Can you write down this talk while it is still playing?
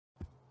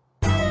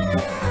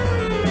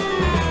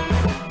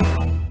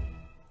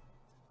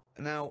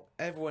Now,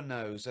 everyone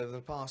knows over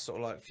the past sort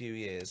of like few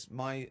years,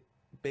 my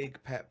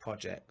big pet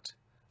project,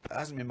 it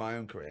hasn't been my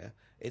own career,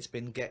 it's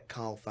been get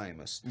Karl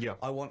famous. Yeah.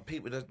 I want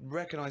people to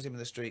recognise him in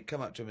the street,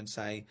 come up to him and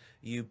say,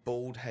 "You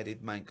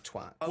bald-headed mank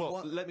twat."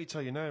 Well, let me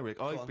tell you now,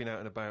 Rick, I've been out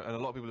and about, and a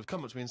lot of people have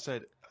come up to me and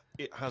said,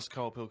 has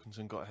Karl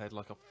Pilkington got a head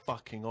like a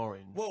fucking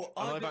orange? Well,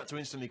 and I've had to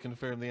instantly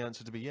confirm the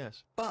answer to be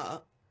yes.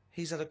 But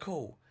he's had a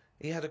call.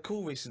 He had a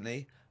call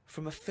recently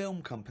from a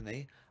film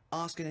company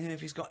asking him if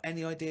he's got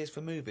any ideas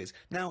for movies.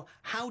 Now,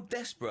 how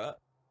desperate,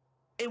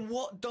 in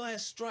what dire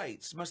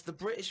straits must the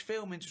British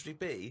film industry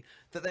be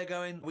that they're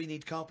going, we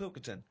need Karl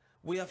Pilkington.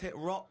 We have hit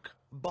rock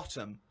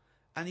bottom.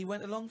 And he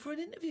went along for an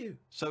interview.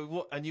 So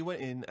what, and you went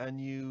in and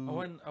you...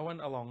 I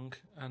went along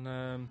and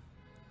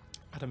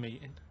had a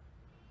meeting.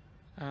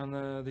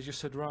 And they just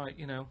said, right,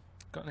 you know,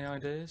 got any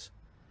ideas?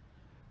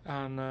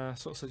 And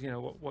sort of said, you know,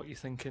 what are you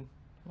thinking?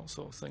 What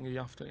sort of thing are you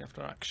after? Are you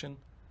after action,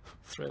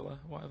 thriller,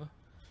 whatever?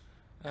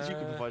 Because you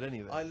can provide any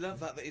of it. I love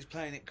that he's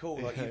playing it cool,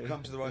 like you've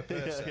come to the right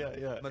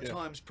person. My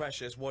time's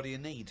precious, what do you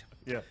need?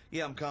 Yeah.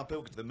 Yeah, I'm Karl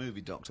Pilkington, the movie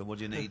doctor, what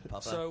do you need,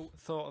 Papa? So,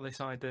 thought of this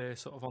idea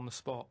sort of on the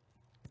spot.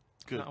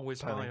 Good. That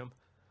whiz by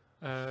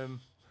 'em.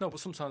 No, but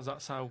sometimes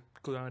that's how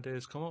good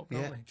ideas come up,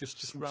 don't they?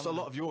 Just so a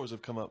lot of yours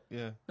have come up,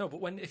 yeah. No,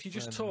 but if you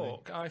just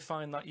talk, I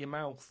find that your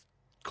mouth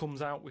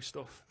comes out with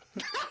stuff.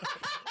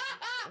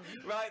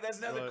 Right, there's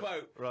another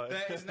quote. Right.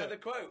 There is another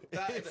quote.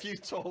 If you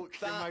talk,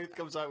 your mouth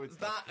comes out with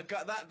stuff.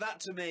 That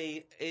to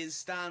me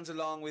stands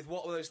along with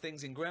what were those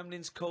things in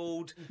Gremlins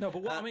called? No,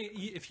 but what I mean,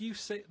 if you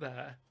sit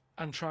there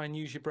and try and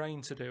use your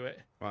brain to do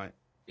it, right,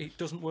 it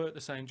doesn't work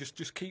the same.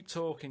 Just keep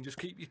talking. Just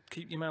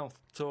keep your mouth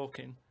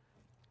talking,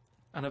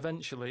 and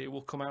eventually it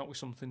will come out with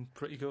something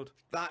pretty good.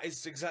 That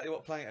is exactly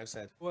what Plato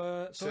said.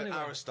 So anyway,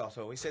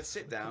 Aristotle, he said,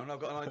 "Sit down. I've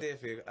got an idea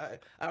for you."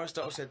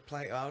 Aristotle said,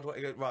 "Plato, how do I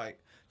go?" Right,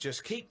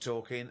 just keep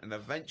talking, and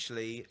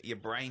eventually your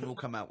brain will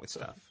come out with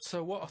stuff.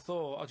 So what I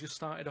thought, I just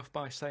started off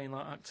by saying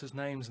like actors'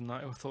 names and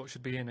that who I thought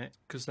should be in it,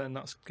 because then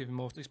that's giving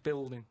more. It's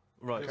building.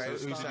 Right. Okay,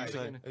 So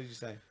who'd you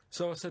say?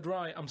 So I said,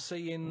 right, I'm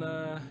seeing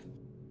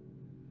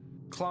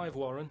Clive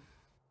Warren.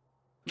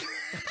 Who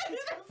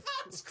the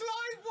fuck's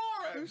Clive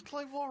Warren? Who's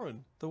Clive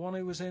Warren? The one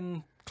who was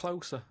in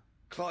Closer.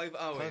 Clive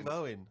Owen. Clive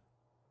Owen.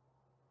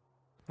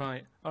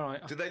 Right,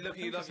 alright. Did they look at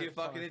you like you're a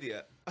fucking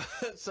idiot?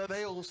 So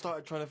they all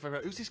started trying to figure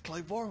out, who's this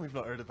Clive Warren we've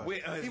not heard about?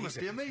 He must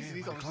be amazing.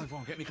 He's Clive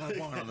Warren. Get me Clive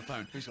Warren on the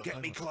phone.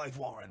 Get me Clive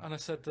Warren. And I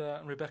said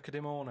Rebecca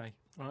De Mornay,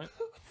 right?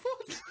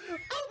 What?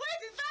 Oh, where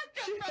did that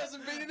come She from?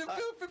 hasn't been in a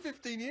film for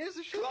 15 years,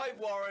 has she? Clive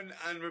Warren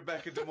and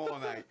Rebecca De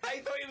Mornay. They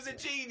thought he was a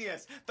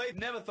genius. They'd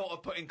never thought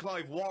of putting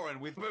Clive Warren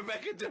with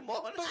Rebecca De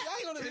Mornay. But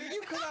hang on a minute,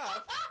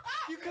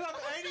 you could have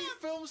any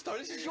film star.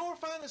 This is your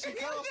fantasy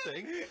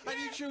casting, and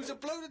you choose a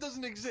bloke that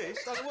doesn't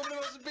exist and a woman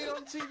who hasn't been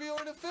on TV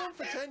or in a film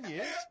for 10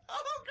 years.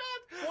 Oh,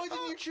 God. Why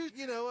didn't you choose,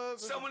 you know,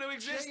 someone who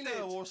existed?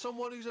 J-Lo or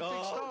someone who's a big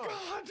star? Oh,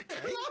 God.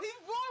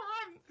 Clive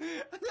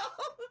Warren.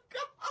 Oh,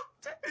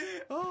 God.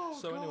 Oh,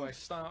 So God. anyway,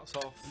 starts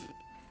off,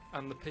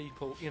 and the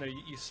people, you know,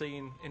 you're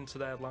seeing into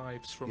their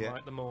lives from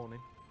like the morning.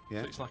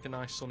 Yeah. So it's like a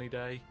nice sunny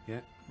day. Yeah.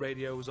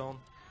 Radio's on.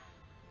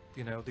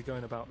 You know, they're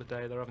going about the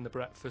day, they're having the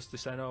breakfast, they're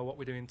saying, oh, what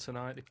we're doing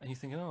tonight. And you're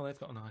thinking, oh, they've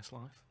got a nice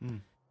life.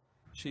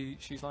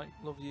 She's like,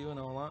 love you and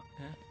all that,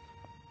 yeah.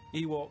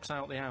 He walks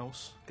out the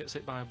house, gets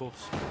hit by a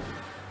bus.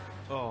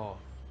 Oh.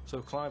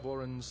 So Clive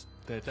Warren's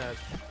dead.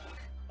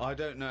 I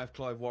don't know if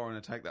Clive Warren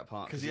would take that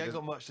part. Because he ain't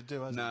got much to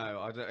do, has he? No,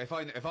 I don't.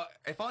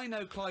 If I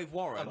know Clive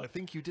Warren, And I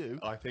think you do.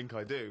 I think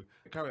I do.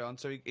 Carry on.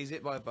 So he's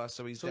hit by a bus,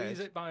 so he's dead. So he's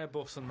hit by a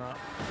bus and that.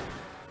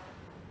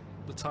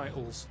 The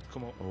titles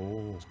come up.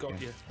 Oh, It's got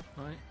you,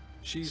 right?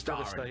 She's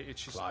Starring devastated.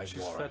 She's Clive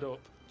Warren. fed up.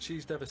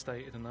 She's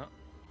devastated and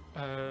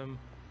that.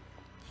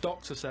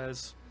 Doctor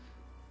says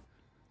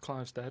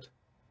Clive's dead.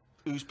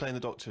 Who's playing the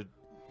Doctor?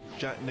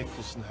 Jack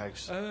Nicholson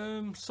House.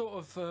 Sort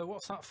of.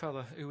 What's that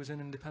fella who was in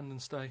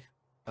Independence Day?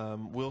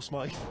 Will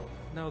Smythe.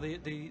 No,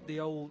 the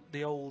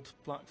old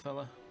black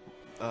fella.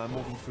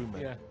 Morgan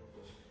Freeman.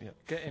 Yeah.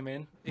 Get him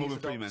in. He's Morgan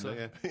the Freeman,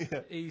 doctor.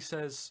 yeah. He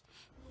says,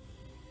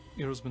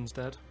 your husband's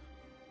dead.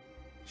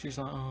 She's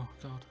like, oh,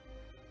 God.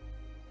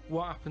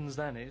 What happens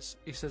then is,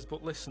 he says,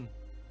 but listen,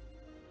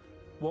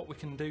 what we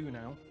can do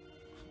now,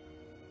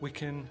 we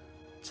can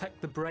take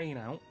the brain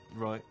out.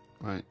 Right.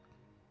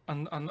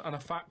 And a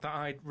fact that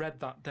I'd read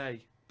that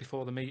day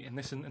before the meeting,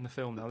 this isn't in the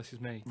film now, this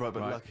is me. Right,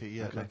 but luckily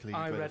you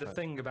I read a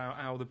thing about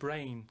how the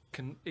brain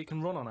can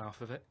run on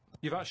half of it.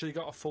 You've actually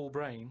got a full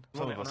brain,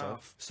 Some run of it us on have.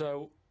 half.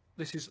 So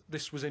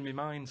this was in my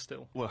mind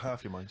still. Well,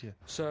 half your mind, yeah.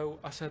 So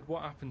I said,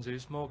 what happens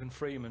is Morgan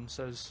Freeman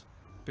says,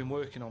 been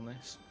working on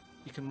this.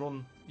 You can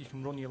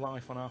run your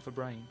life on half a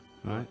brain.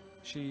 Right.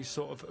 She's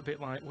sort of a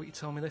bit like, what are you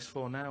telling me this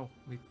for now?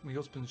 My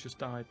husband's just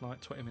died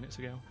like 20 minutes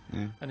ago.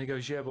 Yeah. And he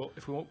goes, yeah, but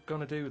if we're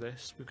going to do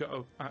this, we've got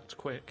to act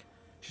quick.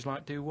 She's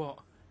like, do what?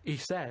 He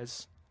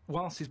says,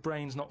 whilst his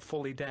brain's not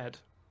fully dead,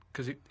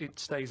 because it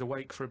stays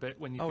awake for a bit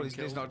when you. Oh,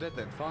 he's not dead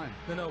then. Fine.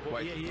 No, but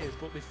Wait. he is.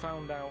 But they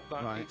found out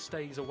that it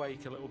stays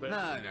awake a little bit.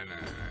 No.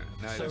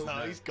 No,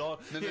 he's gone.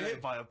 You're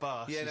hit by a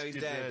bus. Yeah, no, he's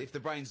dead. If the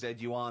brain's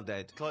dead, you are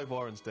dead. Clive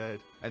Warren's dead.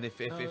 And if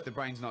the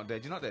brain's not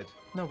dead, you're not dead.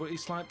 No, but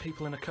it's like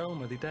people in a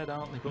coma. They're dead,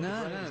 aren't they? But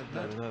No,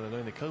 they're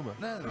in a coma.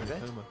 No, they're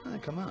dead. No, they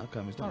come out of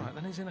comas, don't All right,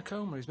 then he's in a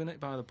coma. He's been hit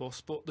by the bus,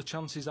 but the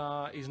chances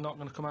are he's not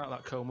going to come out of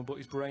that coma. But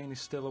his brain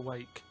is still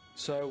awake.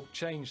 So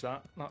change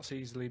that. That's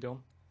easily done.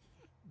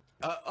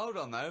 Hold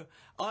on though.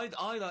 I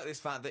like this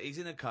fact that he's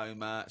in a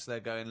coma, so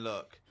they're going,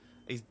 look,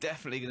 he's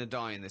definitely going to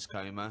die in this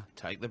coma.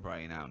 Take the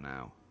brain out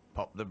now.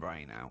 Pop the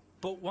brain out.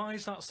 But why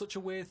is that such a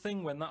weird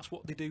thing when that's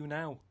what they do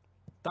now?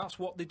 That's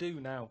what they do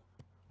now.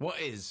 What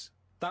is?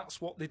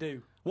 That's what they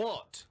do.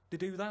 What? They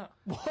do that.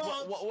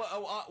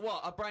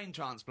 What? A brain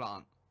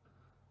transplant?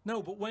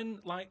 No, but when,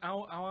 like,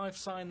 how I've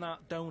signed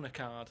that donor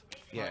card,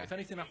 Yeah. like, if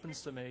anything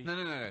happens to me... No.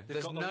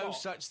 There's got the no lot.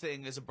 such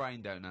thing as a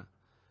brain donor.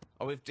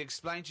 Oh, we've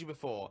explained to you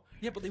before.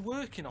 Yeah, but they're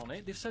working on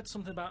it. They've said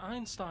something about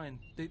Einstein.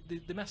 They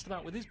messed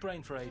about with his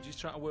brain for ages,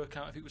 trying to work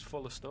out if it was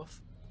full of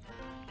stuff.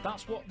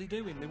 That's what they're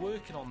doing. They're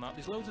working on that.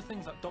 There's loads of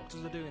things that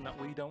doctors are doing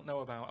that we don't know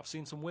about. I've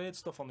seen some weird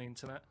stuff on the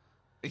internet.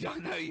 Yeah, I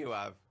know you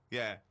have.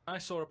 Yeah. I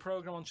saw a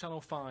programme on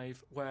Channel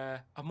 5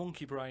 where a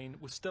monkey brain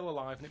was still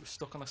alive and it was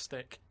stuck on a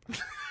stick.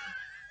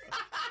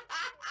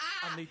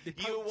 And they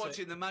You were poked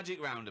watching the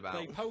Magic Roundabout.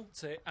 They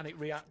poked it and it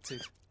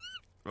reacted.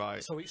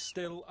 Right. So it's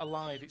still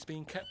alive. It's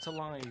being kept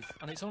alive,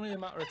 and it's only a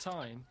matter of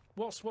time.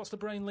 What's the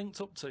brain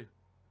linked up to?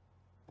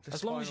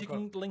 As long as you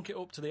can link it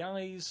up to the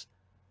eyes,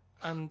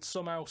 and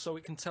somehow so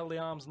it can tell the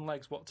arms and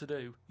legs what to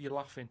do, you're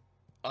laughing.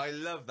 I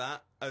love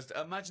that.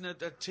 Imagine a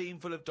team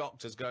full of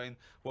doctors going,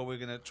 well, we're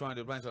going to try and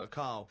do a brain transplant.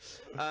 Carl,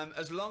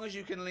 as long as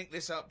you can link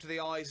this up to the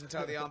eyes and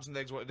tell the arms and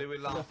legs what to do, we're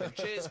laughing.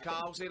 Cheers,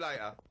 Carl. See you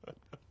later.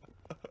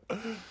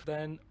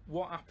 Then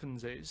what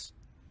happens is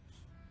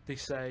they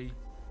say,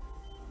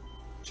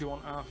 do you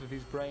want half of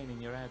his brain in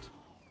your head?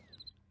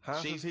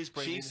 Half of his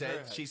brain in her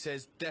head. She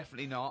says,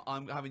 definitely not.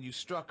 I'm having you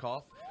struck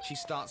off. She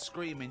starts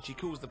screaming. She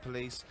calls the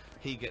police.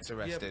 He gets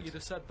arrested. Yeah, but you'd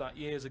have said that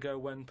years ago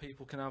when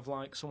people can have,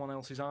 like, someone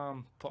else's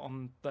arm put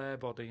on their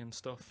body and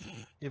stuff.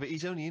 Yeah, but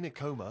he's only in a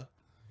coma.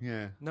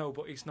 Yeah. No,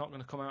 but he's not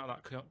going to come out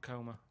of that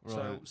coma.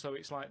 Right. So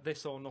it's like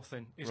this or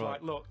nothing. It's Right.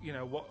 like, look, you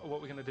know, what we're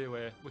going to do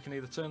here, we can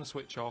either turn the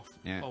switch off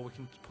or we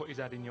can put his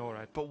head in your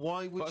head. But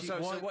why would you... So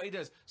what he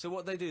does, so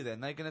what they do then,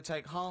 they're going to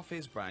take half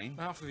his brain.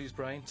 Half of his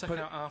brain, take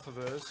out half of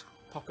hers,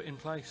 pop it in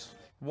place.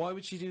 Why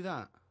would she do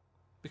that?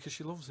 Because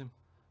she loves him.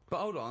 But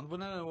hold on, well,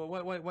 no,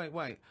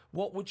 wait.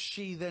 What would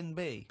she then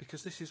be?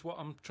 Because this is what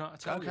I'm trying to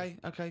tell you.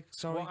 Okay,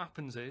 sorry. What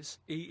happens is,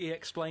 he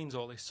explains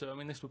all this, so I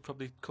mean, this would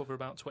probably cover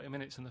about 20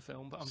 minutes in the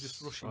film, but I'm just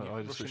rushing it.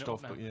 I just switched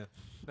off, but yeah.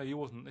 No, you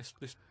wouldn't. This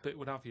bit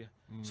would have you.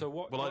 So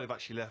what... Well, I'd have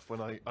actually left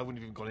when I wouldn't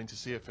have even gone in to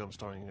see a film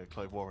starring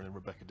Clive Warren and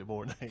Rebecca De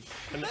Mornay,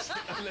 unless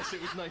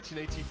it was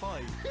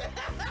 1985.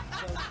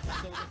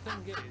 So the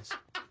thing is,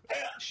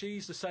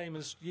 she's the same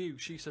as you.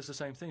 She says the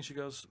same thing. She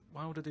goes,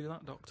 why would I do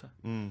that, doctor?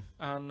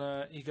 And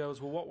he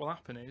goes, well, what will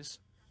happen is,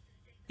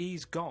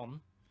 he's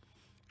gone,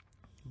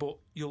 but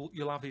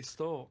you'll have his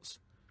thoughts.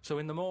 So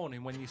in the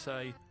morning when you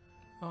say,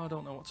 oh, I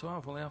don't know what to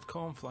have, will I have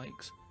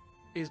cornflakes?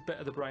 His bit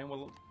of the brain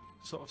will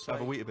sort of say,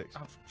 Have a Weetabix.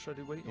 Have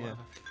shredded wheat or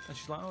whatever. And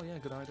she's like, oh yeah,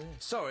 good idea.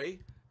 Sorry,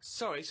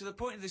 so the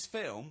point of this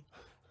film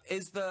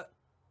is that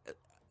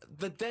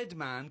the dead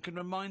man can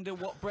remind her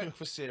what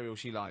breakfast cereal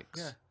she likes.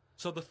 Yeah.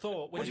 So the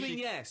thought... What do you mean,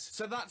 yes?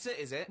 So that's it,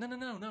 is it?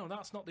 No,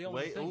 that's not the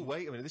only thing.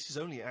 Wait a minute, this is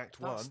only Act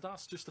 1.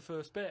 That's just the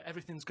first bit.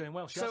 Everything's going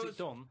well. She has it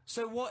done.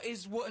 So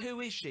who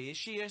is she? Is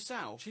she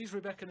herself? She's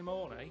Rebecca De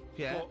Mornay.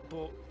 Yeah.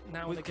 But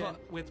now and again,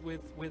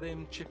 with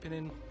him chipping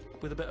in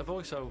with a bit of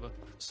voiceover.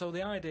 So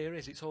the idea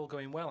is it's all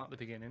going well at the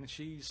beginning, and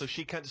she's... So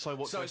she can't decide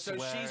what dress to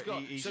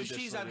wear.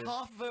 She's had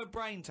half of her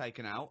brain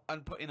taken out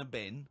and put in a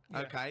bin,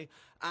 okay?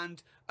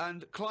 And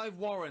Clive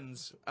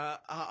Warren's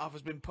half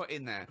has been put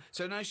in there.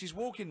 So now she's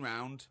walking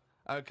round,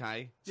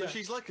 okay? So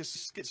she's like a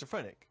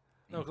schizophrenic.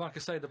 No, like I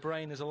say, the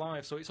brain is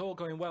alive, so it's all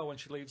going well when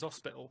she leaves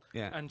hospital.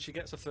 Yeah. And she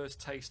gets a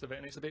first taste of it,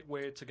 and it's a bit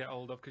weird to get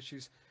hold of, because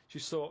she's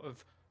sort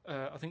of...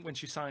 I think when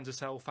she signs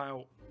herself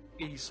out,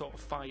 he's sort of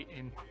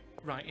fighting,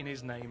 writing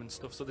his name and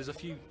stuff, so there's a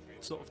few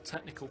sort of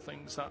technical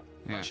things that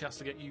she has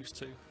to get used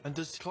to. And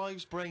does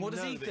Clive's brain know that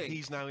think?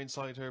 he's now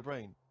inside her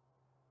brain?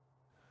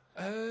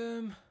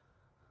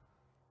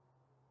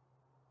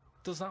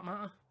 Does that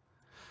matter?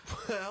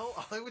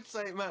 Well, I would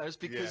say it matters,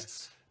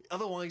 because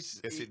otherwise...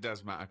 Yes, it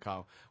does matter,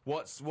 Carl.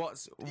 What's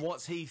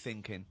he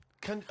thinking?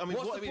 What's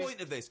the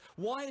point of this?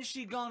 Why has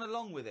she gone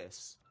along with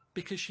this?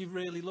 Because she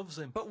really loves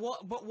him. But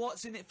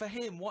what's in it for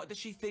him? What does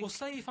she think? Well,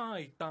 say if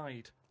I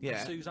died, and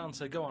Suzanne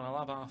said, go on, I'll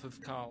have half of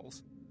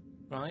Karl's,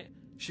 right?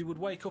 She would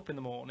wake up in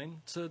the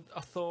morning to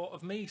a thought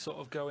of me sort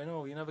of going,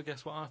 oh, you never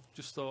guess what I've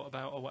just thought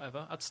about or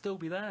whatever. I'd still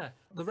be there.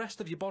 The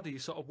rest of your body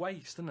is sort of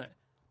waste, isn't it?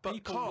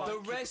 But Carl,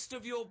 the rest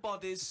of your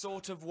body's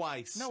sort of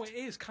waste. No, it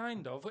is,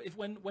 kind of.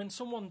 When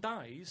someone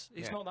dies,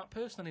 it's not that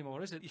person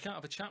anymore, is it? You can't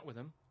have a chat with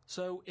them.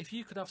 So if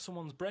you could have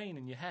someone's brain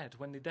in your head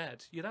when they're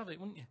dead, you'd have it,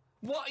 wouldn't you?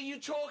 What are you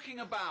talking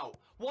about?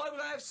 Why would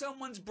I have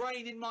someone's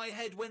brain in my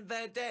head when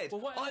they're dead?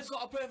 Well, what I've else?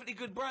 got a perfectly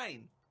good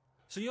brain.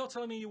 So you're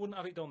telling me you wouldn't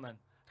have it done then?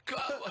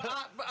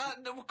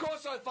 Of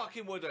course I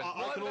fucking wouldn't. I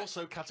Why can would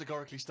also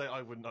categorically state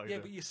I wouldn't either. Yeah,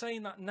 but you're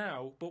saying that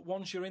now, but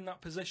once you're in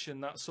that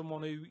position that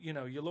someone who, you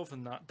know, you love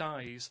and that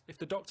dies, if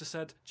the doctor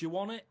said, do you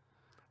want it?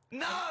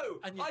 No!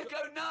 And I go,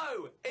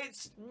 no!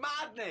 It's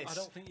madness! I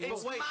don't think you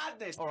It's will.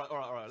 madness! All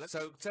right.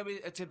 So, tell me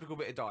a typical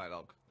bit of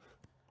dialogue.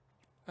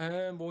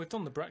 Well, we've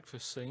done the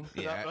breakfast scene.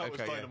 Yeah, that was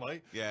okay, yeah.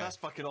 dynamite. Yeah. That's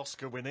fucking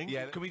Oscar winning.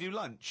 Yeah, can we do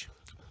lunch?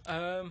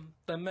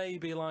 There may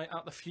be, like,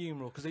 at the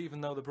funeral, because even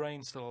though the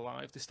brain's still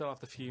alive, they still have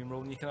the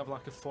funeral, and you can have,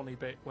 like, a funny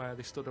bit where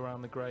they stood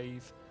around the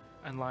grave,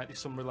 and, like, there's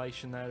some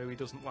relation there who he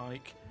doesn't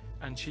like,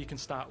 and she can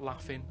start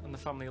laughing, and the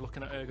family are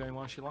looking at her going,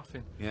 why is she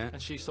laughing? Yeah.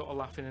 And she's sort of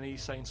laughing, and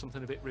he's saying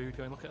something a bit rude,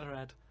 going, look at her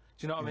head.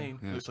 Do you know what I mean?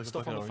 Yeah. Looks like a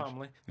Stuff on the fucking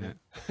family.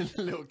 Yeah.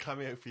 Little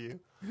cameo for you.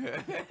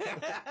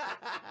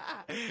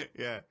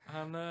 Yeah.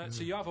 And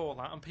so you have all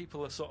that, and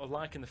people are sort of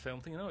liking the film,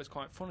 thinking, oh, it's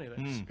quite funny, this.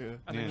 Yeah.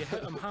 And then you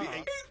hit them hard.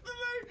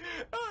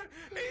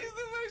 It's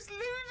the most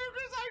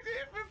ludicrous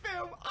idea for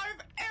film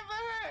I've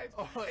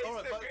ever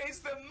heard. It's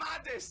the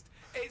maddest.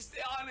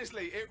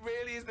 Honestly, it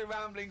really is the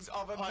ramblings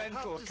of a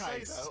mental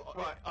case.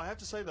 Right, I have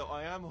to say though,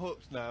 I am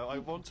hooked now. I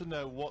want to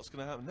know what's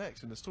going to happen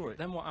next in the story.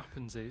 Then what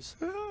happens is,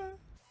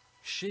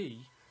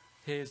 she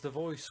hears the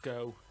voice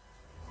go,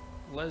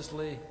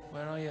 Leslie,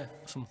 where are you?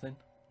 Something.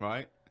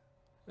 Right.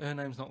 Her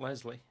name's not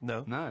Leslie.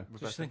 No. No.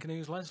 So she's thinking,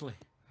 who's Leslie?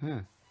 Yeah.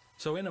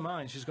 So in her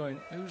mind, she's going,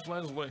 who's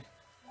Leslie?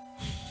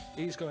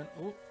 He's going,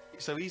 oh,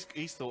 So he's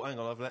thought, hang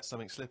on, I've let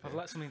something slip. I've here.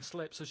 let something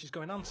slip. So she's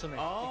going, answer me.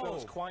 Oh. He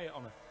goes quiet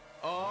on her.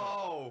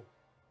 Oh.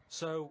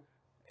 So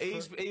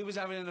He was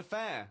having an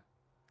affair.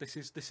 this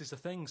is the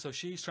thing. So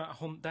she's trying to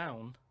hunt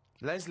down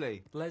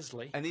Leslie.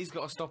 and he's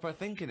got to stop her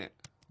thinking it.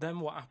 then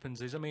what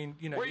happens is, I mean,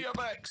 you know. Where your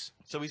bags?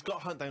 So he's got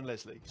to hunt down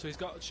Leslie. So she's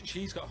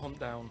got to hunt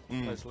down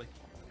Leslie.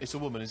 It's a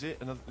woman, is it?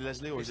 Another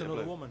Leslie, or It's is it a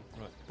another bloke? woman.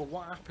 Right. But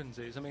what happens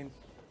is, I mean,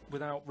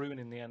 without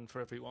ruining the end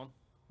for everyone,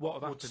 what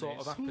would sort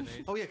of happen is.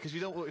 Oh yeah, because we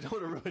don't want to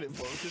ruin it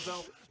for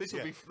them.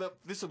 Because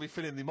this will be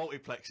filling the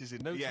multiplexes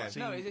in no time.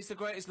 No, it's the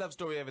greatest love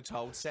story ever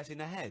told, set in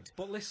a head.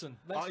 But listen,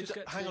 let's just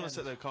get to hang the on a end.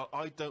 sec though, Carl.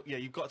 I don't. Yeah,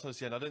 you've got to tell us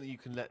the end. I don't think you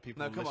can let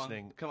people No, come on,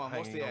 listening come on,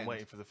 what's hanging the on end?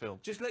 waiting for the film.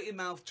 Just let your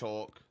mouth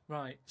talk.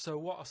 Right, so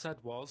what I said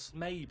was,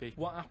 maybe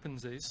what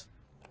happens is,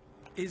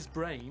 his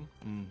brain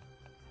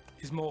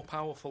is more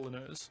powerful than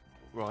hers.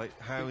 Right.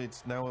 How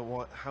is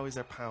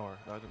there power?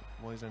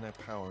 Why is there no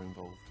power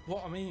involved?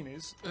 What I mean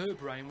is, her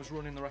brain was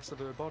running the rest of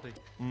her body.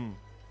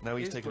 Now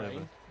he's His taken brain,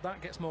 over.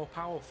 that gets more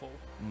powerful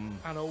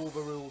and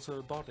overrules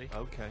her body.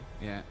 Okay.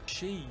 Yeah.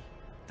 She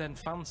then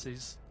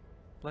fancies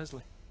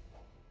Leslie.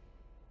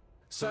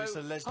 So it's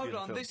a lesbian hold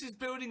on, film. this is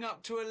building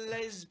up to a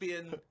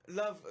lesbian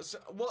love. So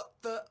what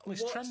the? Well,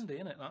 it's what? trendy,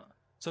 isn't it, that?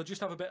 So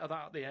just have a bit of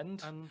that at the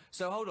end, and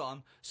So hold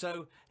on.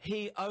 So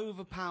he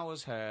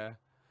overpowers her,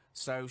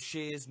 so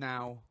she is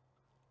now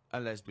a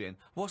lesbian.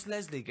 What's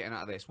Leslie getting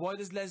out of this? Why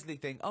does Leslie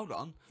think, hold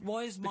on,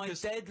 why is my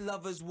Because- dead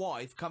lover's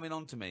wife coming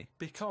on to me?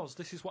 because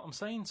this is what I'm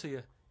saying to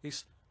you,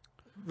 it's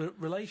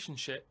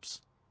relationships,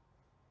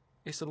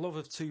 it's the love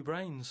of two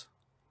brains.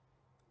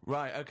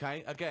 Right,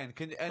 okay. Again,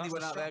 can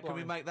anyone the out there, can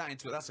we strapline. make that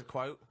into it? That's a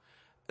quote.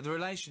 The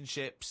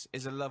relationships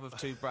is a love of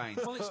two brains.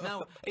 Well, it's-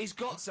 now, he's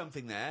got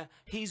something there.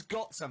 He's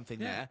got something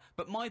there.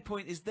 But my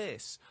point is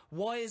this.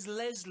 Why is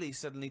Leslie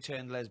suddenly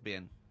turned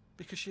lesbian?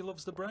 Because she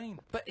loves the brain.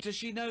 But does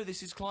she know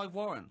this is Clive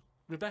Warren?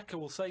 Rebecca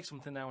will say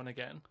something now and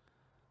again,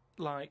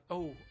 like,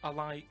 oh, I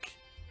like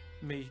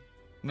me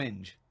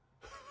Minge.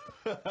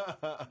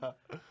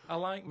 I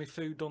like my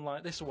food done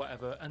like this or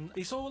whatever, and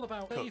it's all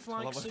about Dave I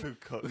love likes my it. food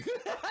cooked.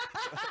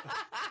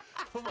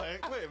 Wait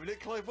a minute,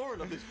 Clive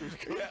Warren on this food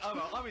cooked. Yeah,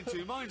 I'm in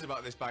two minds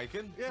about this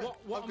bacon. Yeah, What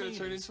I'm I going mean to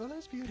turn is, into a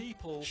lesbian.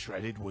 people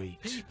Shredded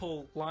wheat.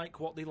 people like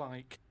what they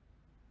like,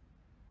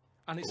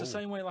 and it's the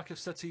same way, like I've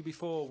said to you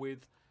before,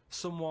 with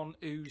someone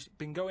who's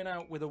been going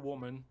out with a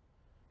woman,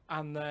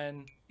 and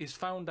then is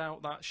found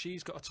out that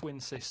she's got a twin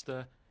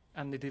sister,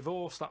 and they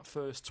divorce that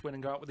first twin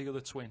and go out with the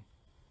other twin.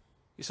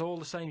 It's all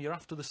the same. You're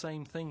after the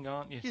same thing,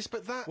 aren't you? Yes,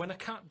 but that. When a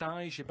cat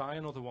dies, you buy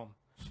another one.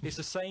 It's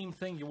the same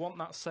thing. You want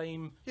that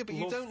same. Yeah, but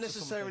you love don't for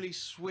necessarily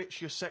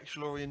switch your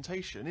sexual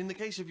orientation. In the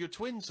case of your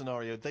twin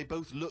scenario, they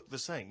both look the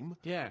same.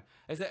 Yeah.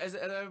 Has there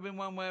ever been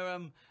one where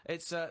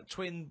it's a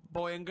twin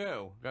boy and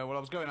girl? Go, well, I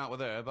was going out with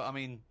her, but I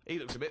mean, he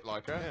looks a bit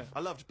like her. Yeah. I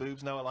loved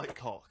boobs, now I like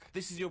cock.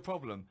 This is your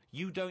problem.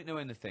 You don't know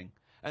anything.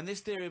 And this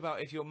theory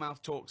about if your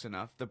mouth talks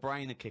enough, the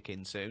brain will kick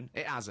in soon.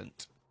 It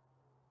hasn't.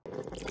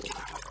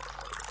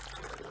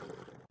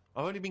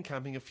 I've only been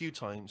camping a few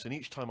times, and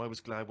each time I was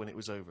glad when it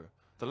was over.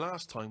 The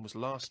last time was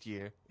last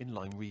year in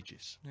Lyme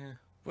Regis. something. Yeah.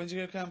 When did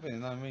you go camping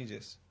in Lyme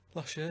Regis?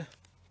 Last year.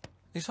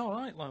 It's all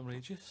right, Lyme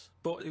Regis,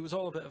 but it was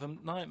all a bit of a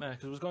nightmare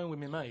because I was going with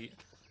my mate,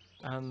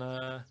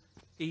 and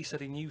he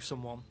said he knew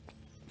someone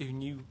who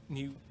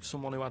knew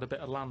someone who had a bit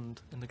of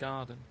land in the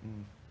garden.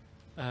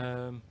 We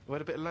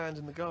had a bit of land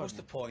in the garden. What's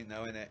the point,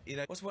 though, innit? You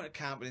know, what's the point of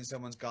camping in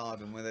someone's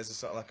garden where there's a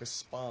sort of like a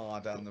spa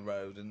down the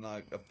road and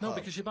like a pub? No,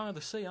 because you're by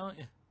the sea, aren't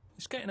you?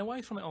 It's getting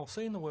away from it all,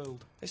 seeing the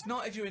world. It's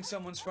not if you're in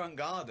someone's front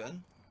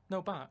garden.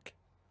 No, back.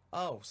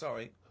 Oh,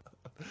 sorry.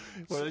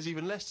 Well, there's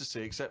even less to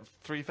see except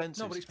 3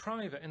 fences. No, but it's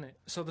private, isn't it?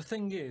 So the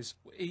thing is,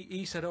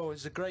 he said, oh,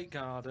 it's a great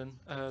garden,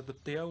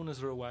 the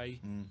owners are away,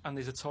 and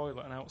there's a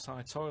toilet, an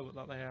outside toilet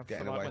that they have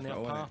Getting for, like, away when they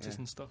from have it, parties yeah.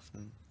 and stuff.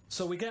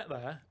 So we get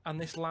there,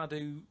 and this lad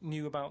who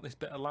knew about this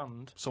bit of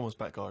land, Someone's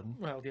back garden.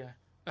 well,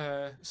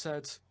 yeah,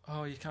 said,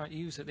 oh, you can't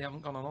use it, they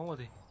haven't gone on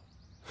holiday.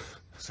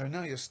 So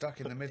now you're stuck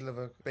in the middle of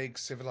a big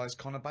civilised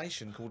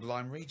conurbation called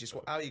Lyme Regis.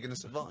 How are you going to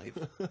survive?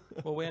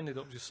 Well, we ended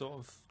up just sort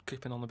of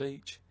keeping on the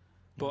beach.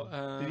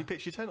 But Did you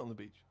pitch your tent on the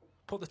beach?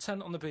 put the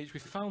tent on the beach, we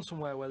found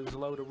somewhere where there was a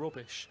load of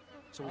rubbish.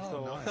 So we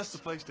thought, nice. That's the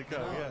place to go,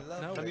 Oh, yeah.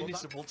 lovely. No, A but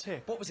municipal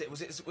tip. What was it?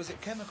 Was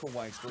it chemical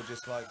waste or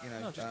just like, you know...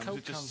 no, just Coke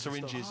just cans and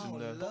syringes stuff.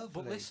 and, lovely.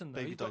 But listen, though,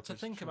 baby you've got to diapers,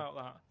 think sure. about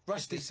that.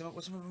 Rusty,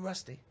 what's something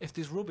rusty? If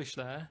there's rubbish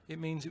there, it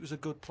means it was a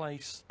good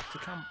place to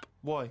camp.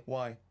 Why?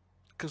 Why?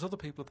 Because other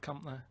people have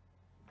camped there.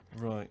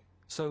 Right.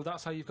 So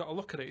that's how you've got to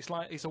look at it.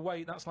 It's a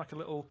way, that's like a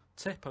little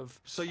tip of...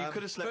 So you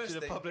could have slept first in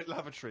a thing- public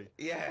lavatory.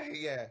 Yeah,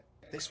 yeah.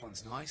 This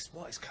one's nice.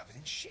 What? It's covered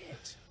in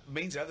shit.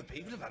 Means other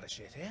people have had a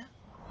shit here.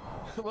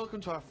 Welcome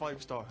to our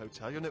 5-star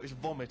hotel. You'll notice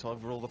vomit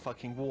over all the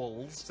fucking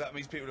walls. So that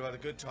means people have had a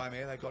good time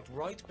here. They got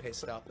right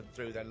pissed up and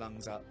threw their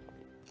lungs up.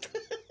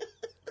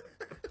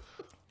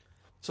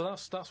 So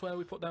that's where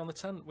we put down the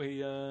tent.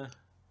 We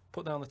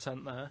put down the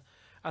tent there.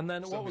 And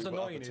then what was Somebody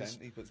put up annoying a is...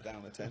 tent, he puts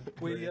down a tent.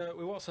 We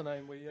what's her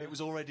name? It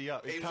was already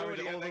up. It He was carried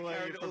already it all they the way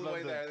carried it all from the way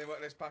London. there. They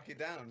went, let's pack it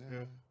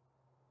down.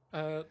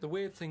 Yeah. the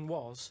weird thing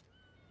was,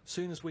 as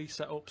soon as we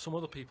set up, some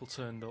other people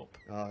turned up.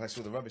 Oh, that's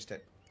all the rubbish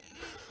tip.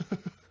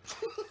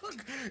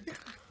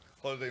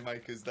 Holiday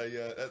makers,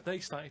 They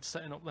started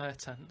setting up their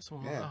tents.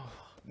 And we're Yeah. like, oh.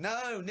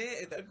 No,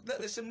 look,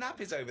 there's some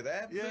nappies over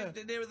there. Yeah.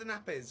 Nearer the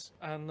nappies.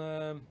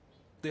 And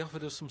they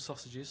offered us some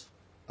sausages.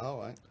 All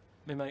right.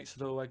 My mate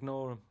said, oh,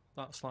 ignore them.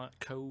 That's like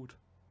code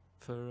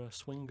for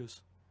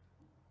swingers.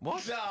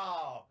 What?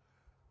 No!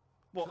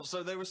 What?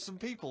 So there were some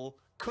people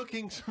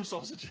cooking some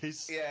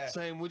sausages, Yeah.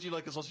 saying, "Would you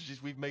like the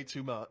sausages? We've made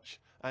too much."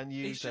 And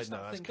you It's said, just "No,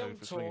 that that's thing, code don't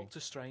for talk swinging." to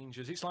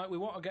strangers. It's like we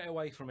want to get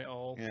away from it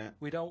all. Yeah.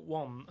 We don't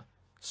want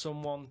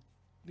someone,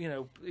 you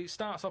know, it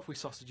starts off with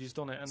sausages,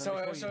 doesn't it? And then So,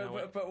 before you know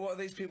it, but what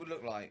do these people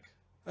look like?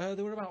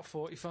 they were about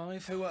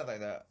 45. Who are they,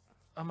 there?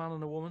 A man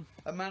and a woman.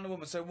 A man and a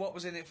woman. So what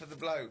was in it for the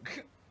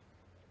bloke?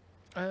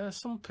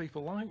 Some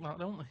people like that,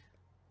 don't they?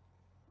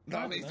 No,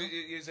 I I mean, don't know.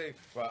 you say,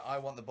 right, I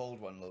want the bald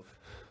one, look.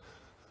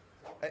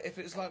 If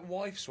it's like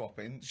wife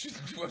swapping,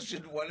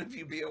 shouldn't one of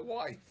you be a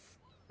wife?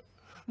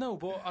 No,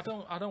 but I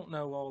don't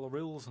know all the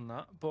rules and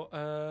that.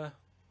 But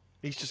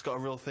He's just got a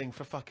real thing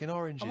for fucking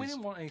oranges. and we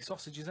didn't want any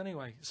sausages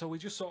anyway, so we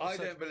just sort of I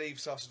said, don't believe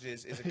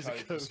sausages is a Is a code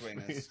for code for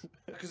swingers.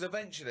 Because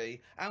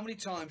eventually, how many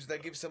times do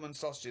they give someone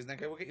sausages and they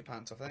go, well, get your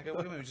pants off, and they go,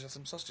 well, we just have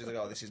some sausages. They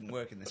go, oh, this isn't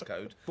working, this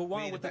code. But why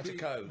we need would a better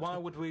code. Why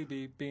would we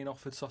be being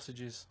offered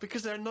sausages?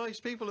 Because they're nice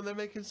people and they're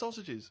making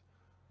sausages.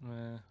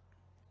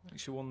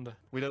 Makes you wonder.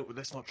 We don't.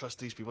 Let's not trust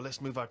these people.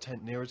 Let's move our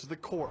tent nearer to the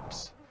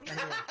corpse.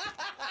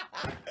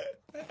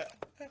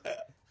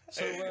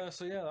 So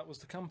yeah, that was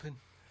the camping.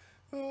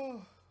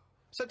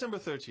 September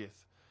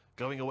 30th.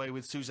 Going away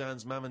with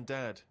Suzanne's mum and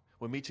dad.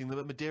 We're meeting them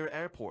at Madeira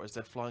Airport as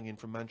they're flying in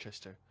from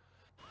Manchester.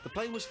 The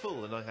plane was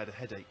full and I had a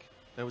headache.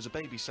 There was a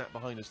baby sat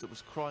behind us that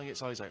was crying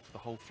its eyes out for the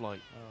whole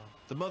flight.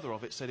 The mother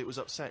of it said it was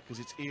upset because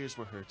its ears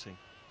were hurting.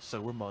 So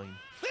were mine.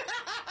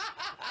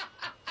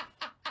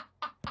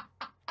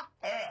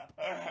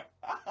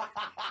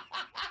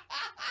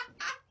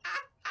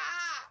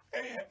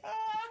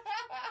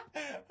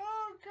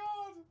 Oh,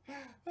 God.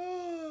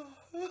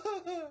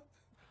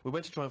 We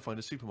went to try and find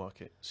a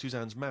supermarket.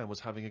 Suzanne's man was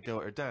having a go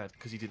at her dad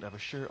because he didn't have a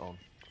shirt on.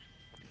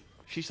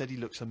 She said he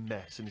looks a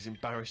mess and is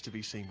embarrassed to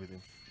be seen with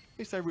him.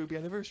 It's their Ruby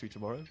anniversary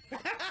tomorrow.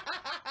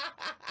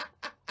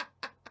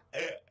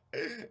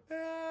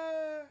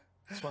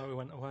 That's why we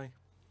went away.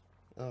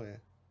 Oh, yeah.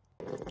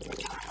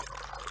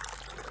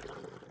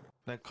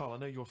 Now, Karl, I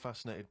know you're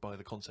fascinated by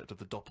the concept of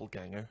the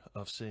doppelganger,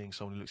 of seeing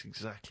someone who looks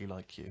exactly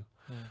like you.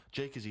 Yeah.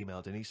 Jake has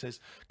emailed in. He says,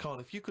 Karl,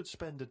 if you could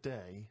spend a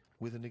day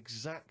with an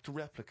exact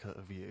replica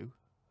of you,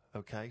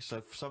 okay, so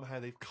if somehow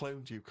they've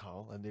cloned you,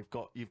 Karl, and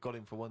you've got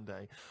him for one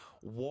day,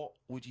 what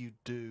would you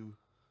do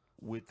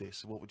with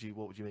this? What would you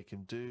make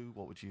him do?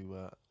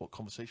 What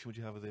conversation would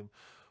you have with him?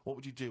 What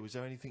would you do? Is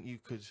there anything you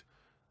could,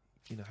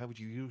 how would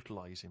you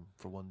utilise him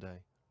for one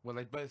day? Well,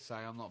 they'd both say,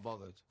 I'm not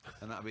bothered.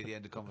 And that'd be the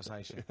end of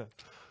conversation.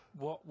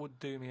 What would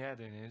do me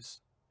head in is,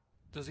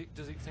 does he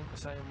think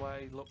the same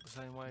way, look the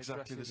same way,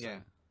 Exactly dress the the same. Yeah.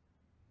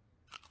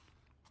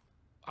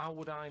 How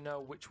would I know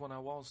which one I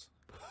was?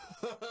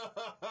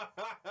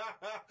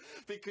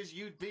 Because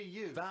you'd be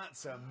you.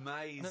 That's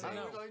amazing. No, no, no.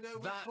 How would I know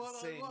which one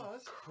I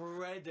was?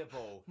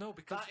 Incredible. No,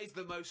 because- that is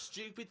the most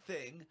stupid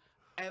thing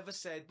ever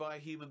said by a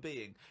human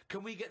being.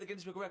 Can we get the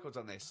Guinness Book of Records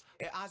on this?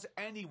 Has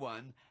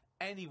anyone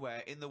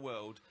anywhere in the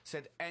world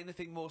said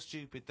anything more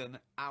stupid than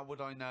how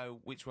would I know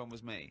which one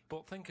was me?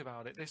 But think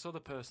about it, this other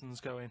person's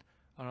going,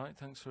 all right,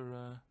 thanks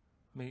for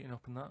meeting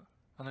up and that.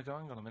 And I go,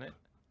 hang on a minute.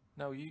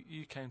 No,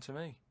 you came to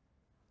me.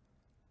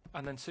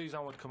 And then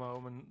Suzanne would come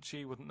home and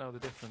she wouldn't know the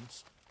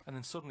difference. And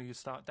then suddenly you'd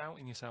start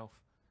doubting yourself.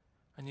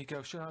 And you'd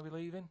go, should I be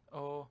leaving?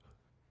 Or...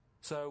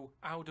 So,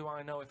 how do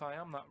I know if I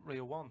am that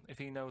real one, if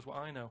he knows what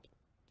I know?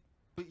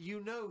 But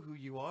you know who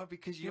you are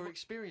because you're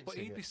experiencing But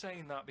he'd it. be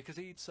saying that because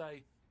he'd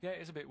say, yeah,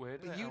 it is a bit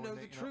weird, isn't But it? you how know we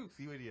the meet, truth,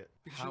 you idiot.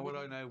 Because How you would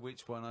I wouldn't- know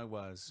which one I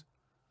was?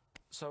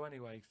 So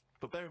anyway...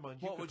 But bear in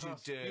mind, you What could would you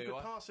pass, do? You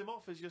could pass him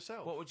off as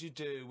yourself. What would you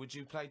do? Would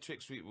you play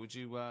tricks? Would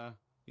you,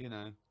 you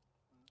know...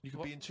 You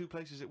could be in two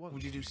places at once.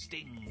 Would you do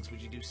stings?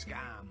 Would you do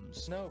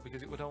scams? No,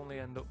 because it would only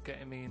end up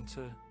getting me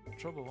into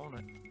trouble, won't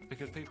it?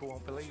 Because people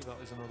won't believe that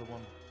there's another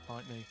one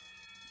like me.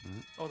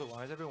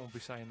 Otherwise, everyone would be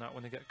saying that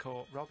when they get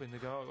caught robbing. They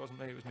go, oh, it wasn't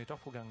me, it was my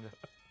doppelganger.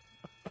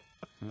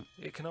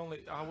 It can only...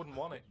 I wouldn't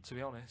want it, to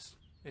be honest.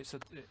 It's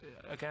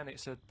again,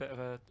 it's a bit of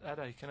a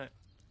headache, isn't it?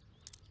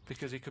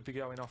 Because he could be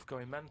going off,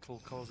 going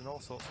mental, causing all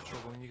sorts of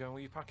trouble, and you're going, will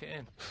you pack it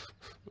in?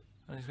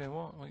 And he's going,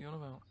 what? What are you on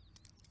about?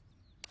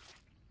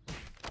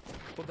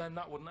 But then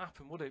that wouldn't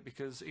happen, would it?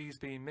 Because he's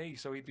being me,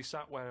 so he'd be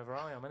sat wherever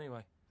I am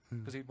anyway.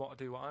 Because he'd want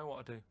to do what I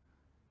want to do.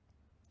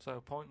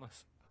 So,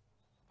 pointless.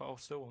 But I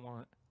still wouldn't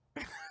want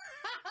it.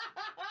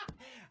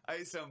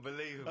 It's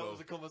unbelievable. That was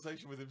a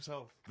conversation with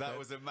himself. That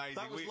was amazing.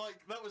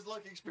 That was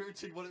like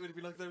experiencing what it would have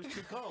been like if there was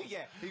two Karls.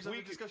 Yeah, he was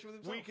having a discussion with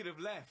himself. We could have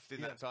left in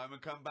that time and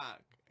come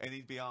back, and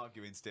he'd be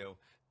arguing still.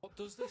 What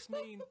does this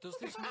mean? Does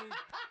this mean...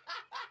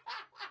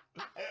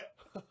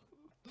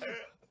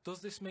 Does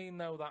this mean,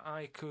 though, that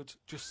I could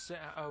just sit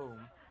at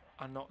home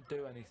and not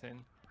do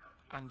anything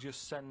and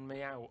just send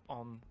me out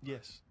on...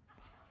 Yes.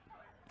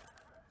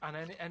 And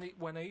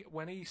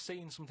when he's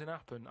seeing something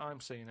happen,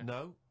 I'm seeing it.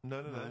 No.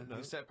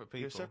 You're separate people.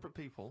 You're separate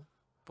people.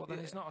 But then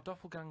he's not a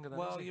doppelganger then,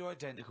 Well, is he? you're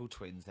identical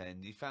twins then.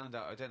 You found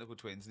out identical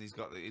twins and he's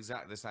got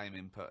exactly the same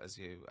input as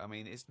you. I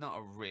mean, it's not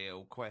a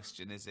real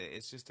question, is it?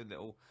 It's just a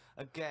little...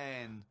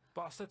 Again...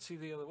 But I said to you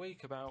the other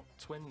week about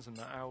twins and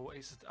that, how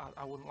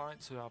I wouldn't like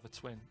to have a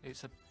twin.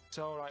 It's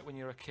alright when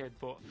you're a kid,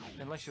 but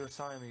unless you're a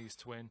Siamese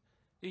twin,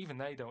 even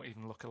they don't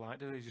even look alike,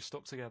 do they? They're just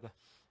stuck together.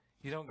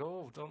 You don't go,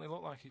 oh, don't they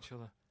look like each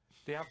other?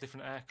 They have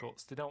different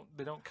haircuts. They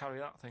don't carry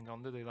that thing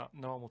on, do they? That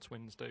normal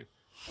twins do.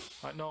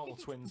 Like normal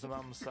twins, the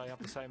mums say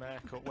have the same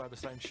haircut, wear the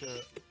same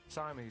shirt.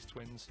 Siamese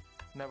twins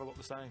never look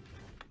the same.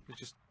 They've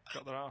just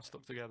got their arse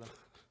stuck together.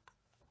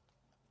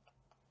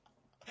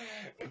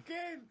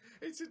 Again,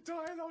 it's a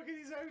dialogue in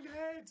his own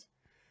head.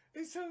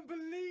 It's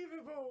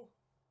unbelievable.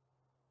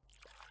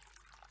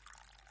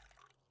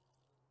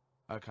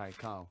 Okay,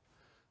 Karl.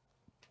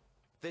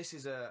 This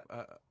is a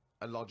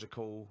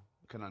logical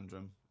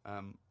conundrum.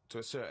 To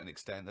a certain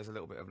extent, there's a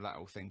little bit of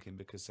lateral thinking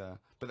because,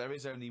 but there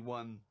is only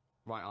one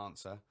right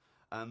answer.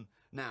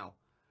 Now,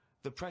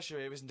 the pressure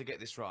here isn't to get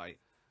this right.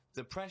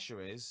 The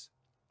pressure is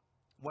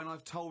when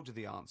I've told you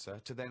the answer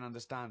to then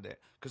understand it.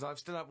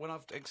 Because when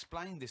I've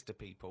explained this to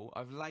people,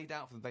 I've laid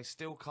out for them, they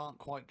still can't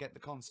quite get the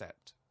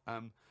concept.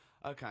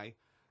 Okay,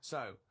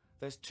 so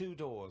there's two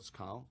doors,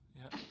 Karl.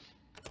 Yeah.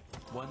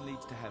 One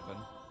leads to heaven,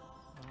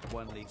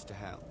 one leads to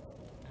hell.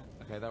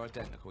 Yeah. Okay, they're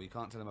identical, you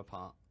can't tell them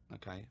apart.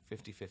 Okay,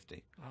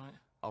 50-50. Right.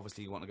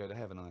 Obviously you want to go to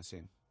heaven, I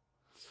assume.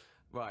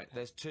 Right,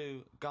 there's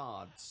two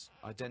guards,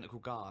 identical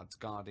guards,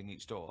 guarding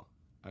each door.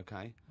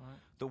 Okay? Right.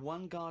 The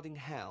one guarding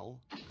hell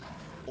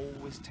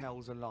always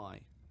tells a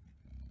lie.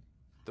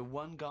 The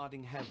one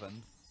guarding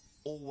heaven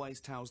always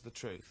tells the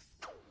truth.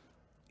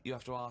 You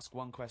have to ask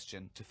one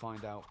question to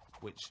find out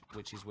which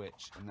is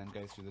which, and then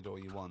go through the door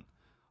you want.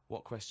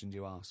 What question do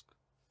you ask?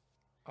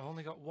 I've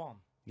only got one.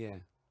 Yeah.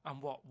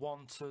 And what,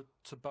 one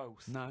to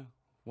both? No,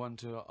 one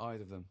to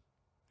either of them.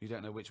 You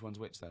don't know which one's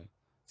which, though.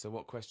 So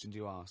what question do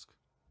you ask?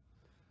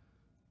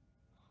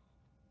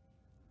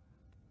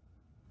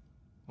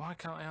 Why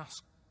can't I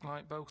ask,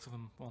 like, both of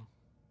them one?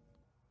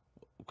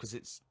 Because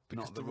it's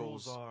Because not the the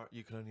rules. are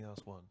you can only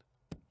ask one.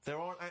 There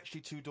aren't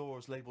actually two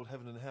doors labelled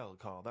heaven and hell,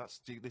 Karl. This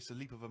is a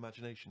leap of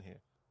imagination here.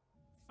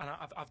 And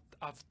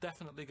I've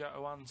definitely got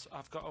to answer.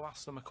 I've got to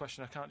ask them a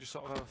question. I can't just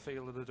sort of have a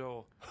feel of the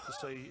door to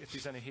see if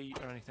there's any heat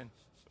or anything.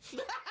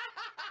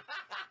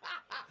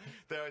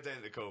 They're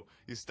identical.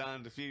 You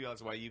stand a few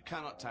yards away. You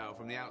cannot tell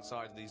from the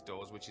outside of these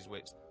doors which is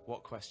which.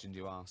 What question do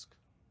you ask?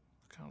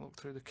 I can't look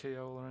through the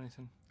keyhole or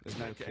anything. There's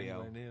no Get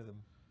keyhole. anywhere near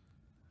them.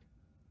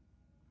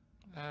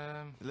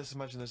 Um, Let's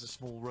imagine there's a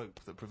small rope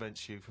that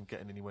prevents you from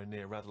getting anywhere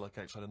near, rather like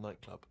outside a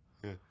nightclub.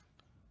 Yeah.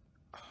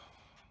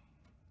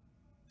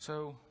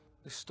 So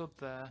they stood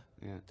there.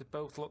 Yeah. They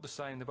both look the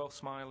same. They're both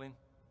smiling,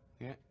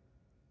 Yeah.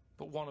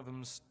 but one of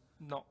them's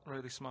not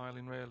really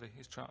smiling. Really,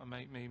 he's trying to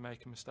make me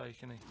make a mistake,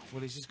 isn't he?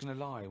 Well, he's just going to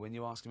lie when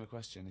you ask him a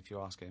question, if you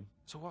ask him.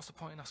 So what's the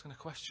point in asking a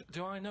question?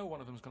 Do I know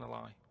one of them's going to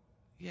lie?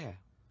 Yeah.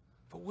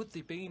 But would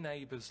they be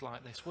neighbours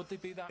like this? Would they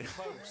be that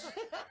close?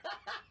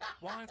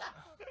 Why?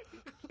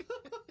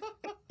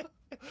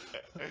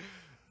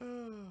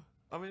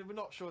 I mean, we're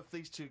not sure if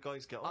these two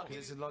guys get on. Okay,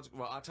 it's a logical...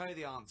 Well, I'll tell you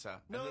the answer.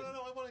 No,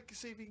 I want to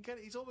see if he can get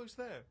it. He's almost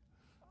there.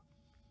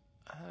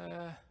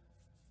 Uh,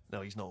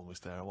 No, he's not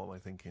almost there. What am I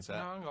thinking? no,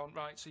 hang on.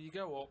 Right, so you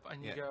go up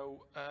and you Yeah.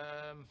 go.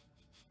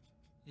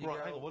 You Right,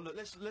 go, hang on. Well, look,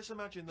 let's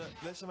imagine that.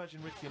 Let's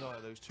imagine Ricky and I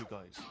are those two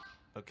guys.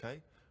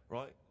 Okay,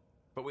 right.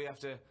 But we have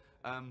to,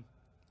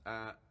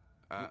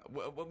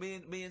 well,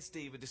 me and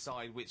Steve will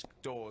decide which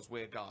doors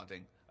we're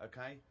guarding,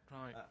 okay?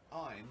 Right.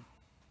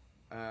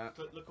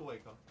 Look away,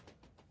 Carl.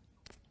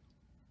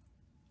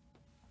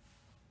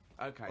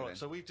 Okay, Right, then.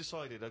 so we've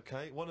decided,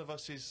 okay, one of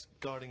us is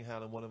guarding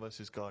hell and one of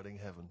us is guarding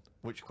heaven.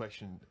 Which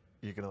question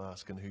you're going to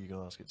ask and who you're going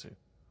to ask it to?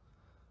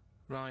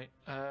 Right.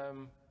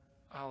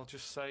 I'll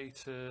just say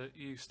to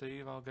you,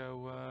 Steve. I'll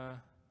go.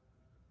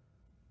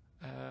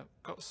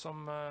 Got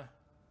some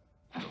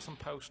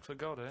post for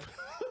God here.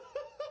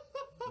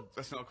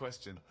 That's not a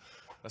question.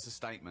 That's a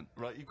statement.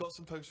 Right, you've got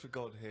some posts for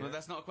God here. No,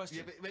 that's not a question.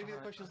 Yeah, but maybe the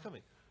question's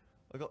coming.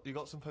 You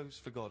got some posts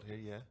for God here,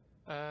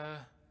 yeah?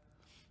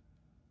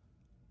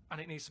 And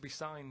it needs to be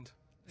signed.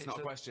 It's not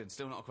a question.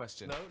 Still not a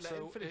question. No, let him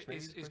So finish,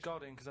 mate. is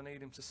God in? Because I need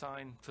him to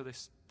sign for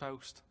this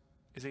post.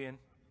 Is he in?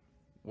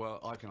 Well,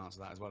 I can answer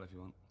that as well if you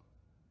want.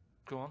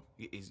 Go on.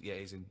 He's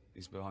in.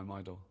 He's behind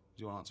my door.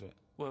 Do you want to answer it?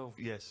 Well,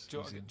 Yes. Do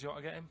you want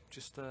to get him?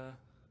 Just Well,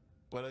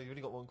 no, you've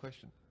only got one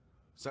question.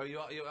 So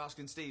you're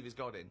asking Steve, is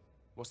God in?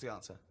 What's the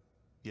answer?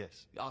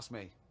 Yes. Ask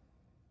me.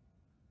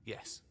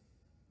 Yes.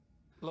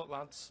 Look,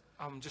 lads.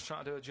 I'm just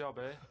trying to do a job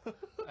here.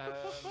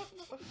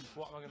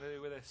 What am I going to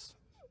do with this?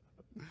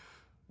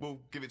 Well,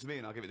 give it to me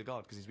and I'll give it to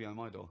God because he's behind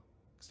my door.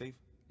 Steve?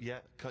 Yeah,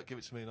 give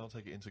it to me and I'll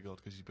take it into God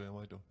because he's behind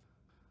my door.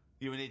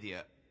 You're an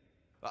idiot.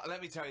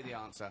 Let me tell you the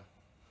answer.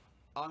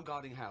 I'm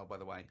guarding hell, by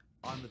the way.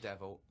 I'm the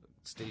devil.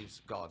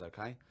 Steve's God,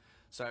 okay?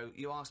 So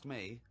you asked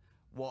me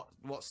what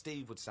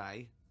Steve would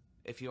say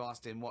if you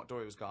asked him what door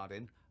he was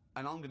guarding,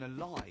 and I'm going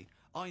to lie.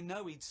 I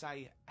know he'd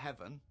say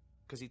heaven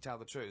because he'd tell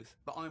the truth,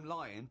 but I'm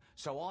lying,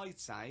 so I'd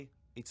say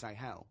he'd say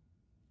hell.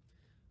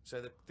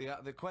 So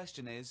the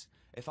question is,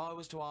 if I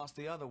was to ask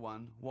the other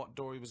one what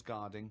door he was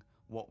guarding,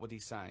 what would he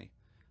say?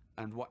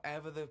 And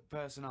whatever the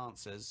person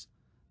answers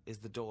is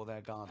the door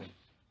they're guarding.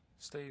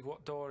 Steve,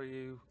 what door are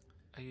you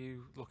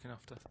looking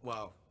after?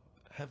 Well,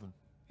 Heaven.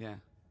 yeah.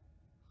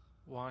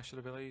 Why should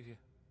I believe you?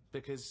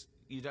 Because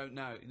you don't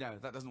know. No,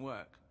 that doesn't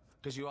work.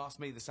 Because you asked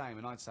me the same,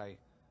 and I'd say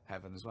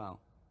heaven as well.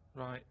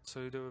 Right,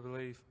 so who do I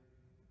believe?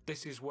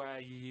 This is where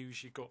you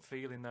use your gut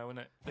feeling, though, isn't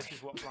it? This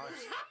is what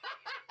life's...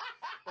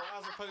 Well,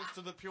 as opposed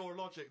to the pure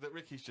logic that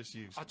Ricky's just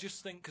used. I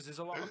just think, because there's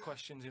a lot of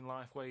questions in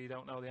life where you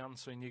don't know the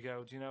answer, and you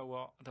go, do you know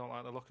what? I don't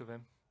like the look of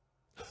him.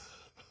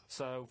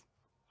 So...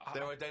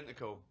 They're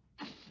identical.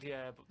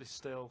 Yeah, but they're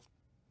still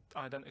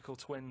identical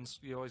twins.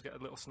 You always get a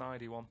little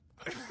snidey one.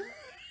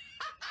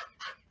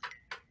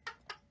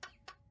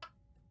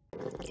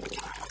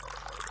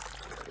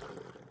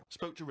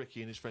 Spoke to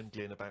Ricky and his friend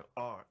Glyn about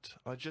art.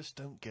 I just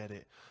don't get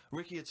it.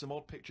 Ricky had some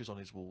odd pictures on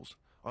his walls.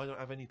 I don't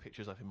have any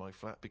pictures up in my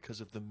flat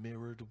because of the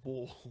mirrored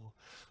wall.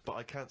 But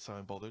I can't say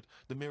I'm bothered.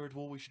 The mirrored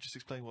wall, we should just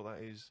explain what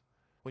that is.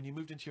 When you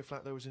moved into your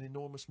flat, there was an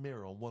enormous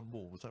mirror on one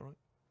wall, was that right?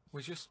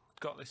 We just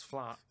got this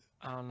flat,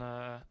 and,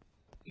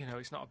 you know,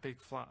 it's not a big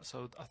flat,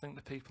 so I think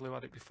the people who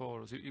had it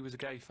before us, he was a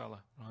gay fella,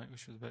 right,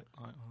 which was a bit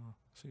like, oh,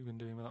 so you've been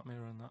doing with that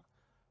mirror and that.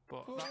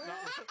 But that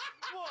was...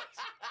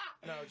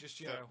 What? No, just,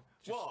 you know...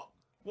 Just, What?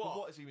 Well,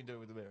 what has he been doing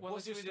with the mirror? Well,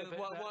 What's he just been a doing?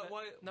 bit-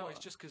 Why? No, it's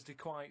just because they're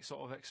quite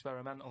sort of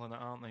experimental in it,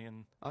 aren't they?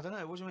 And I don't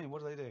know. What do you mean?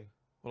 What do they do?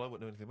 Well, I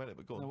wouldn't know anything about it,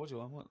 but go on. No, what do you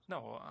want? What?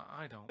 no,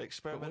 I don't.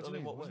 Experimental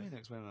in what What way? do you mean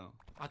experimental?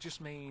 I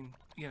just mean,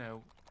 you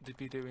know, they'd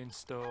be doing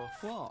stuff.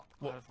 What?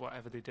 Of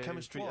whatever they do.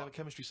 Chemistry, What? have a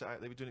chemistry set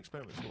out, they were doing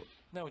experiments. What?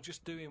 No,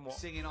 just doing what.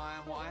 Singing "I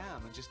Am What I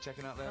Am" and just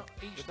checking out No,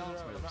 the each to dance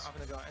their own. I'm moves. not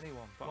having a go at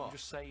anyone, but What? I'm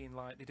just saying,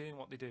 like, they're doing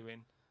what they're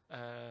doing,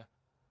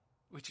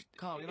 which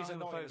Carl, you're is not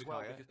annoying as homophobic, well.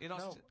 are you? Because, You're not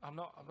no, st- I'm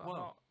not. I'm What?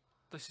 not.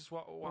 This is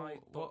why.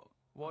 but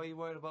Why are you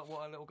worried about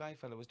what a little gay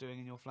fella was doing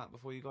in your flat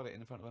before you got it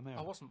in front of a mirror?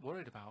 I wasn't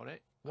worried about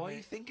it. Why I are mean,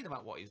 you thinking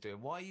about what he's doing?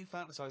 Why are you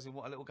fantasising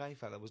what a little gay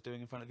fella was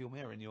doing in front of your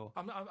mirror in your...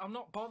 I'm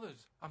not bothered.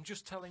 I'm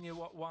just telling you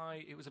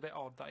why it was a bit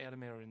odd that he had a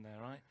mirror in there,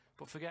 right?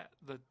 But forget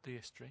the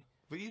history.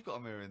 But you've got a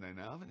mirror in there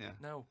now, haven't you?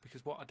 No,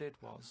 because what I did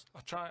was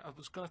I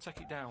was going to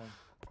take it down.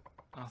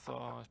 And I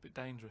thought, oh, it's a bit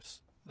dangerous.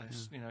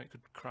 This, you know, it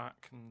could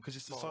crack and Because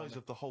it's the fall on size me.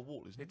 of the whole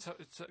wall, isn't it?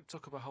 It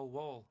took up a whole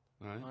wall.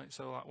 Right. Right.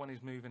 So like when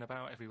he's moving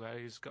about everywhere,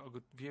 he's got a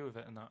good view of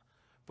it and that.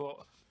 But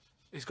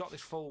he's got this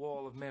full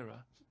wall of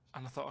mirror,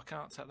 and I thought I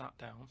can't take that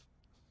down.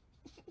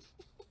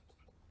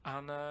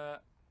 And I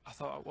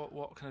thought,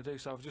 what can I do?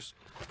 So I've just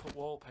put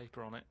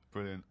wallpaper on it,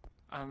 Brilliant.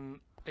 and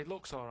it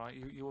looks all right.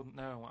 You wouldn't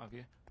know, what have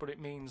you? But it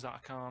means that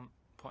I can't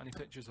put any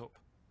pictures up.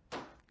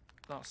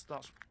 That's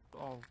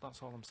all.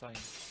 That's all I'm saying.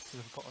 'Cause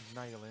I've put a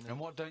nail in. And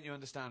what don't you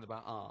understand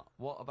about art?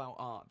 What about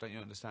art don't you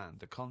understand?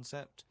 The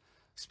concept?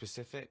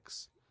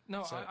 Specifics?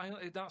 No, So-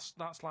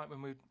 that's like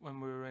when we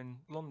were in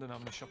London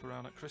having a shop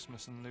around at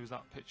Christmas, and there was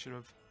that picture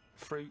of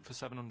fruit for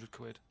 700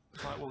 quid.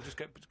 It's like, well, just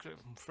get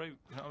some fruit.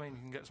 You know what I mean? You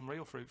can get some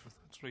real fruit for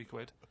 3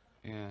 quid.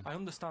 Yeah. I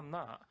understand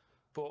that,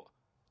 but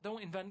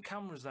don't invent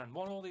cameras then,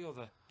 one or the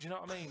other. Do you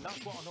know what I mean?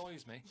 That's what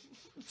annoys me.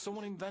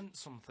 Someone invents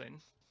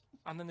something,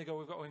 and then they go,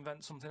 we've got to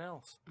invent something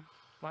else.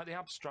 Like the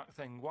abstract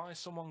thing. Why has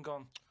someone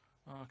gone,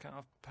 oh, I can't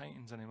have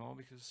paintings anymore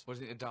because... What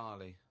is it, a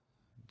Dali?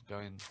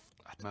 Going,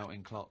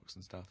 melting clocks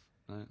and stuff?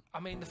 No. I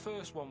mean, the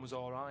first one was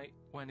alright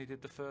when he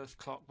did the first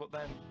clock, but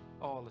then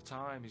all the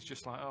time he's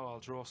just like, oh, I'll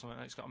draw something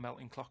and it's got a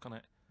melting clock on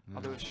it.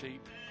 I'll do a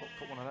sheep,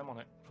 put one of them on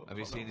it. Have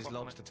you seen his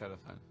lobster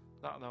telephone?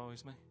 That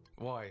annoys me.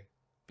 Why?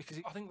 Because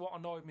I think what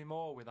annoyed me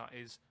more with that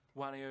is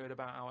when I heard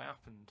about how it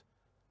happened,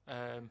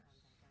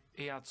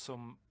 he had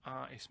some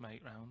artist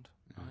mate round,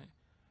 right?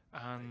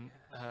 And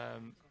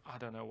I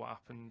don't know what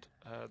happened.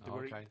 They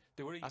were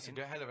eating. That's a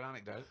good hell of an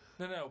anecdote.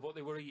 No, but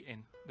they were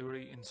eating. They were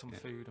eating some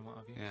food and what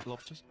have you. Yeah.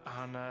 Lobsters?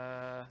 And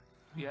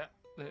yeah,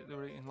 they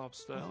were eating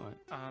lobster. Oh,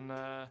 right. And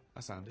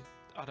That's handy.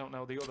 I don't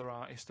know, the other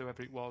artist,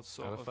 whoever it was,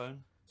 sort of Telephone?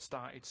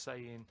 started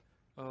saying,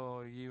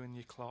 "Oh, you and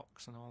your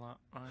clocks and all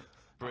that," right?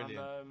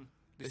 Brilliant. And,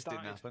 This didn't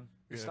happen.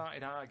 They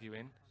started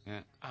arguing,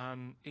 Yeah.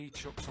 and he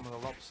chucked some of the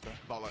lobster.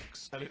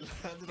 Bollocks. And it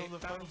landed on the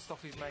It phone. bounced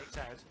off his mate's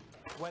head,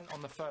 went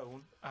on the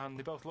phone, and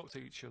they both looked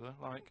at each other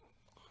like,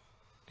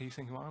 "Are you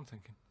thinking what I'm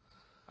thinking?"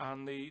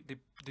 And they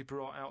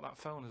brought out that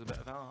phone as a bit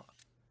of art.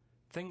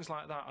 Things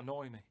like that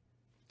annoy me,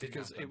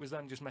 because happen. it was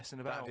them just messing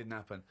That about. didn't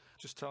happen.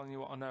 Just telling you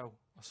what I know.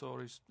 I saw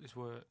his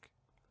work.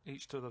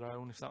 Each to their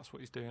own, if that's what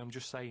he's doing. I'm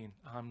just saying,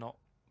 I'm not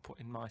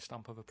putting my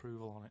stamp of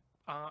approval on it.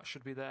 Art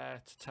should be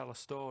there to tell a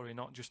story,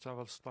 not just to have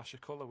a splash of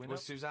colour. We know. Well,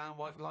 Suzanne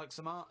like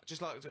some art.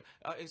 Just like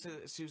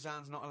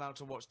Suzanne's not allowed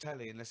to watch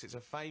telly unless it's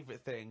a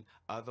favourite thing.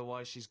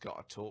 Otherwise, she's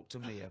got to talk to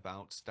me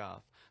about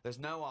stuff. There's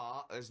no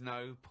art. There's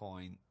no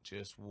point.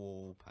 Just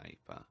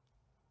wallpaper.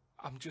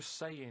 I'm just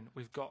saying,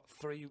 we've got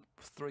three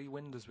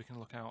windows we can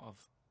look out of.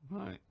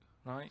 Right.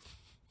 Right?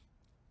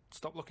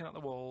 Stop looking at the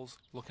walls.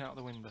 Look out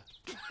the window.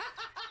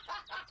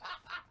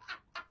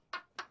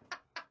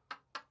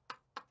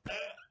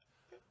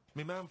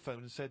 My mum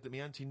phoned and said that my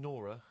Auntie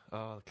Nora,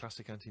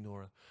 classic Auntie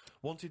Nora,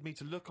 wanted me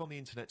to look on the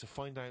internet to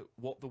find out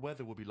what the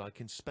weather will be like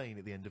in Spain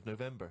at the end of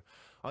November.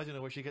 I don't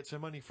know where she gets her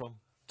money from.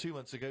 2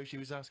 months ago, she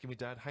was asking me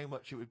dad how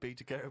much it would be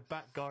to get her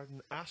back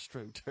garden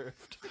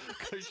astroturfed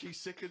because she's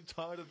sick and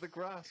tired of the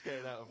grass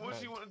getting out of What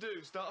does she want to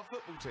do? Start a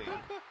football team?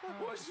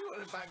 What does she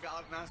want to back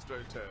garden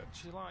AstroTurf?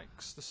 She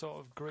likes the sort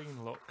of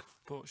green look,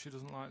 but she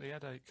doesn't like the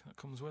headache that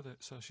comes with it,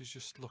 so she's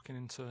just looking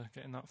into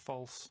getting that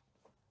false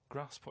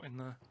grass put in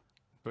there.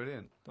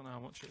 Brilliant. Don't know how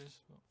much it is.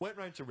 But. Went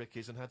round to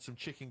Ricky's and had some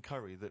chicken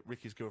curry that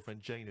Ricky's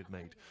girlfriend Jane had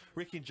made.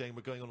 Ricky and Jane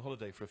were going on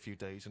holiday for a few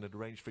days and had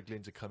arranged for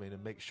Glyn to come in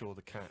and make sure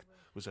the cat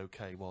was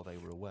okay while they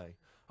were away.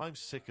 I'm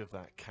sick of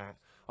that cat.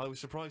 I was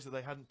surprised that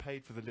they hadn't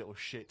paid for the little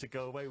shit to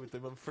go away with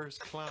them on first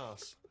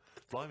class.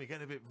 Blimey,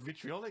 getting a bit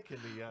vitriolic in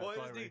the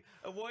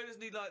why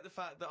doesn't he like the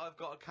fact that I've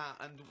got a cat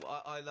and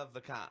I love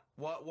the cat?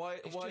 Why?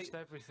 It's just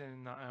everything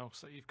in that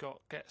house that you've got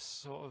gets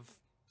sort of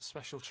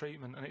special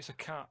treatment, and it's a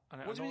cat.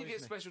 And it What do you mean annoys you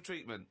get me. special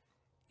treatment?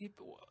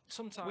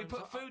 Sometimes We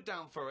put food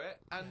down for it,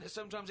 and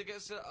sometimes it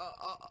gets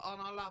on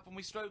our lap and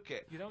we stroke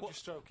it. You don't just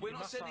stroke it. We're You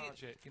not massage sending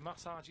it. You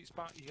massage its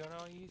back. You go,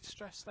 "No, you're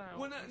stressed out."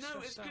 Well, no,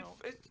 You're it's stressed good.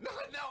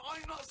 out." No,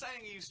 I'm not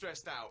saying you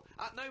stressed out.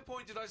 At no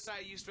point did I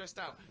say you stressed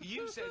out.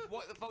 You said,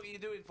 "What the fuck are you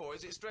doing for?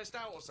 Is it stressed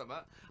out or something?"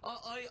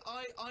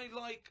 I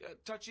like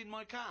touching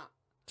my cat.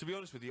 To be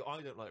honest with you,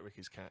 I don't like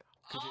Ricky's cat.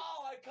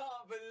 Oh, I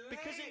can't believe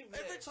Because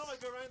every time I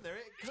go around there,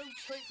 it comes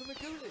straight from the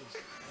Goonies.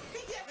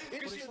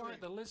 But it's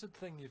like the lizard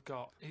thing you've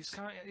got. It's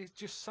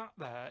just sat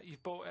there.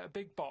 You've bought a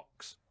big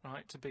box,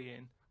 right, to be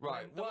in.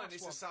 Right, And the one, last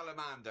it's a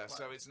salamander,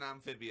 so it's an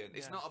amphibian.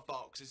 It's Yeah. not a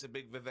box, it's a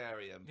big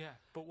vivarium. Yeah,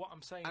 but what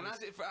I'm saying And is...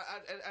 as it,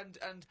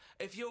 and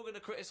if you're going to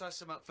criticise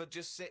someone for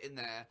just sitting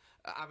there,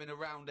 having a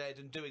round head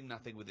and doing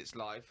nothing with its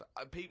life,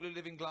 people who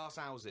live in glass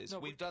houses, No,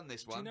 we've but done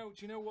this one. Do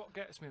you know what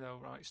gets me though,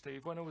 right,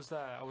 Steve? When I was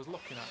there, I was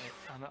looking at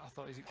it and I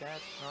thought, is it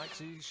dead? Right, because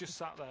he's just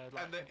sat there.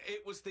 Like, And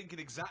it was thinking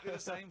exactly the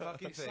same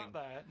fucking he thing. sat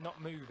there,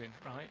 not moving,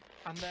 right?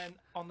 And then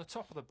on the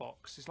top of the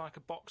box is like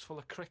a box full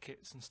of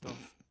crickets and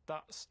stuff.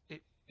 That's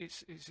it.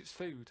 It's its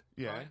food,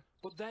 Yeah. right?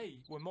 But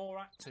they were more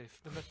active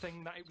than the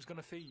thing that it was going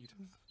to feed.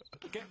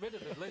 Get rid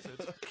of the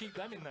lizards, keep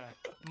them in there.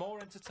 More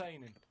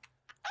entertaining.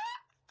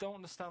 Don't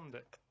understand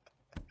it.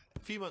 A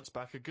few months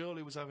back, a girl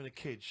who was having a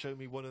kid showed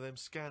me one of them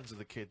scans of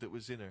the kid that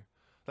was in her.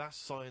 That's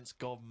science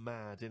gone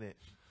mad, innit?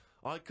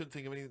 I couldn't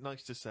think of anything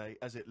nice to say,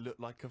 as it looked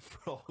like a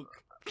frog.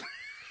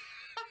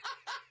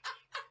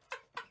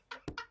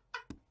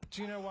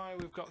 Do you know why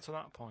we've got to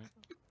that point?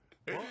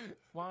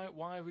 What?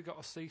 Why have we got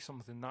to see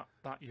something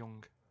that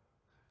young?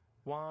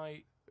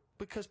 Why?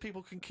 Because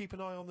people can keep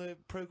an eye on the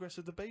progress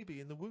of the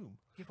baby in the womb.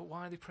 Yeah, but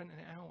why are they printing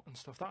it out and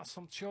stuff?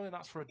 Surely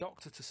that's for a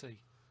doctor to see.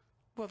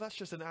 Well, that's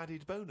just an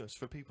added bonus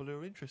for people who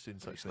are interested in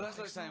such Well, things. that's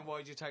like saying,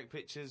 why do you take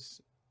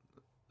pictures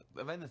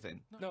of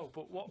anything? No,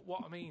 but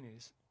what I mean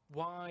is,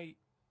 why?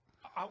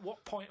 At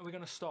what point are we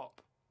going to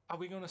stop? Are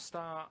we going to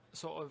start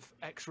sort of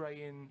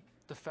X-raying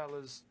the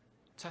fella's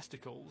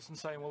testicles and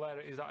saying, well, there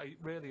it is at a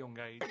really young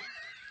age?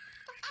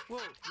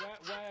 Well,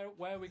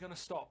 where are we going to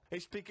stop?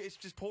 It's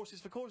just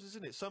horses for courses,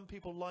 isn't it? Some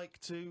people like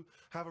to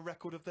have a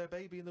record of their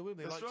baby in the womb.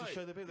 They That's like right. to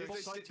show their baby. They're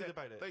excited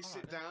about it. They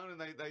sit down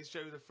and they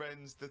show the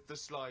friends the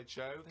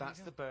slideshow. That's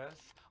the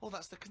birth. Oh,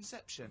 that's the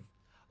conception.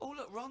 Oh,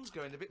 look, Ron's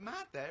going a bit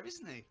mad there,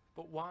 isn't he?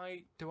 But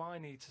why do I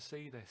need to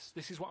see this?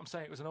 This is what I'm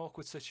saying. It was an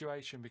awkward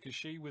situation because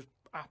she was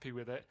happy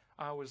with it.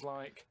 I was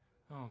like,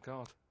 Oh,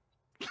 God.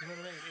 You know what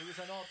I mean? It was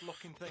an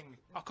odd-looking thing.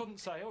 I couldn't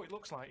say, oh, it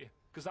looks like you,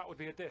 because that would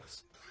be a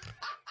diss.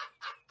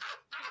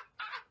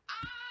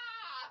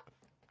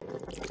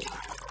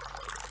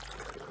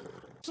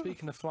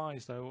 Speaking of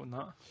flies, though, and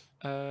that,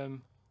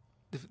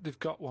 they've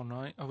got one,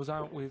 right? I was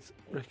out with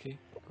Ricky,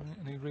 right,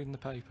 and he was reading the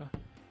paper.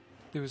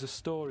 There was a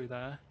story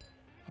there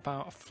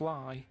about a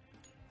fly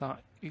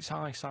that its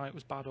eyesight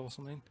was bad or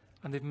something,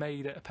 and they've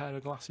made it a pair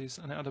of glasses,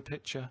 and it had a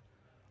picture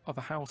of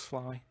a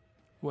housefly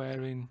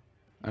wearing...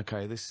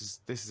 Okay, this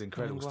is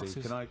incredible,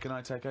 Steve. Can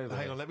I take over?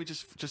 Hang on, let me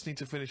just need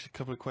to finish a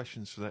couple of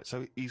questions for that.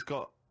 So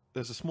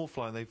there's a small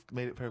fly and they've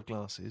made it a pair of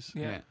glasses.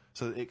 Yeah.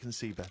 So that it can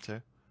see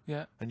better.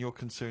 Yeah. And your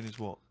concern is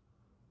what?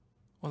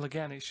 Well,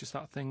 again, it's just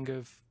that thing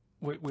of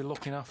we're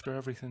looking after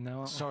everything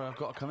now, aren't we? Sorry, I've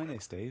got to come in here,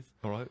 Steve.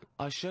 All right.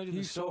 I showed you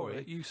the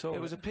story. You saw it.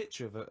 It was a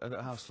picture of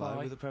a housefly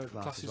with a pair of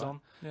glasses on.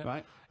 Yeah.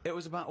 Right. It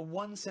was about a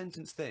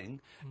one-sentence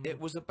thing. It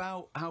was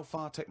about how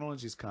far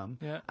technology's come.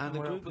 Yeah, And and a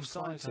we're group helping of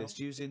flies scientists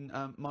out. using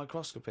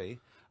microscopy,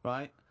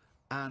 right,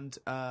 and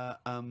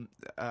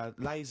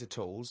laser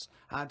tools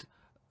had,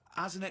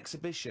 as an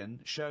exhibition,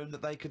 shown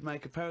that they could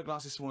make a pair of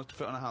glasses smaller to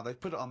fit on a hat. They've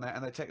put it on there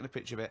and they've taken a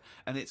picture of it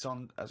and it's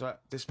on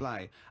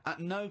display. At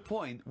no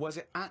point was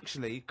it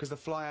actually, because the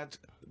fly had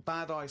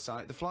bad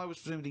eyesight, the fly was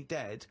presumably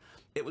dead,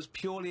 it was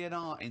purely an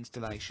art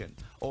installation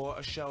or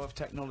a show of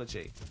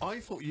technology.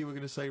 I thought you were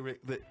going to say,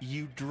 Rick, that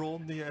you'd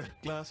drawn the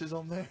glasses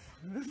on there.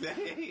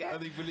 Yeah.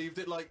 And he believed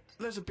it like,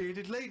 there's a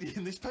bearded lady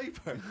in this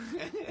paper.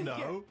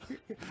 No.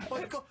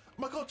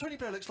 My God, Tony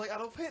Blair looks like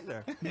Adolf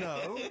Hitler.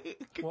 No.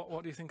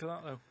 What do you think of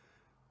that, though?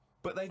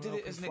 But they did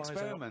it as an Helping flies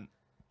out. experiment.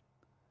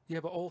 Yeah,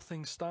 but all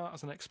things start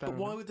as an But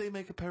experiment. why would they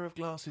make a pair of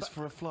glasses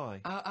for a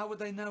fly? How would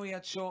they know he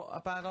had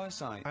bad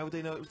eyesight? How would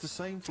they know it was the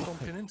same fly?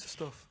 Bumping into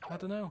stuff? I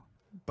don't know.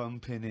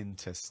 Bumping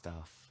into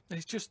stuff.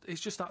 It's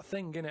just that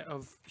thing, innit,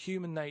 of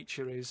human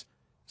nature is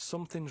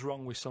something's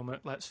wrong with something,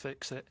 let's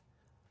fix it.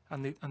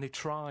 And they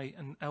try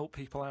and help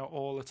people out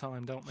all the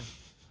time, don't they?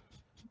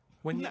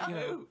 When you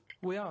know,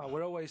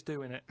 we're always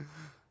doing it.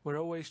 We're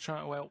always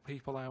trying to help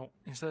people out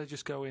instead of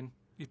just going,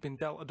 you've been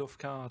dealt a duff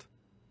card,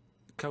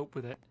 cope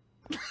with it.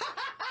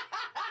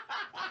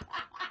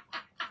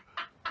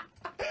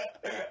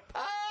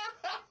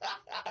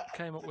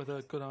 Came up with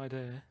a good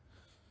idea.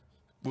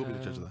 We'll be the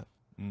judge of that.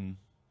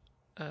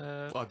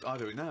 I'll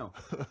do it now.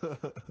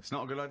 It's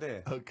not a good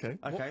idea. Okay.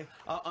 Okay.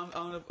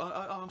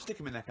 I'm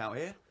sticking my neck out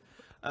here.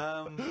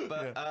 I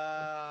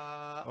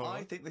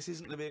think this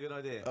isn't going to be a good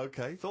idea.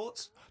 Okay.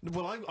 Thoughts?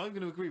 Well, I'm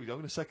going to agree with you. I'm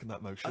going to second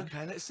that motion.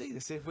 Okay, let's see.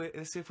 Let's see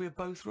if we're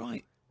both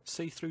right.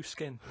 See-through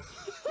skin.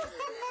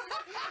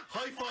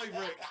 High five,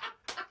 Rick.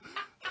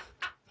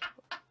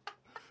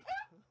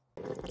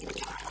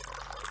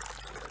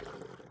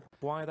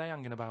 Why are they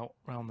hanging about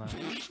round there?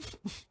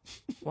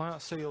 Why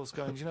aren't seals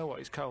going, do you know what,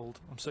 it's cold,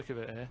 I'm sick of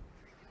it here.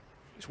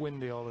 It's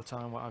windy all the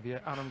time, what have you,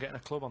 and I'm getting a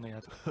club on the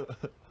head. Do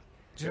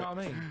you know what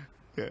I mean?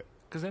 Yeah.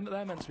 Because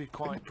they're meant to be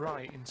quite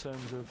bright in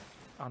terms of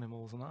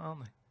animals and that,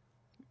 aren't they?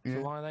 Yeah.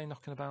 So why are they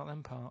knocking about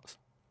them parts?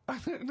 I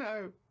don't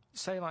know.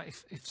 Say, like,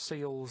 if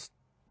seals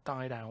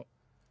died out,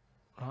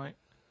 right,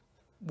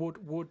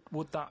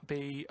 would that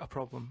be a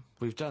problem?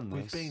 We've done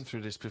this. We've been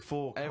through this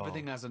before, Karl.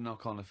 Everything has a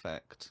knock-on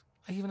effect.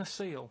 Even a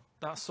seal,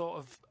 that's sort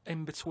of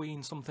in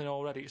between something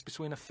already. It's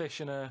between a fish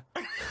and a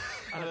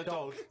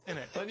dog, isn't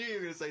it? I knew you were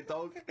going to say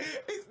dog.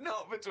 It's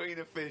not between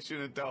a fish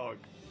and a dog.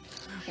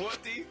 What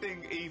do you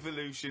think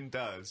evolution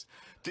does?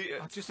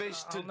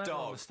 I'll never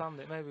understand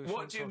it. Maybe we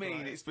What do you shouldn't talk mean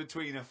about it. it's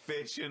between a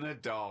fish and a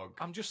dog?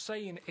 I'm just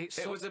saying it's.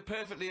 It was a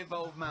perfectly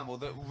evolved mammal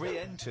that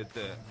re-entered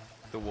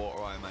the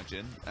water, I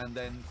imagine, and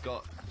then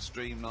got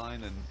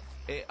streamlined and...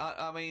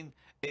 I mean,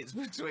 it's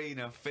between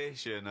a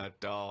fish and a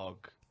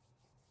dog.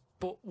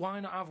 But why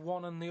not have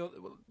one and the other?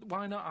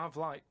 Why not have,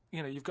 like,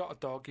 you know, you've got a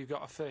dog, you've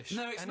got a fish.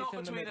 No, it's not anything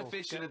in the between a middle.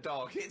 fish and a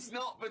dog. It's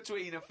not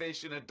between a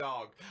fish and a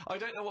dog. I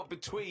don't know what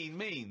between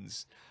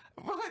means.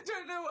 I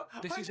don't know what...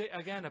 This is it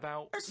again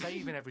about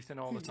saving everything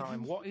all the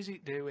time. What is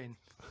it doing?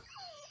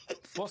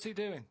 What's it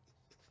doing?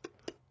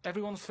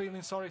 Everyone's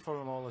feeling sorry for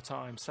him all the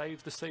time.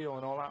 Save the seal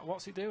and all that.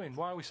 What's it doing?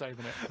 Why are we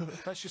saving it?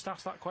 Let's just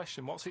ask that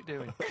question. What's it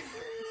doing? I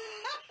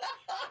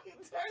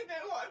don't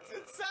know what to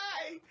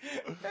say.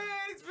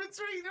 It's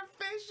between a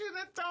fish and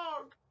a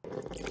dog.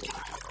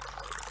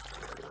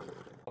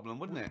 Problem,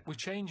 wouldn't it? We're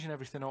changing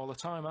everything all the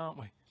time, aren't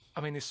we?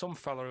 I mean, there's some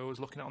fella who was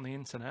looking at on the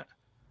internet,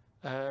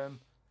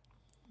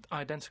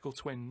 identical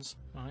twins,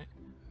 right?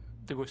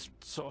 They were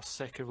sort of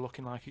sick of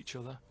looking like each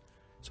other,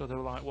 so they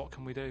were like, "What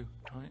can we do?"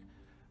 Right?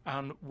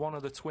 And one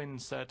of the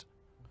twins said,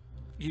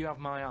 "You have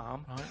my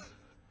arm," right?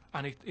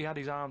 And he had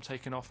his arm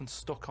taken off and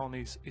stuck on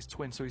his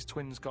twin, so his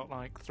twin's got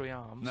like 3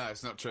 arms. No,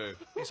 it's not true.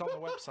 It's on the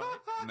website.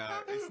 No,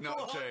 it's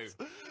not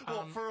true.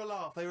 What, for a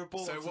laugh? They were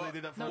born, So so they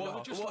did that for a no,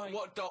 laugh. just like-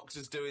 what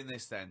doctor's doing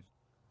this then?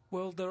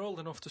 Well, they're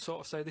old enough to sort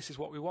of say, "This is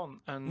what we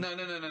want," and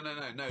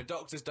No.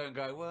 Doctors don't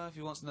go, well, if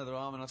he wants another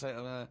arm and I'll take...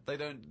 they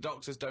don't...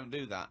 Doctors don't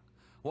do that.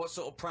 What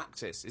sort of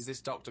practice is this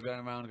doctor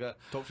going around and go?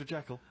 Dr.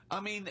 Jekyll. I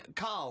mean,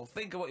 Karl,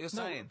 think of what you're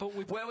saying. but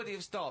we've- where would he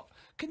have stopped?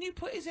 Can you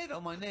put his head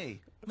on my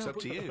knee? It's up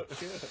to you.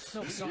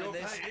 No, Sign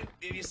this.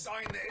 If you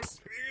sign this,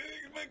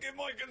 you give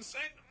my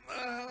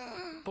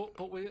consent.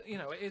 but we, you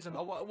know, it isn't.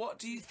 What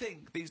do you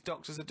think these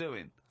doctors are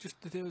doing? Just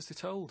they do as they're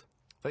told.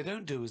 They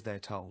don't do as they're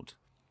told.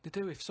 They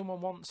do if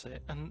someone wants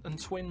it, and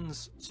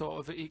twins sort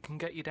of it can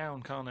get you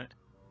down, can't it?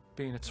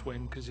 Being a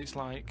twin, because it's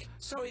like.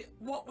 Sorry,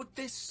 what would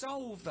this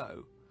solve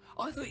though?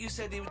 I thought you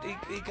said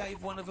he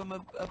gave one of them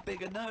a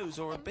bigger nose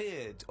or a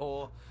beard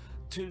or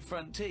 2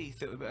 front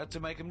teeth to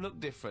make him look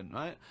different,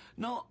 right?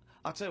 Not.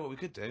 I'll tell you what we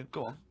could do.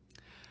 Go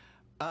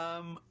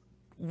on.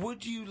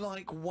 Would you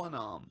like one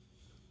arm?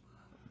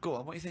 Go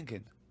on. What are you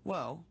thinking?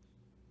 Well,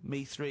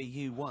 me 3,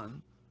 you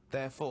 1.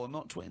 Therefore,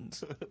 not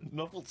twins.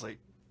 Novelty.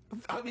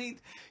 I mean,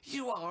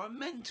 you are a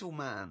mental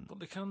man. But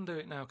they can do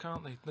it now,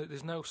 can't they?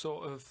 There's no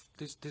sort of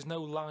there's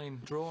no line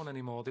drawn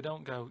anymore. They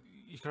don't go,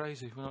 "You're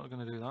crazy. We're not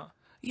going to do that."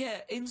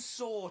 Yeah, in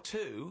Saw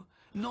 2,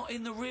 not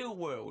in the real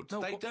world.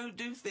 No, they but- don't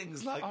do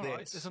things like All this.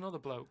 right, there's another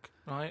bloke,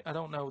 right? I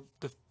don't know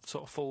the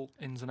sort of full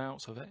ins and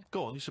outs of it,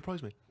 Go on, you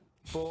surprise me.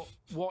 but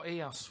what he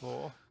asked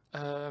for,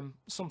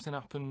 something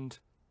happened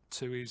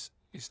to his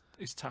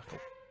tackle.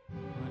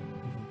 Right?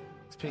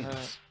 It's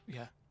penis.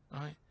 Yeah,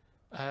 right.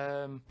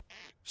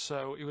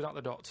 So he was at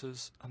the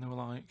doctor's, and they were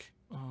like,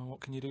 "Oh, what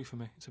can you do for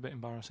me? It's a bit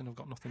embarrassing. I've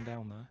got nothing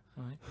down there."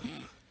 Right.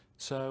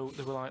 So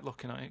they were like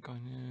looking at it,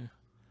 going,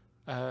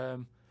 "Yeah."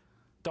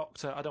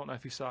 Doctor, I don't know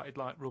if he started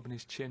like rubbing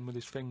his chin with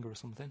his finger or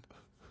something.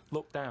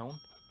 Looked down.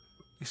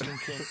 He's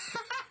thinking,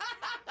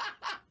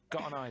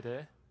 got an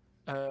idea.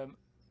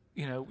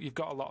 You know, you've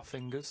got a lot of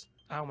fingers.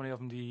 How many of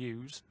them do you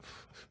use?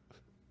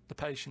 The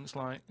patient's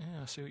like,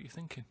 yeah, I see what you're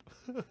thinking.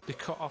 They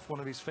cut off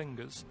one of his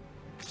fingers,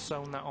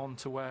 sewn that on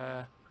to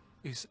where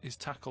his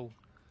tackle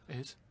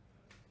is.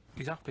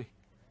 He's happy.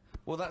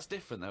 Well, that's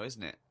different, though,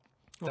 isn't it?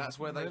 Well, That's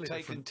where they've really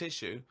taken different.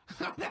 tissue.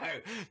 No,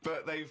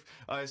 but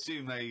I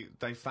assume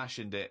they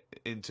fashioned it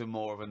into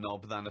more of a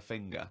knob than a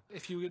finger.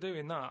 If you were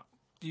doing that,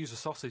 use a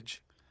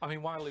sausage. I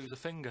mean, why lose a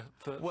finger?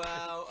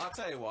 Well, I'll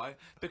tell you why.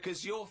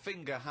 Because your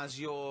finger has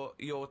your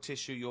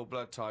tissue, your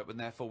blood type, and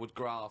therefore would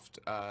graft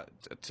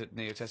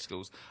near your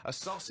testicles. A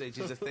sausage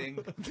is a thing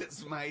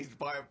that's made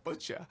by a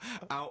butcher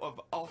out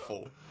of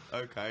offal,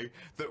 okay,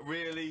 that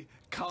really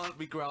can't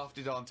be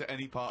grafted onto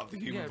any part of the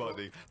human Yeah, but-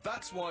 body.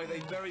 That's why they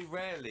very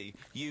rarely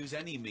use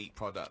any meat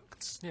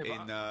products Yeah,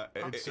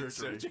 in surgery.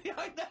 surgery.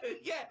 I know,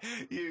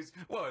 yeah.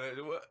 Well,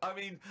 I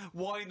mean,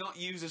 why not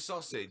use a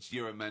sausage?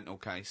 You're a mental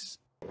case.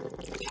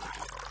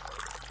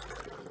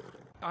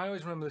 I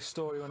always remember this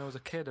story when I was a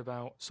kid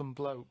about some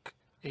bloke.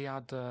 He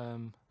had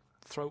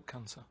throat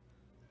cancer,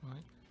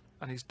 right?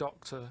 And his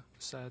doctor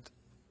said,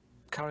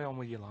 "Carry on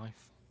with your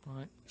life,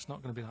 right? It's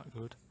not going to be that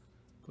good,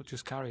 but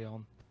just carry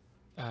on.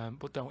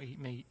 But don't eat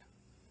meat."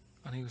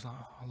 And he was like,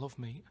 "Oh, I love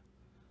meat."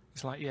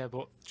 He's like, "Yeah,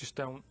 but just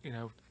don't, you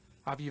know,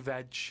 have your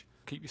veg,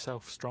 keep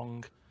yourself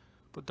strong,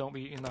 but don't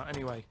be eating that."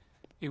 Anyway,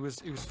 he was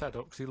fed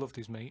up because he loved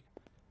his meat,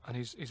 and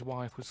his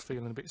wife was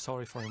feeling a bit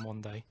sorry for him one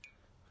day.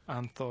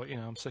 And thought, you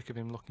know, I'm sick of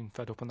him looking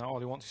fed up and that. All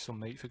he wants is some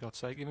meat, for God's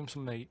sake. Give him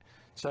some meat.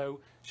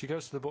 So she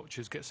goes to the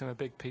butcher's, gets him a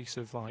big piece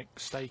of, like,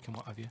 steak and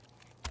what have you.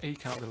 He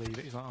can't believe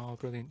it. He's like, "Oh,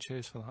 brilliant,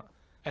 cheers for that."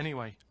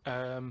 Anyway,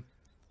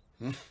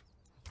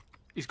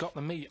 he's got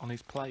the meat on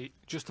his plate,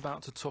 just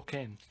about to tuck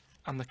in,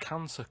 and the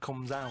cancer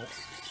comes out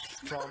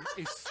from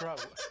his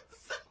throat.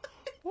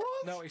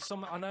 What? No, it's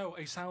some. I know,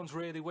 it sounds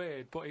really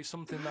weird, but it's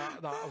something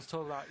that I was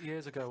told about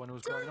years ago when I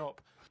was growing up.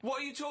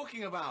 What are you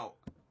talking about?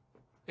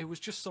 It was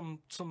just some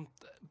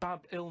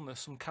bad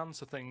illness, some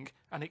cancer thing,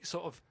 and it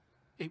sort of,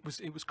 it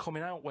was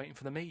coming out waiting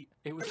for the meat.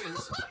 It was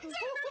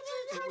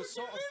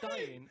sort of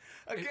dying.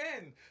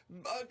 Again,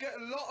 I get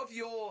a lot of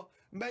your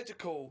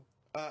medical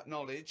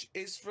knowledge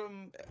is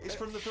from It's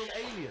from the film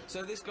Alien.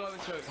 So this guy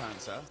with throat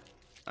cancer,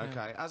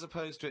 okay, as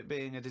opposed to it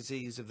being a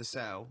disease of the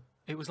cell.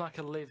 It was like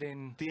a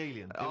living. The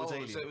Alien. It was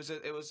Alien. So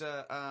it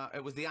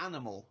was the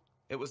animal.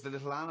 It was the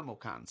little animal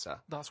cancer.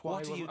 That's why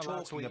What he are you wasn't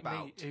allowed to talking eat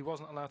about? meat. He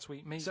wasn't allowed to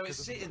eat meat. So 'cause it's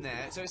of- sitting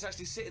there. So it's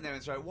actually sitting there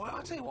and saying, "Why?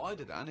 I'll tell you what I'd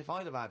have done if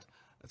I'd have had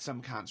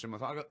some cancer in my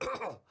throat." I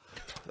go,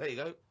 there you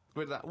go.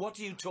 Rid of that. What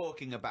are you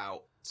talking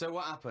about? So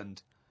what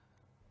happened?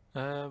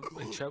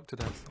 He choked to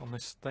death on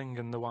this thing,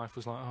 and the wife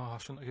was like, "Oh, I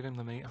shouldn't have given him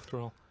the meat after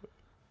all."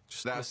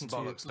 Just That's listen the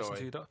to bollock your- listen to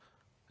story.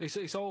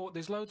 your it's all.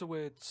 There's loads of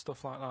weird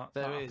stuff like that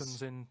There that is.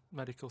 happens in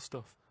medical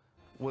stuff.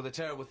 Well, the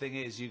terrible thing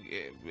is,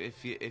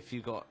 if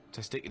you got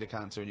testicular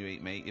cancer and you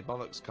eat meat, your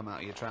bollocks come out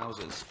of your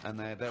trousers and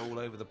they're all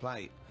over the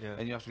plate, Yeah.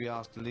 and you have to be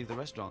asked to leave the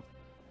restaurant.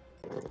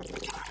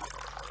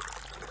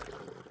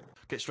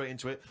 Get straight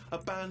into it. A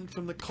band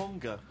from the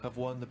Conga have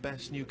won the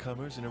Best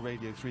Newcomers in a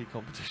Radio 3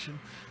 competition.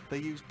 They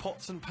use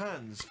pots and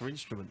pans for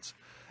instruments.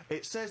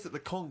 It says that the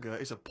Conga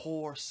is a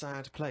poor,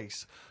 sad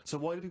place. So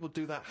why do people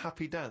do that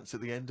happy dance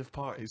at the end of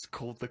parties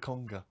called the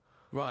Conga?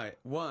 Right.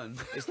 One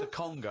is the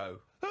Congo.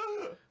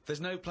 There's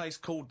no place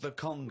called the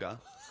Conga.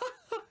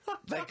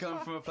 They come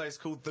from a place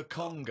called the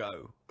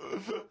Congo.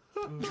 Conga!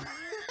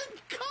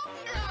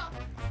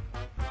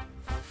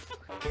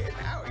 Fucking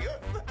hell.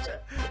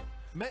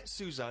 Met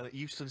Suzanne at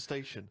Euston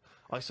Station.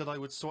 I said I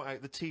would sort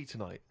out the tea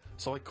tonight,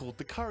 so I called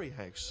the curry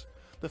house.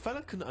 The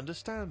fella couldn't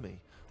understand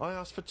me. I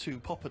asked for 2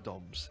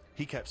 poppadoms.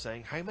 He kept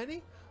saying, how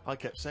many? I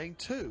kept saying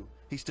 2.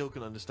 He still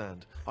couldn't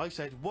understand. I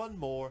said 1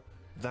 more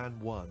than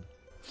 1.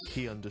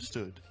 He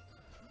understood.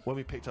 When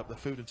we picked up the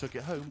food and took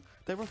it home,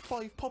 there were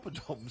 5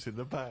 poppadoms in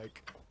the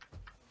bag.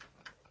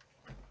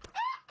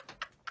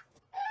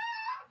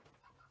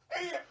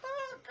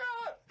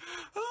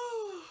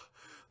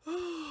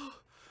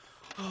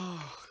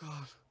 Oh,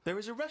 God. There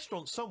is a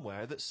restaurant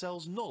somewhere that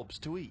sells knobs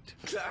to eat.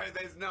 No,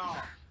 there's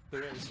not.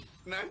 There is.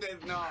 No,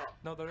 there's not.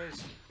 No, there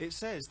is. It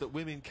says that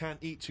women can't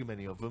eat too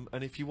many of them,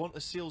 and if you want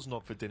a seal's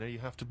knob for dinner, you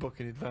have to book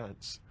in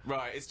advance.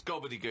 Right, it's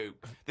gobbledygook.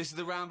 This is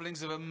the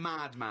ramblings of a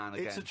madman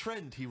again. It's a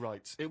trend, he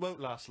writes. It won't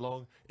last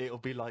long. It'll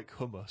be like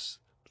hummus.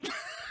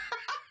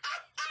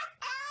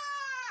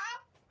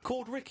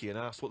 Called Ricky and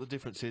asked what the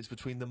difference is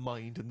between the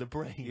mind and the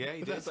brain. Yeah,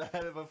 he did. That's a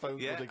hell of a phone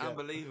call to get.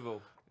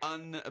 Unbelievable.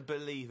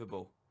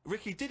 Unbelievable.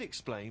 Ricky did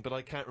explain, but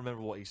I can't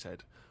remember what he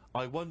said.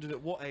 I wondered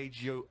at what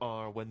age you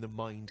are when the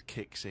mind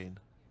kicks in.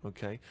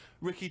 Okay?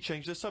 Ricky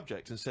changed the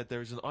subject and said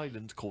there is an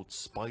island called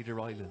Spider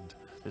Island.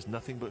 There's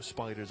nothing but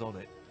spiders on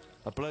it.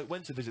 A bloke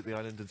went to visit the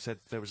island and said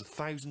there was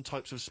 1,000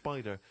 types of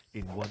spider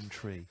in one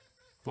tree.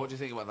 What do you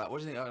think about that? What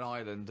do you think of an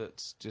island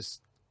that's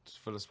just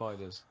full of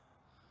spiders?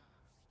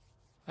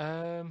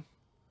 I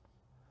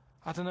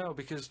don't know,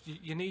 because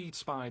you need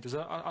spiders.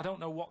 I don't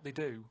know what they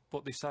do,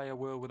 but they say a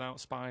world without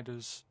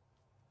spiders,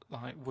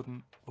 like,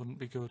 wouldn't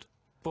be good.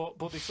 But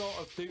they sort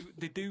of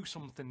do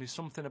something. There's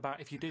something about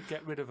if you did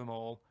get rid of them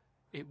all,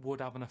 it would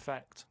have an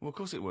effect. Well, of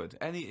course it would.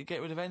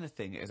 Get rid of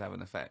anything, it'd have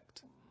an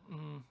effect.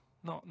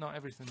 Not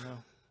everything, no.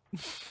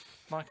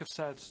 Like I've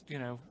said, you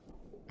know,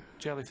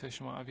 jellyfish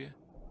and what have you.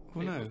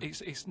 Well, no.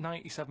 It's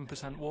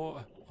 97%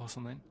 water or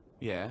something.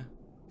 Yeah.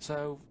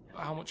 So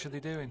how much are they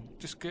doing?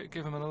 Just give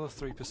them another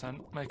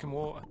 3%, make them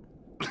water.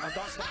 And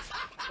that's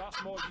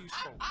more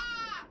useful.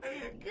 Give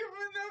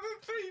them another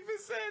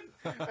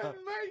 3% and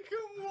make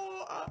them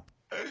water.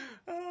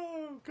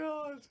 Oh,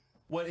 God.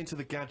 Went into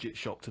the gadget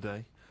shop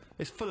today.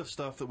 It's full of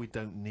stuff that we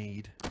don't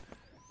need.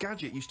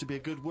 Gadget used to be a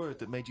good word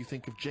that made you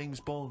think of James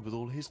Bond with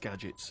all his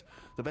gadgets.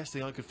 The best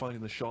thing I could find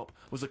in the shop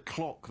was a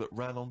clock that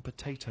ran on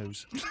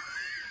potatoes.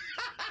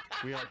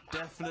 We are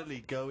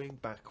definitely going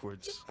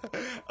backwards.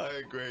 I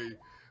agree.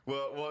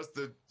 Well,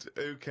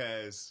 who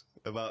cares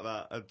about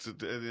that?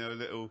 You know, a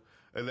little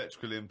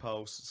electrical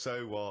impulse,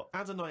 so what?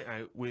 Had a night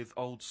out with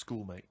old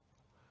schoolmate.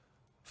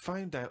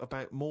 Found out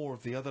about more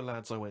of the other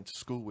lads I went to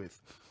school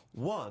with.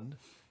 One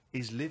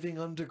is living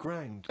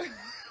underground. What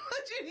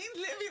do you mean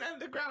living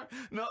underground?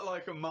 Not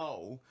like a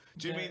mole.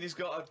 Do you mean he's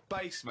got a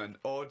basement,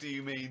 or do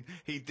you mean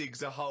he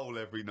digs a hole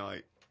every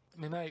night?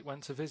 My mate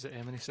went to visit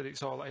him and he said it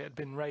had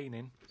been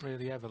raining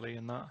really heavily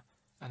and that,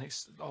 and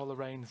it's all the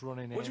rain's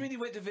running in. What do you mean he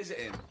went to visit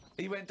him?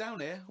 He went down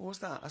here? What's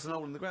that? That's an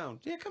hole in the ground.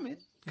 Yeah, come in.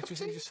 He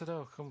just said,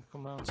 oh, come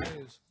round to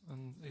us,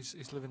 and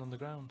he's living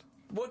underground.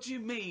 What do you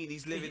mean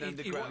he's living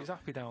underground? He's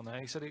happy down there.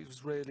 He said it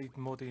was really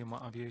muddy and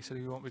what have you. He said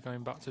he won't be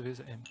going back to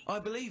visit him. I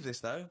believe this,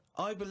 though.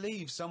 I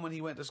believe someone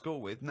he went to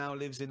school with now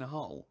lives in a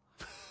hole.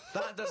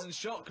 That doesn't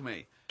shock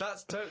me.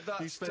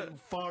 You spent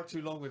far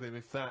too long with him,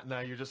 if that, now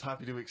you're just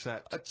happy to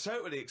accept. I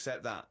totally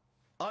accept that.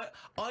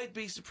 I'd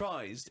be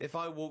surprised if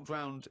I walked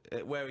round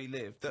where he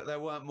lived that there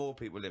weren't more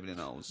people living in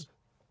holes.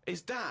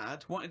 His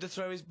dad wanted to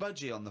throw his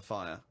budgie on the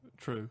fire.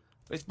 True.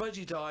 His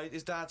budgie died,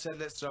 his dad said,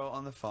 let's throw it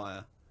on the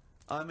fire.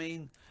 I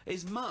mean,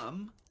 his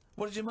mum,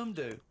 what did your mum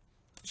do?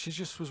 She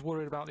just was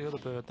worried about the other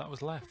bird that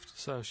was left,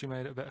 so she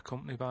made it a bit of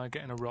company by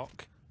getting a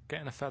rock,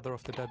 getting a feather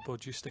off the dead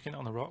budgie, sticking it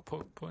on the rock,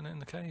 putting it in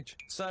the cage.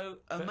 So,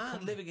 a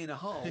man living in a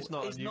hole It's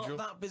not is unusual. not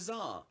that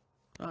bizarre.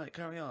 Right,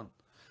 carry on.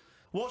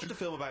 Watched a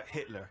film about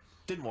Hitler.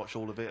 Didn't watch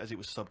all of it as it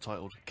was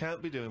subtitled.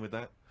 Can't be doing with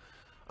that.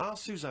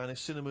 Asked Suzanne if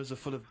cinemas are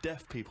full of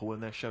deaf people when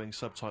they're showing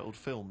subtitled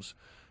films.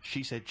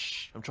 She said,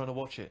 shh, I'm trying to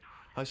watch it.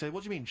 I said,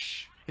 what do you mean,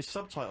 shh? It's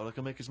subtitled, I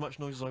can make as much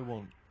noise as I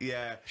want.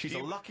 Yeah. She's a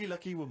lucky,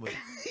 lucky woman.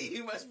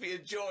 You must be a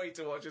joy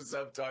to watch a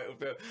subtitled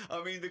film.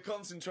 I mean, the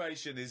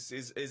concentration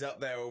is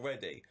up there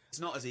already. It's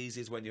not as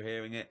easy as when you're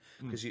hearing it,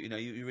 because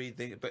you read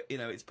things, but, you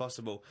know, it's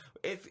possible.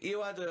 If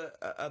you had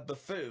a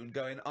buffoon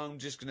going, I'm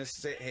just going to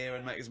sit here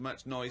and make as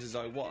much noise as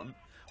I want,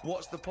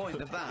 what's the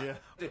point of that? Yeah.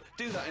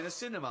 Do that in a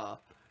cinema.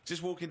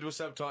 Just walk into a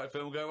subtitled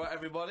film and go, right,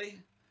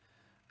 everybody,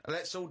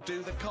 let's all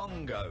do the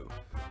Congo.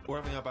 We're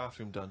having our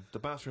bathroom done. The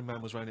bathroom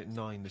man was round at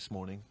 9 this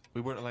morning.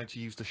 We weren't allowed to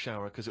use the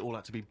shower because it all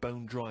had to be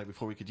bone dry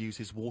before we could use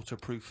his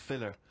waterproof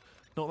filler.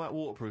 Not that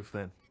waterproof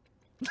then.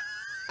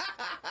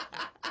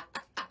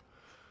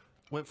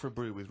 Went for a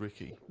brew with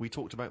Ricky. We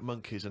talked about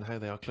monkeys and how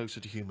they are closer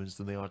to humans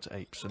than they are to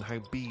apes, and how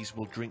bees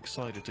will drink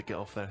cider to get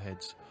off their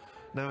heads.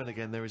 Now and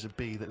again there is a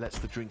bee that lets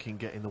the drinking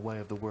get in the way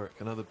of the work,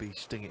 and other bees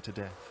sting it to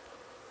death.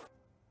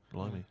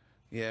 Blimey.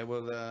 Yeah,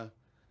 well,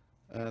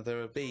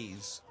 there are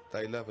bees.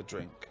 They love a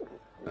drink,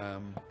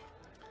 and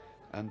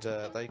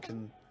they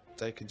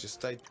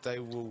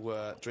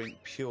will drink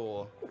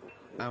pure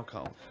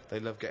alcohol. They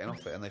love getting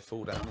off it, and they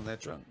fall down and they're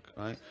drunk,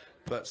 right?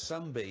 But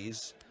some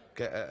bees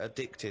get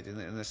addicted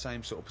in the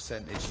same sort of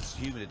percentage as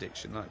human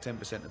addiction. Like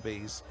 10% of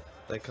bees,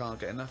 they can't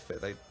get enough of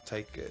it. They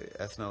take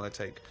ethanol, they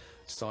take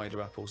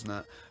cider apples and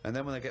that, and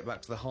then when they get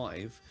back to the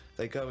hive,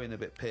 they go in a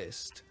bit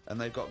pissed,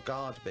 and they've got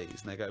guard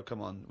bees, and they go,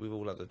 "Come on, we've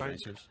all had a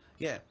drink." Bouncers.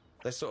 Yeah,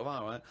 they sort of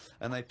are, right?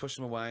 And they push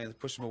them away, and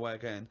push them away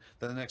again.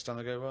 Then the next time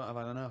they go, "Right, I've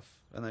had enough,"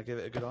 and they give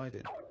it a good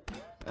hiding.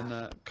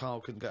 And Karl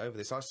couldn't get over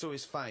this. I saw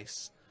his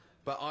face,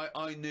 but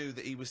I knew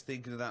that he was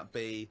thinking of that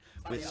bee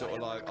with sort of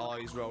like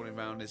eyes rolling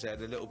around his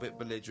head, a little bit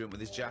belligerent,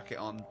 with his jacket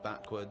on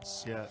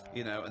backwards. Yeah.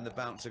 You know, and the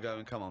bouncer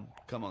going, "Come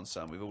on,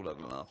 son, we've all had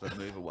enough. Let's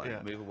move away,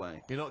 Yeah. move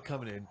away." You're not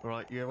coming in,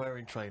 right? You're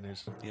wearing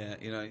trainers. Yeah,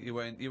 you know, you're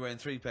wearing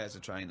 3 pairs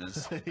of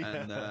trainers,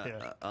 and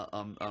yeah.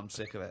 I'm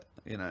sick of it.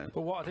 You know.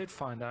 But what I did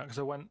find out, because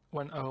I went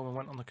home and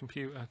went on the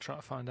computer trying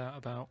to find out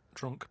about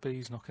drunk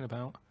bees knocking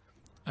about,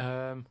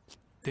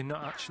 they're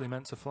not actually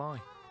meant to fly.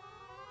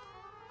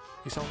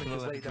 It's only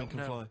because they don't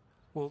know. Fly.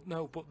 Well,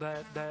 no, but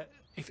they're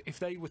if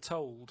they were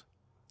told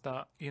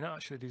that you're not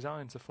actually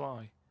designed to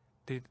fly,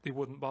 they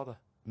wouldn't bother.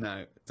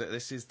 No,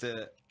 this is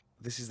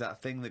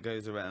that thing that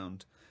goes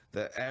around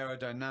that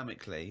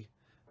aerodynamically,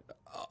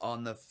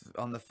 on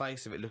the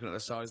face of it, looking at the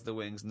size of the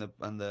wings and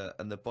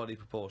the body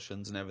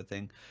proportions and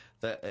everything,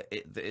 that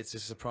it's a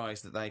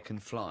surprise that they can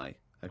fly.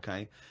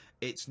 Okay,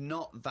 it's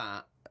not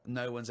that.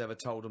 No one's ever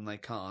told them they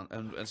can't,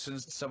 and as soon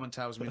as someone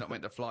tells them you're not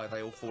meant to fly,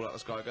 they all fall out of the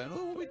sky going,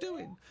 "Oh, what are we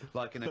doing?"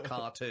 Like in a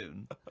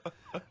cartoon.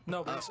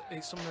 No, but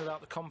it's something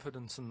about the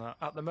confidence and that.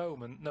 At the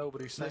moment,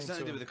 nobody's saying It's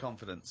nothing to do to with the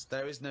confidence.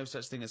 There is no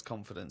such thing as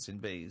confidence in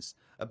bees.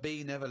 A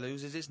bee never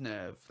loses its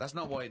nerve. That's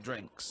not why it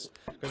drinks.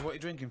 Because what are you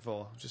drinking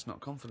for? I'm just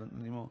not confident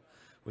anymore.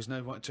 There's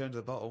no point to turn to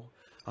the bottle.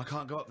 I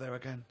can't go up there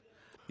again.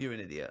 You're an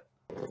idiot.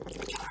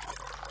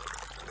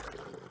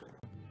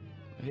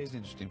 Here's an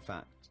interesting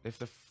fact. If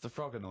the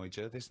frog annoyed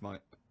you, this might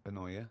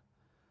annoy you.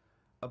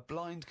 A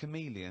blind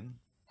chameleon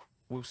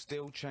will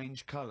still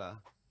change colour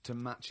to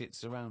match its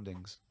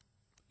surroundings.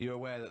 You're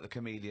aware that the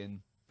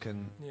chameleon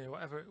can... Yeah,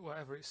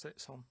 whatever it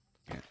sits on.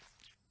 Yeah.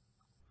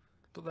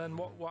 But then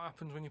what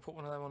happens when you put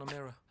one of them on a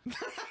mirror?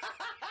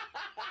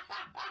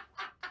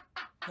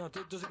 No,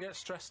 does it get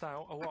stressed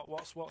out, or what?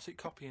 What's it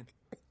copying?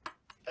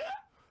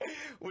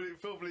 Well,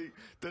 it probably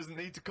doesn't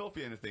need to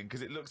copy anything,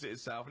 because it looks at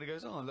itself and it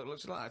goes, "Oh,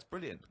 looks like that. It's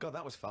brilliant. God,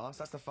 that was fast.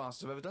 That's the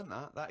fastest I've ever done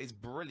that. That is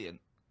brilliant."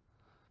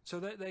 So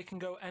they can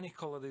go any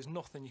colour, there's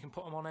nothing, you can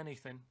put them on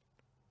anything,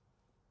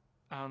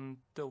 and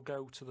they'll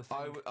go to the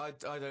thing.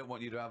 I don't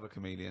want you to have a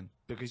chameleon,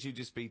 because you'd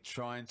just be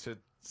trying to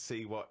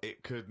see what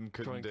it could and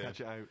Try couldn't and do.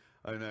 catch it out.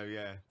 I know,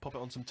 yeah. Pop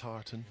it on some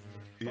tartan.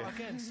 Yeah. But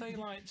again, say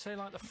like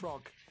the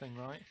frog thing,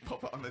 right?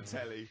 Pop it on the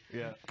telly.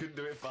 Yeah. Couldn't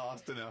do it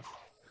fast enough.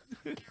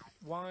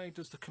 Why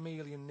does the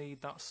chameleon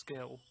need that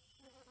skill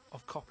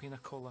of copying a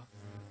colour?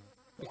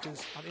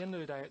 Because at the end of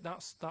the day,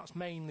 that's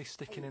mainly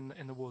sticking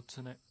in the woods,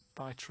 isn't it?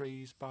 By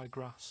trees, by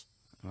grass.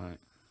 Right.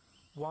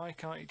 Why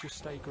can't it just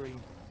stay green?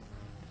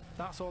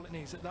 That's all it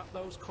needs.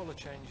 Those colour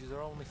changes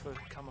are only for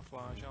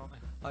camouflage, aren't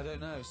they? I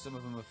don't know. Some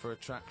of them are for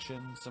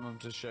attraction, some of them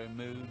to show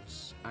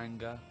moods,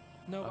 anger.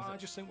 No, but I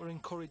just think we're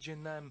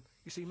encouraging them.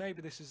 You see,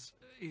 maybe this is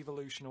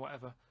evolution or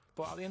whatever,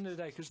 but at the end of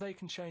the day, because they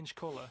can change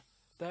colour,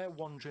 they're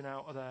wandering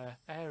out of their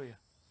area.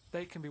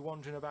 They can be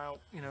wandering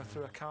about, you know,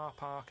 through a car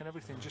park and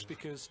everything, just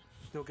because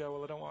they'll go,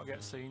 "Well, I don't want to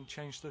get seen,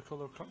 change the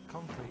colour of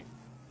concrete."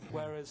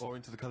 Whereas... Or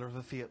into the colour of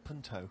a Fiat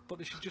Punto. But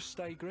they should just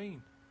stay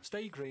green.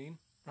 Stay green,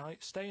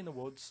 right? Stay in the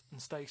woods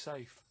and stay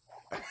safe.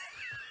 I love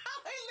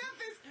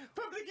this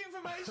public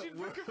information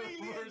for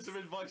chameleons. Words of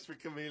advice for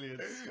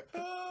chameleons.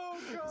 Oh,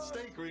 God.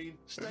 Stay green,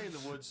 stay in the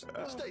woods,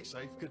 stay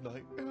safe, good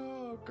night.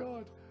 Oh,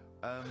 God.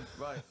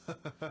 Right.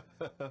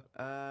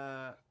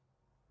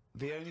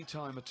 The only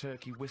time a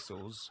turkey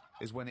whistles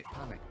is when it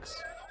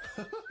panics.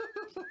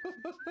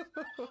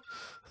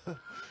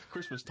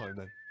 Christmas time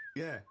then.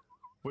 Yeah.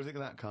 What do you think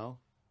of that, Karl?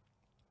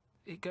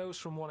 It goes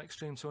from one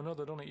extreme to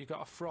another, doesn't it? You've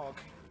got a frog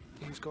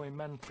who's going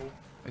mental,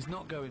 It's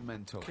not going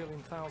mental.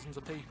 killing thousands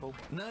of people.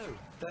 No,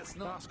 that's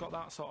not. That's got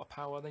that sort of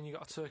power. Then you've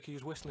got a turkey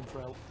who's whistling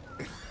for help.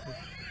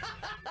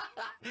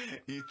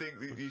 You think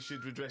that you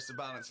should redress the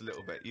balance a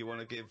little bit? You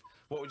want to give...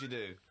 What would you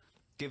do?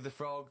 Give the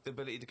frog the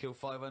ability to kill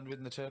 500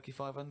 and the turkey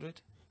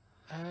 500?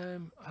 I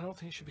don't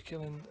think it should be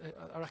killing...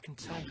 I reckon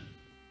 10.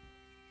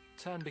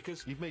 10,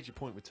 because... You've made your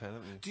point with 10,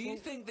 haven't you? Do you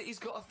think that he's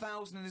got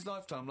 1,000 in his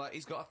lifetime, like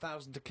he's got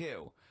 1,000 to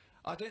kill?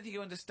 I don't think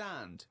you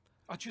understand.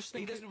 I just He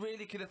think... doesn't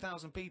really kill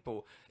 1,000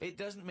 people. It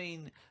doesn't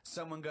mean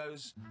someone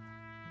goes,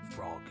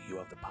 "Frog, you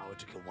have the power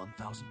to kill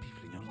 1,000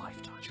 people in your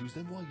lifetime." Choose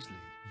them wisely.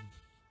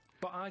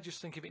 But I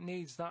just think if it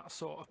needs that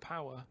sort of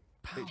power...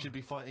 It should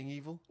be fighting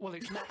evil. Well,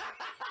 it's not...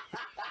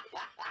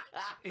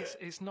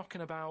 it's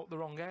knocking about the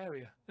wrong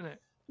area, isn't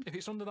it? If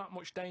it's under that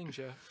much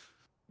danger,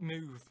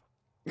 move.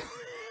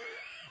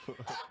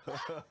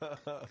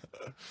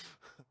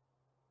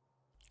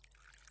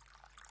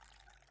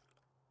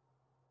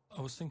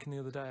 I was thinking the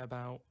other day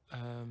about,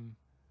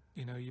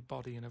 you know, your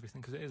body and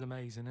everything, because it is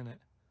amazing, isn't it?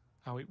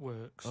 How it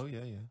works. Oh,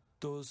 yeah, yeah.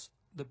 Does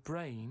the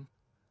brain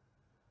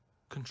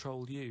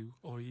control you,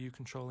 or are you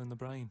controlling the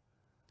brain?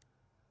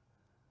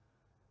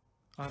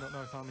 I don't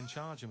know if I'm in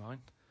charge of mine.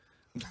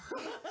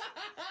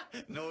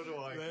 Nor do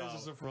I, There's Carl. a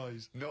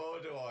surprise. Nor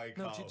do I,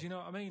 No, Carl. do you know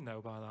what I mean,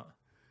 though, by that?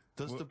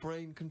 Does the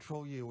brain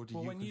control you, or do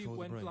Well, you when control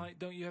the brain? like,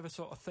 don't you ever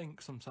sort of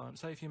think sometimes?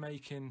 Say if you're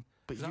making...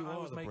 But 'cause you I are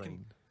was the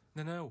making,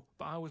 brain. No,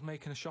 but I was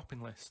making a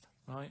shopping list,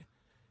 right?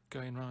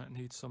 Going, right, I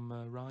need some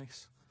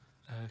rice,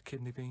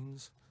 kidney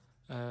beans,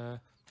 and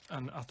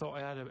I thought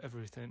I had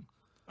everything,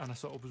 and I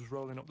sort of was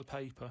rolling up the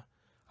paper,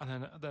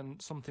 and then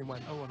something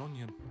went, oh, an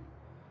onion.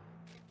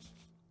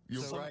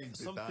 Your brain did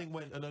Something that.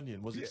 went an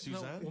onion. Was it No,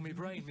 Suzanne? well, my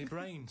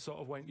brain sort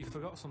of went, you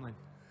forgot something.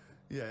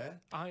 Yeah.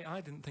 I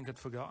didn't think I'd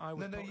forgot. I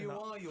was No, putting you that-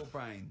 are your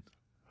brain.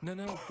 No,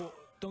 but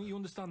don't you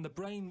understand?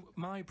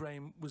 My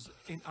brain was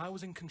I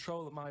was in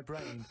control of my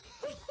brain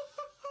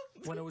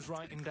when I was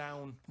writing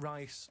down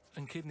rice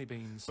and kidney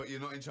beans. But you're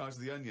not in charge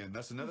of the onion.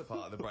 That's another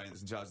part of the brain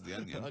that's in charge of the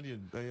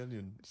onion. The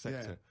onion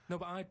sector. No,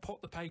 but I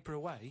put the paper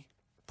away,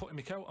 putting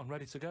my coat on,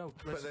 ready to go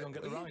and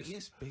get the rice.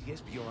 Yes,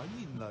 but your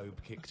onion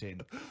lobe kicked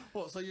in.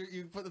 What? So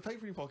you put the paper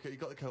in your pocket, you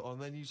got the coat on,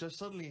 then you just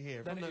suddenly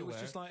hear Then from it nowhere,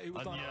 was just like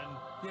onion.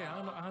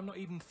 yeah. I'm not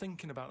even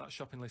thinking about that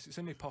shopping list. It's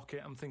in my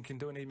pocket. I'm thinking,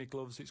 do I need my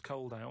gloves? It's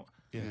cold out.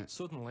 Yeah.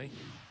 Suddenly,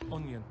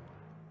 onion.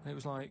 And it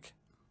was like,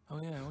 oh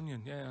yeah,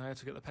 onion. Yeah, I had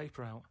to get the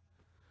paper out.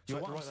 So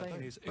had what to I'm write that saying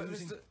down. is,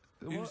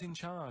 But who's what? in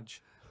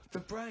charge? The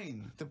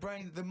brain,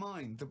 the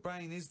mind. The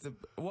brain is the.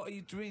 What are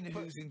you doing?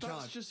 But Who's in that's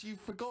charge? just you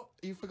forgot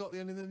the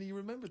onion, and then you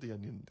remembered the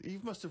onion.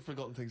 You must have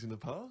forgotten things in the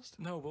past.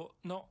 No, but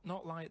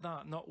not like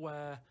that. Not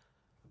where,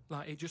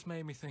 like, it just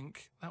made me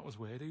think that was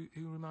weird.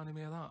 Who reminded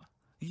me of that?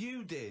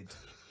 You did.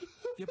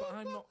 Yeah, but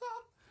I'm not.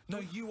 No,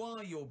 you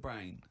are your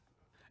brain.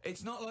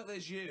 It's not like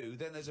there's you,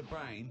 then there's a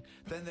brain,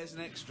 then there's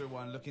an extra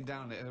one looking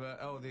down at it.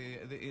 Oh,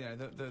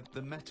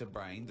 the meta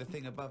brain, the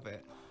thing above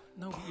it.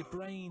 No, but your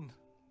brain.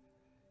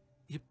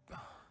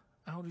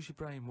 How does your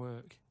brain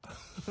work?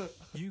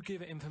 You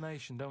give it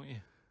information, don't you?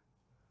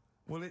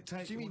 Well, it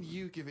takes. Do you mean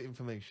you give it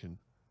information?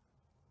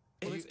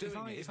 Well, It's doing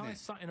it, if isn't I it?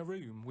 sat in a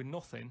room with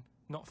nothing,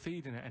 not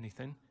feeding it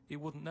anything, it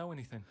wouldn't know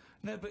anything.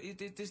 No, but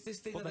there's this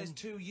thing But that there's then-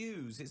 two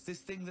yous. It's this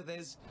thing that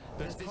there's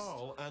There's this.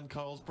 Karl and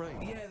Karl's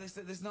brain. Yeah,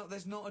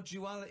 there's not a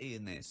duality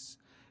in this.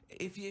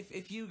 If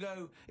you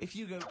go,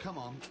 come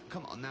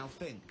on now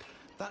think.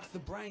 That's the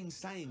brain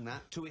saying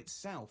that to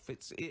itself.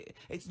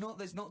 It's not.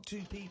 There's not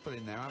two people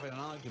in there having an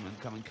argument.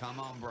 Come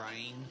on,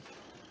 brain.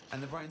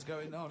 And the brain's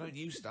going, oh, don't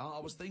you start, I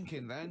was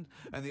thinking then.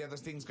 And the other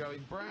thing's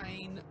going,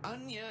 brain,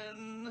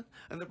 onion.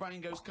 And the brain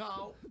goes,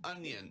 Karl,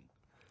 onion.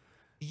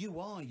 You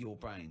are your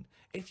brain.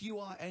 If you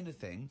are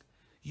anything,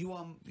 you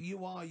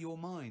are your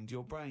mind,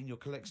 your brain, your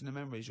collection of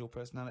memories, your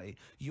personality.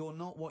 You're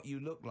not what you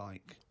look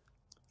like.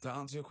 Does that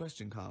answer your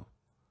question, Karl?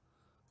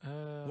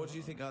 What do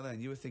you think of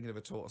then? You were thinking of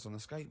a tortoise on a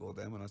skateboard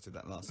then when I said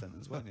that last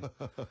sentence, weren't you?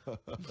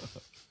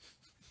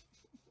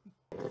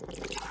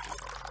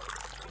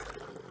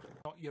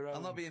 Not your own.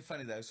 I'm not being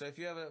funny though. So if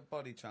you have a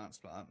body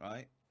transplant,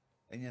 right,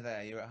 and you're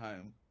there, you're at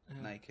home,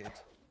 naked,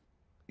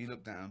 you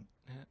look down,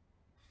 Yeah.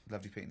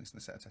 lovely penis and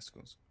a set of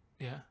testicles,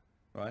 Yeah.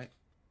 right?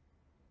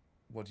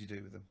 What do you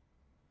do with them?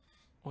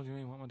 What do you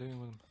mean? What am I doing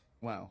with them?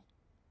 Well,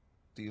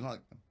 do you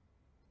like them?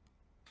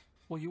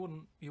 Well, you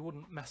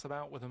wouldn't mess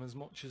about with them as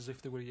much as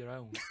if they were your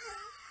own.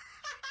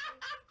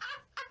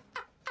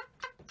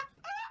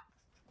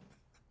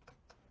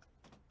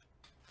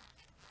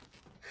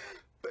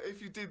 But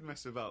if you did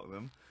mess about with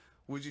them,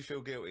 would you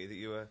feel guilty that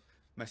you were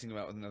messing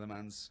about with another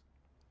man's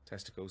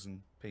testicles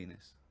and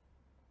penis?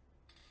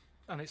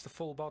 And it's the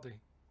full body.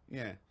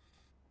 Yeah.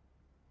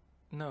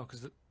 No,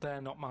 because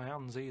they're not my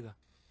hands either.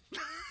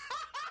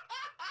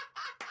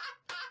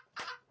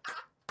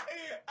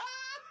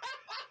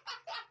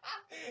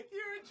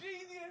 You're a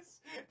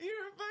genius!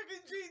 You're a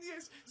fucking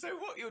genius! So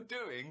what you're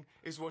doing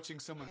is watching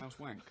someone else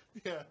wank.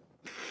 Yeah.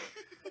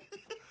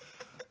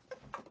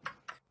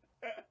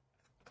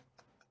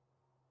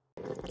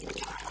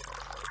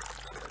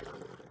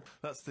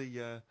 That's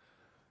the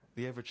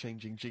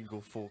ever-changing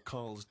jingle for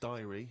Karl's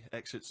diary,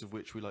 excerpts of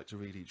which we like to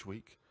read each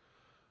week.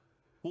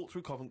 Walked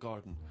through Covent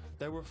Garden.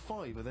 There were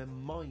 5 of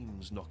them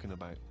mimes knocking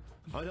about.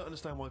 I don't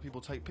understand why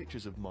people take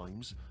pictures of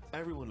mimes.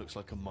 Everyone looks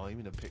like a mime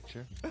in a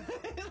picture.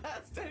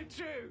 That's so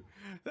true.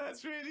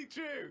 That's really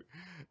true.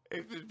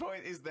 If the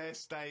point is they're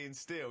staying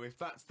still, if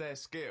that's their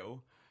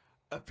skill,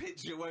 a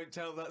picture won't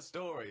tell that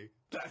story.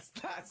 That's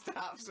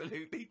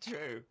absolutely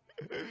true.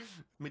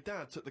 My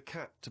dad took the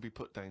cat to be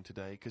put down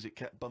today because it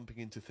kept bumping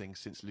into things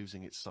since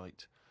losing its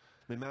sight.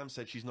 My mum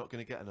said she's not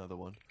going to get another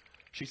one.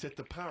 She said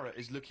the parrot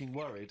is looking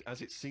worried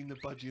as it's seen the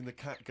budgie and the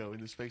cat go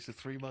in the space of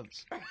 3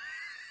 months.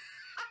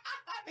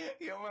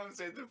 Your mum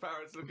said the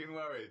parrot's looking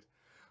worried.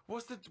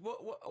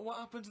 What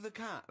happened to the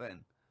cat then?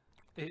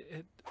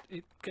 It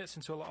gets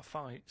into a lot of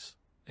fights.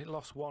 It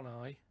lost one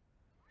eye,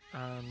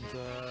 and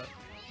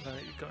then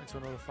it got into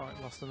another fight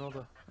and lost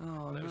another.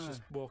 Oh, and it was no.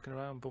 just walking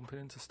around bumping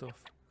into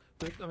stuff.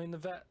 I mean, the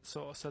vet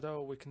sort of said,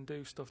 "Oh, we can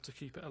do stuff to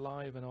keep it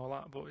alive and all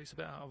that," but it's a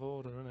bit out of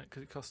order, isn't it?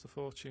 Because it costs a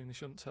fortune. They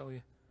shouldn't tell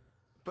you.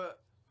 But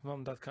Mum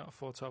and Dad can't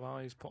afford to have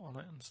eyes put on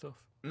it and stuff.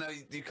 no,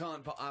 you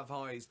can't have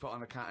eyes put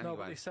on a cat No,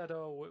 anyway. but they said,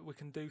 "Oh, we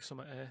can do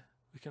something here."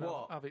 We can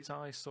What? have its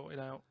eyes sorted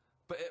out.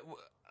 But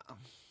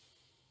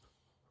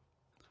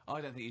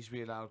I don't think you should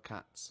be allowed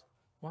cats.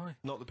 Why?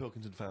 Not the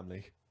Pilkington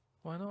family.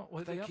 Why not?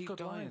 Well, They have keep good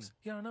dying. lives.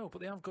 Yeah, I know,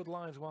 but they have good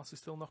lives whilst they're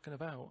still knocking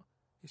about.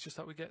 It's just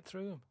that we get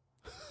through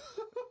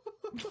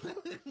them.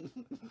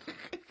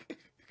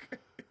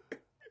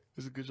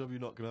 It's a good job you're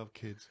not going to have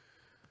kids.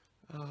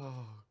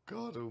 Oh,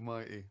 God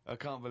almighty. I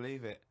can't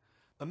believe it.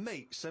 A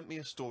mate sent me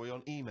a story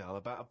on email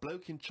about a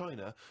bloke in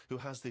China who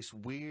has this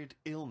weird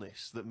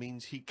illness that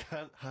means he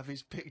can't have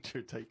his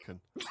picture taken.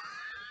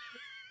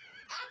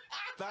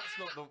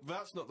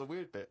 That's not the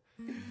weird bit.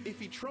 If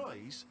he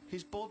tries,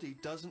 his body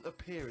doesn't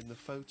appear in the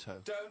photo.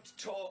 Don't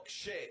talk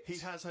shit. He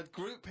has had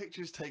group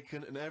pictures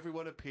taken and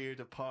everyone appeared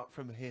apart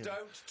from him.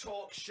 Don't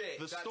talk shit.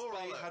 The That's story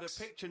had a bollocks.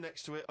 picture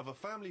next to it of a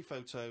family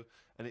photo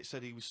and it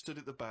said he was stood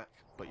at the back,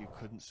 but you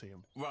couldn't see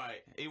him.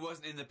 Right, he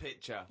wasn't in the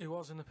picture. He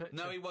was in the picture.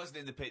 No, he wasn't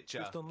in the picture.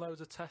 We've done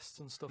loads of tests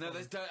and stuff. No, on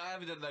him. I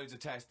haven't done loads of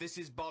tests. This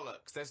is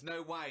bollocks. There's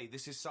no way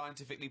this is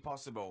scientifically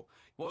possible.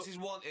 What's his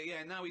want?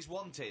 Yeah, now he's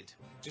wanted.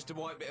 Just a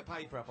white bit of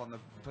paper up on the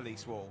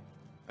police wall.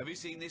 Have you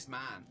seen this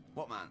man?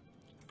 What man?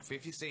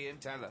 If you see him,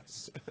 tell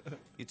us.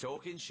 You're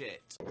talking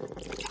shit.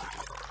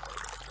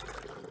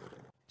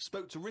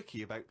 Spoke to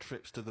Ricky about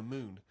trips to the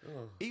moon.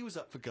 He was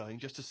up for going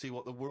just to see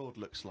what the world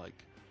looks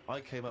like. I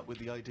came up with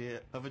the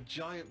idea of a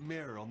giant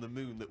mirror on the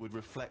moon that would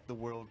reflect the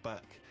world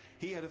back.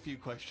 He had a few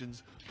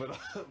questions, but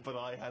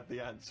I had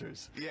the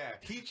answers. Yeah.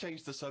 He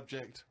changed the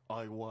subject.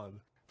 I won.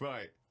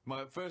 Right.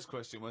 My first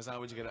question was, how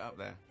would you get it up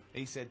there?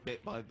 He said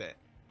bit by bit.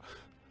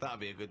 That'd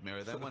be a good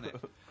mirror then, wouldn't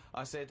it?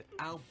 I said,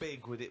 how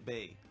big would it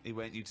be? He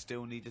went, you'd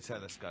still need a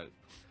telescope.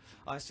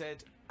 I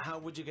said, how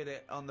would you get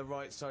it on the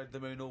right side of the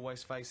moon,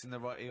 always facing the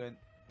right? He went,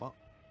 what?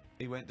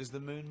 He went, does the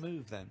moon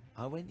move then?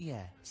 I went,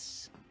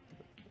 yes.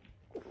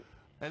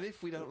 And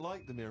if we don't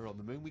like the mirror on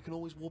the moon, we can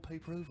always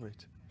wallpaper over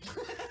it.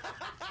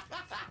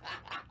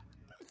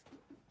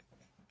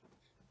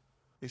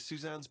 It's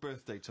Suzanne's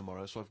birthday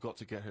tomorrow, so I've got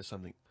to get her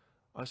something.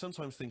 I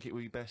sometimes think it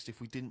would be best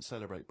if we didn't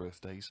celebrate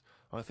birthdays.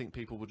 I think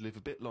people would live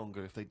a bit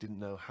longer if they didn't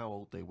know how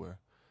old they were.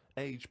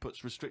 Age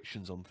puts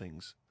restrictions on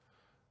things.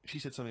 She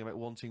said something about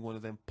wanting one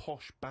of them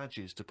posh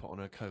badges to put on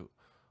her coat.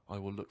 I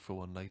will look for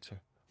one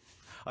later.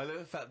 I love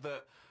the fact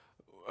that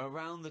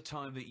around the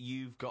time that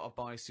you've got to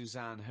buy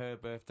Suzanne her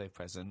birthday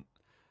present,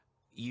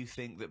 you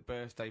think that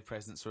birthday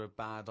presents are a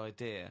bad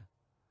idea.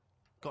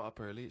 Got up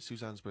early, it's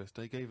Suzanne's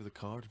birthday, gave her the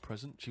card and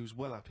present. She was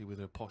well happy with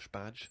her posh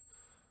badge.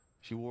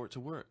 She wore it to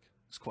work.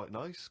 It's quite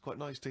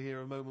nice to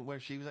hear a moment where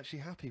she was actually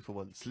happy for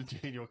once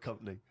in your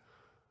company.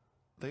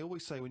 They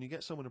always say when you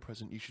get someone a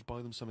present, you should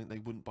buy them something they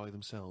wouldn't buy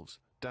themselves.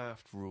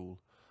 Daft rule.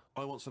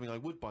 I want something I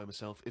would buy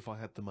myself if I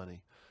had the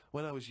money.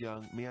 When I was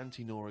young, me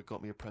Auntie Nora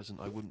got me a present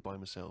I wouldn't buy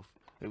myself.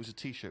 It was a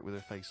t-shirt with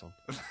her face on.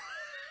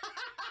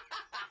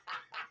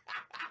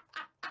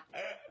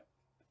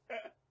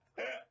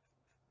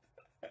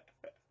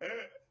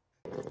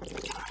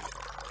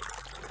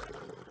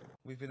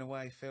 We've been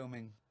away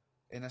filming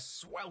in a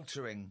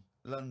sweltering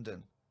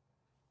London.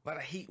 We've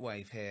had a heat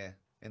wave here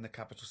in the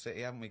capital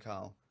city, haven't we,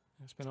 Karl?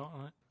 It's been hot,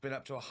 right? Been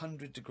up to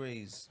 100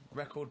 degrees,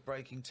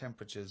 record-breaking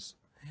temperatures.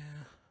 Yeah.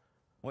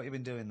 What have you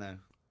been doing, though?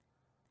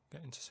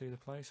 Getting to see the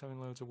place, having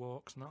loads of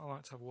walks, and that. I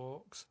like to have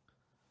walks.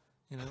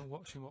 You know,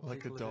 watching what Like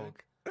a people are doing.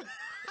 dog.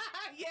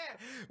 Yeah!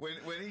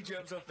 When he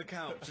jumps off the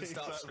couch and starts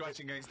Exactly.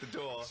 scratching against the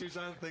door.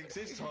 Suzanne thinks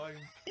it's time.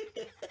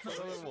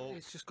 Another walk.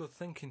 It's just good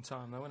thinking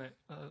time, though, isn't it?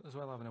 As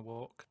well, having a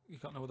walk. You've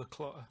got no other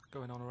clutter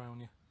going on around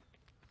you.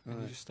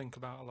 And you just think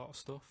about a lot of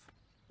stuff.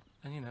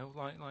 And, you know,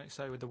 like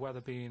say, with the weather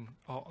being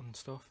hot and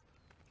stuff,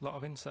 a lot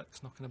of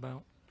insects knocking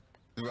about.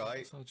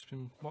 Right. So I've just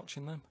been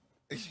watching them.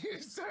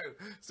 so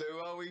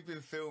while we've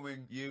been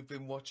filming, you've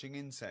been watching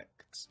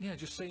insects? Yeah,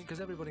 just seeing, because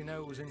everybody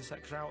knows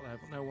insects are out there,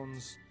 but no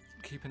one's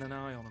keeping an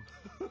eye on them.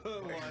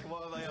 Why?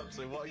 What are they up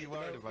to? What are you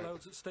worried about?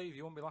 Loads at Steve,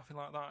 you wouldn't be laughing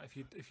like that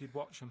if you'd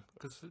watch them,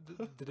 because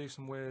they do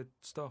some weird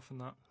stuff and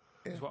that,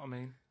 is what I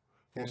mean.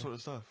 What sort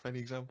of stuff? Any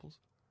examples?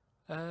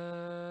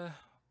 I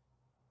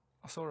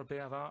saw a bee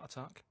have a heart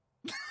attack.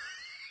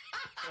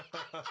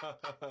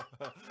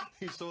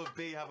 You saw a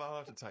bee have a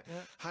heart attack.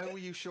 Yeah. How were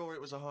you sure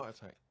it was a heart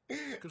attack?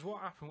 Because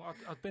what happened,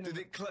 I'd been Did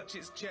in... it clutch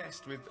its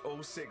chest with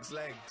all 6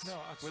 legs? No,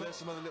 Were there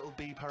some other little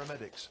bee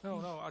paramedics?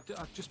 No,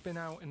 I'd just been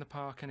out in the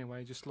park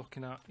anyway, just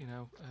looking at, you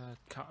know,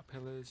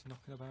 caterpillars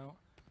knocking about,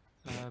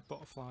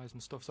 butterflies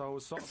and stuff, so I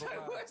was sort of So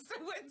aware.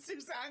 when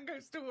Suzanne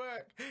goes to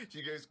work,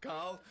 she goes,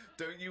 Karl,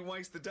 don't you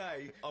waste the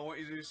day. I want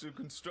you to do some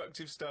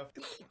constructive stuff.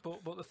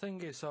 But the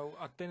thing is, so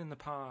I'd been in the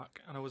park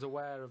and I was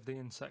aware of the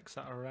insects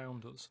that are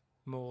around us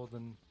more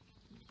than,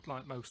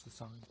 like, most of the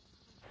time.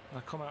 And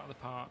I come out of the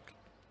park,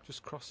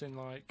 just crossing,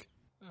 like,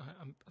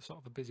 a sort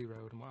of a busy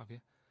road and what have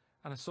you,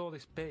 and I saw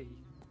this bee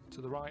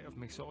to the right of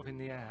me, sort of in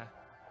the air,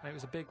 and it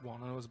was a big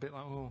one, and I was a bit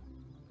like, oh,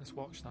 let's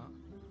watch that.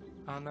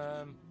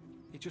 And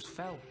it just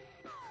fell.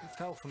 It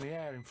fell from the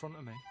air in front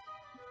of me,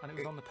 and it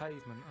was on the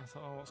pavement. I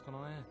thought, oh, what's going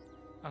on here?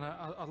 And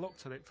I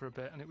looked at it for a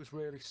bit, and it was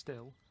really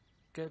still.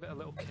 Gave it a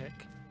little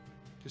kick,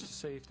 just to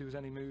see if there was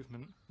any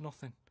movement.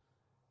 Nothing.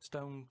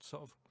 Stone,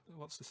 sort of,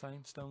 what's the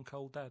saying? Stone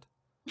cold dead.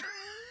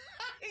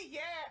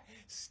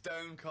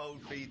 Stone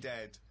cold bee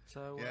dead.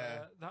 So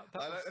Yeah. that I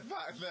was, like the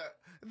fact that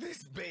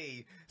this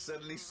bee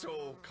suddenly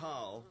saw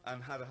Karl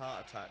and had a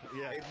heart attack.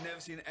 Yeah. It'd never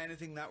seen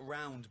anything that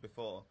round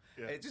before.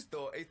 Yeah. It just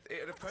thought it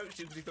had approached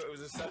him because he thought it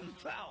was a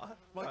sunflower.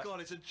 My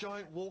God, it's a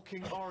giant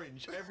walking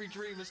orange. Every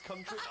dream has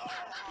come true.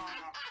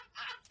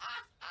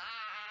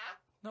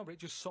 no, but it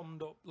just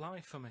summed up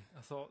life for me.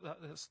 I thought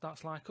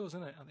that's like us,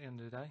 isn't it? At the end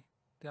of the day,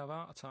 they have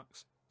heart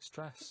attacks,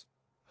 stress.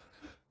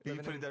 You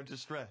put it down to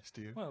stress,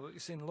 do you? Well,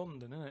 it's in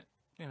London, isn't it?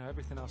 You know,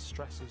 everything has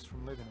stresses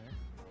from living here.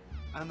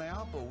 And they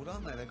are bald,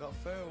 aren't they? They've got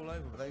fur all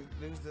over, but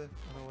they lose the...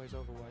 And always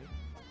overweight.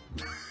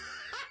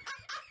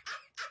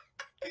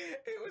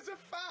 It was a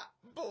fat,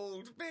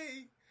 bald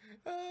bee.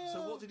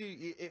 So what did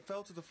you... It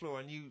fell to the floor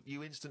and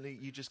you instantly...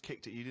 You just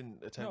kicked it. You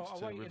didn't attempt No,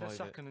 to I revive waited a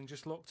second and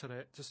just looked at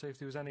it to see if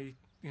there was any,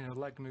 you know,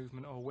 leg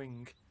movement or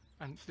wing.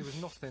 And there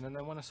was nothing. And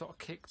then when I sort of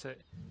kicked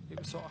it, it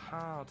was sort of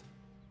hard.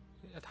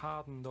 It had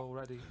hardened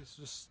already. It's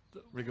just...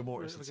 Rigor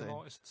mortis had set in. Rigor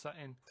mortis had set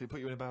in. Did it put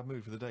you in a bad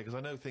mood for the day? Because I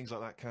know things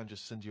like that can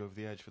just send you over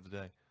the edge for the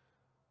day.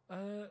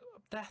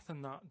 Death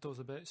and that does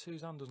a bit.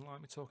 Suzanne doesn't like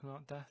me talking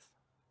about death.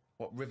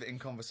 What riveting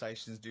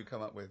conversations do you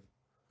come up with?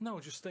 No,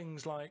 just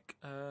things like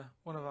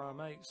one of our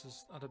mates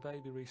has had a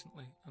baby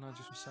recently, and I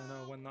just was saying,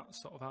 oh, when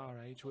that's sort of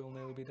our age, we'll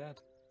nearly be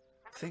dead.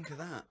 Think of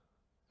that.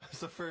 That's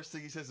the first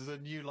thing he says, there's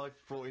a new life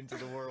brought into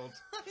the world.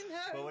 I know.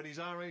 But when he's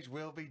our age,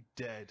 we'll be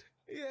dead.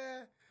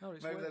 Yeah. No,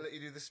 it's Maybe weird. they'll let you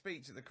do the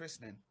speech at the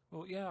christening.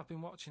 Well, yeah, I've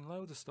been watching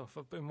loads of stuff.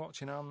 I've been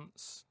watching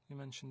Ants. You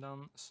mentioned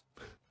Ants.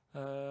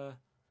 I've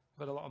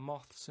had a lot of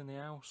moths in the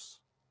house.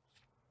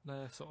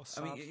 They're sort of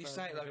sad. I mean, you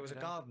say it like it was a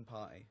garden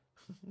party.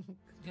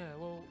 Yeah,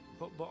 well,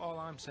 but all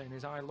I'm saying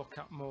is I look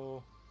at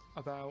more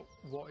about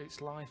what its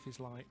life is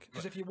like.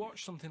 Because if you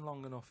watch something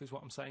long enough, is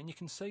what I'm saying, you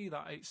can see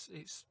that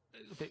it's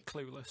a bit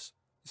clueless.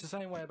 It's the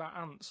same way about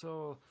ants.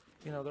 Or,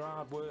 you know, they're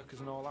hard workers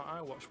and all that.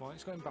 I watch one.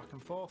 It's going back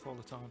and forth all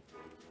the time.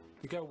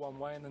 They go one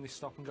way and then they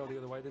stop and go the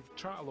other way. They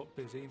try to look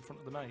busy in front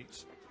of the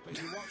mates. But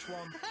if you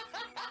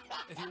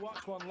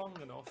watch one long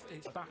enough,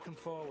 it's back and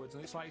forwards,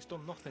 and it's like it's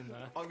done nothing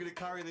there. I'm going to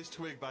carry this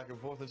twig back and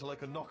forth until I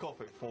can knock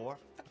off at 4.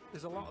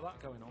 There's a lot of that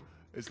going on.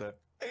 Is there?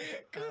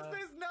 Because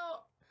there's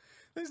not.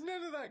 There's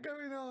none of that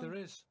going on. There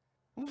is.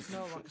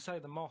 No, like I say,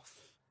 the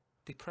moth.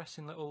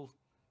 Depressing little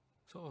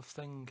sort of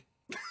thing.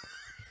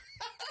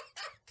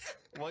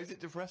 Why is it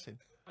depressing?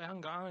 It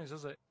hasn't got eyes,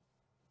 has it?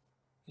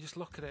 You just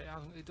look at it,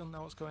 it doesn't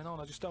know what's going on.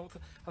 I just don't...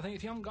 I think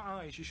if you haven't got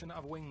eyes, you shouldn't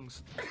have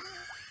wings.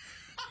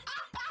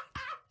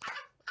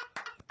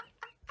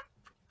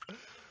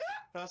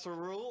 That's a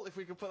rule. If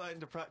we could put that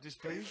into practice,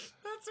 please.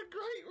 That's a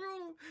great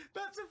rule.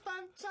 That's a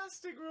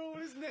fantastic rule,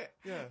 isn't it?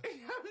 Yeah. If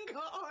you haven't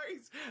got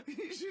eyes,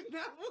 you shouldn't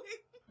have wings.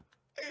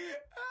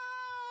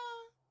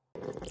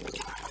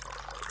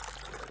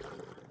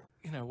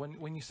 You know,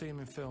 when you see them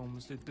in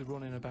films, they're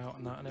running about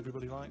and that, and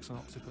everybody likes an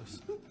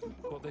octopus.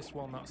 But this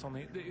one that's on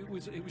the... It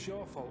was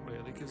your fault,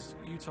 really, because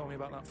you told me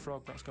about that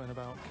frog that's going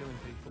about killing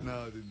people.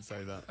 No, I didn't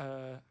say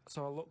that.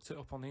 So I looked it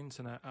up on the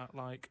internet at,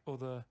 like,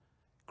 other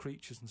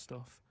creatures and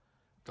stuff.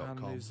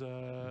 .com.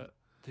 And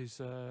there's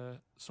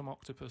some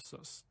octopus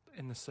that's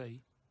in the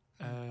sea.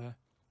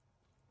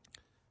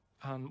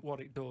 And what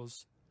it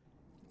does,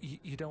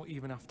 you don't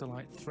even have to,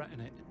 like,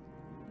 threaten it.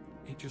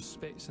 It just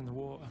spits in the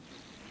water.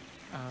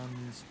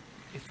 And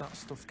if that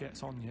stuff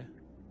gets on you,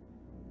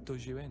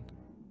 does you in.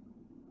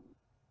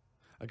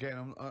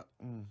 Again,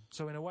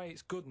 So in a way,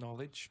 it's good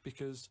knowledge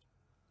because,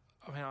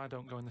 I mean, I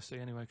don't go in the sea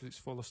anyway because it's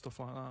full of stuff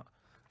like that.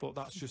 But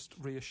that's just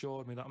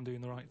reassured me that I'm doing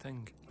the right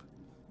thing.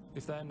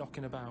 If they're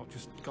knocking about,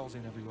 just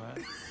gozzing everywhere,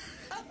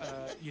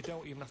 you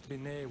don't even have to be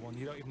near one.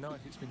 You don't even know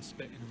if it's been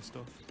spitting and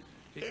stuff.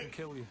 It can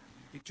kill you.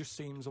 It just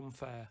seems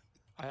unfair.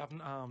 I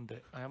haven't harmed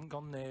it. I haven't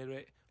gone near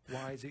it.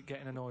 Why is it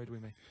getting annoyed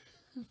with me?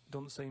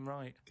 Doesn't seem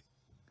right.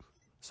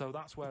 So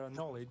that's where our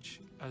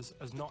knowledge has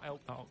not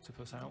helped that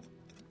octopus out.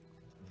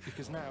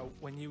 Because now,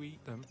 when you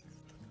eat them,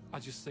 I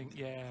just think,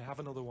 yeah, have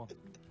another one. Do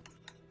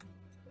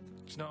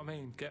you know what I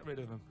mean? Get rid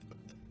of them.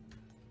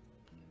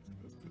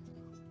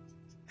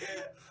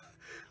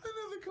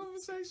 another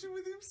conversation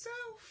with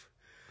himself.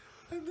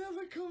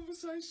 Another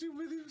conversation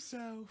with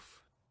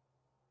himself.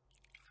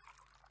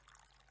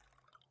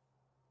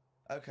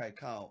 Okay,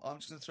 Karl, I'm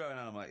just going to throw an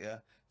animal at you.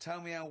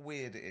 Tell me how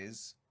weird it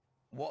is,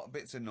 what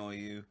bits annoy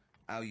you,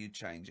 how you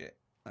change it,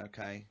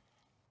 okay?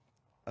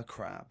 A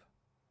crab.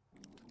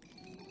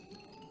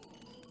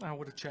 How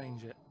would I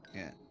change it?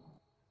 Yeah.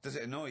 Does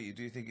it annoy you?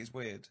 Do you think it's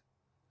weird?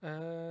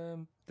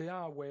 They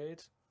are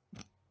weird.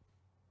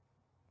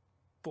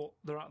 But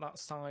they're at that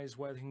size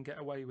where they can get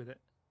away with it.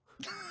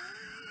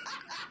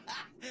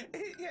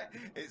 Yeah,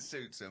 it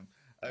suits them.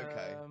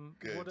 Okay,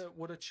 good.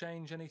 Would I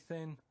change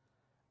anything?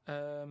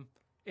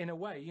 In a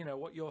way, you know,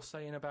 what you're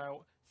saying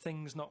about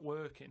things not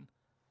working,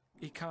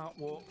 he can't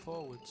walk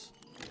forwards.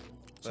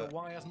 So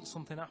why hasn't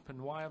something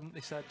happened? Why haven't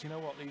they said, you know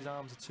what, these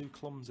arms are too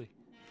clumsy.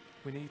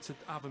 We need to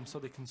have them so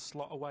they can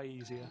slot away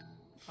easier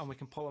and we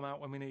can pull them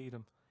out when we need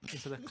them,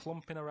 instead of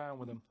clumping around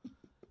with them.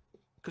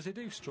 Because they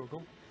do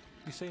struggle.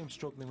 You see them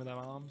struggling with their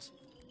arms.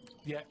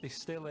 Yeah, they're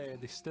still here.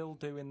 They're still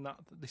doing that.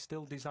 They're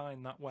still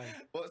designed that way.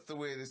 What's the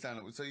weirdest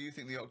animal? So you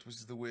think the octopus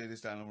is the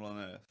weirdest animal on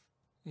Earth?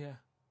 Yeah.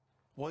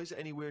 Why is it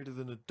any weirder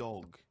than a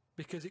dog?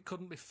 Because it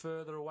couldn't be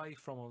further away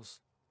from us.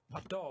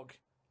 A dog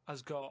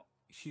has got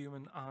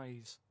human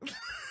eyes.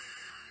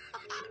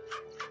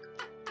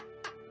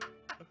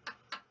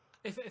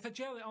 If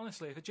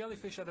a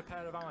jellyfish had a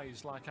pair of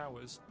eyes like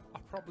ours, I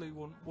probably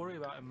wouldn't worry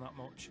about him that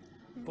much.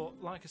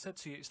 But like I said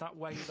to you, it's that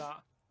way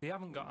that they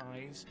haven't got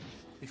eyes,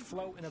 they're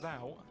floating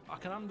about. I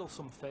can handle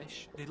some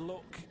fish. They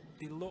look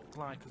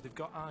like, because they've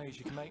got eyes,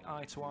 you can make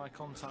eye-to-eye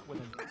contact with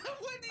them.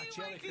 A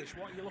jellyfish,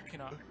 what are you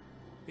looking at?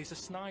 It's a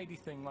snidey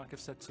thing, like I've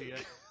said to you.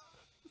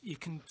 You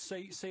can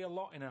see a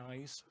lot in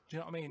eyes. Do you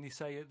know what I mean? They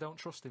say, don't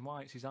trust him.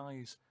 Why? It's his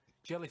eyes.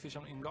 Jellyfish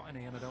haven't even got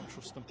any, and I don't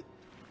trust them.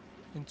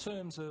 In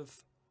terms of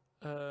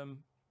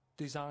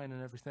design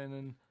and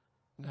everything,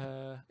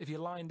 and if you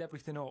lined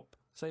everything up,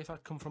 say if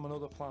I'd come from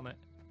another planet,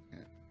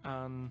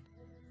 and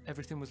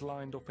everything was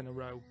lined up in a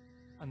row,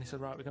 and they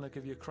said, right, we're going to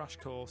give you a crash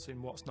course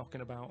in what's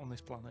knocking about on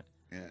this planet.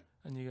 Yeah.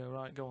 And you go,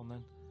 right, go on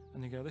then.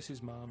 And you go, this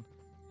is man,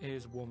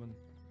 here's woman,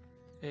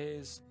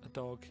 here's a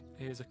dog,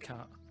 here's a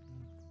cat,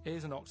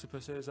 here's an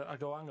octopus, I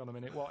go, hang on a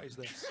minute, what is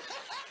this?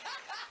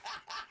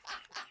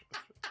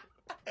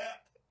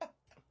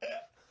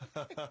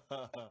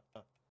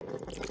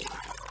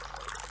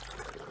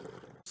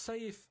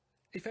 Say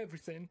if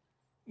everything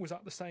was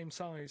at the same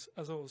size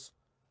as us,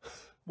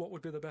 what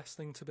would be the best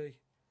thing to be?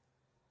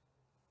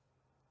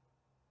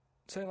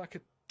 Say like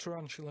a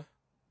tarantula.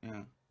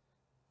 Yeah.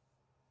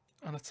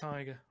 And a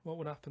tiger. What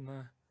would happen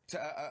there? So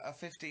a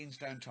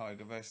 15-stone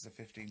tiger versus a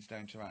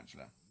 15-stone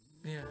tarantula.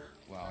 Yeah.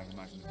 Well, I'd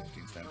imagine a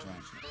 15-stone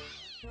tarantula.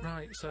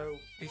 Right, so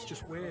it's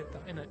just weird,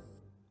 that, innit?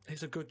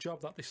 It's a good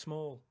job that they're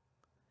small.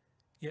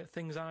 Yet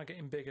things are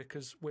getting bigger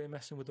because we're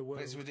messing with the world.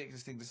 But it's a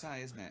ridiculous thing to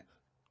say, isn't it?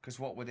 Because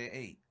what would it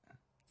eat?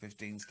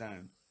 15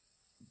 stone.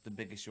 The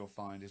biggest you'll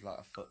find is like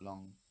a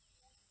foot-long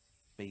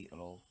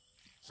beetle or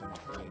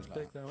something. It's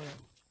big though, isn't it?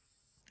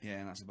 Yeah,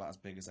 and that's about as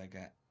big as they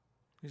get.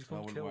 He's I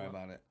wouldn't worry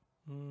about it.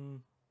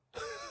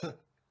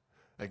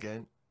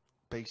 Again,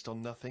 based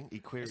on nothing, he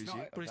queries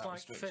you. But it's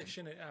like fish,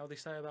 isn't it? How they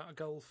say about a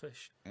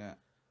goldfish. Yeah.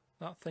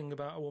 That thing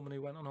about a woman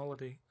who went on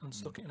holiday and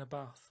stuck it in a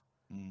bath.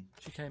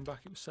 She came back,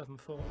 it was 7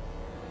 foot.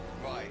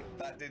 Right,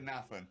 that didn't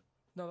happen.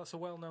 No, that's a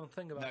well-known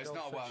thing about No, it's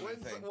goldfish. not a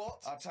well-known thing.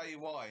 What? I'll tell you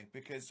why.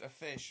 Because a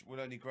fish will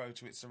only grow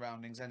to its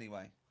surroundings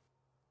anyway.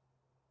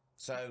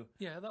 So...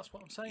 Yeah, that's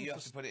what I'm saying. You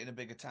have to put it in a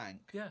bigger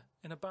tank. Yeah,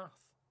 in a bath.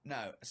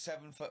 No, a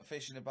 7-foot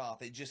fish in a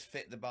bath. It just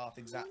fit the bath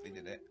exactly,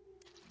 did it?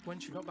 When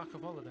she got back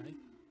off holiday...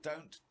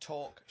 Don't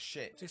talk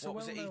shit. What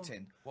was it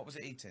eating? What was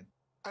it eating?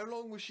 How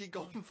long was she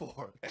gone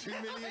for? 2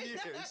 million years?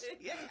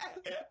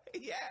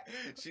 Yeah.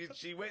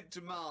 She went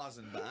to Mars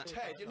and that.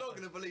 Ted, you're not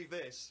going to believe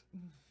this.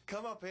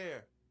 Come up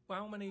here.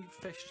 Well, how many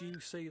fish do you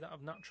see that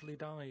have naturally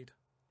died?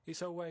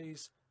 It's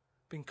always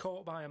been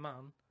caught by a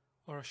man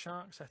or a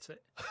shark set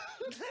it.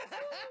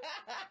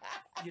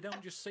 You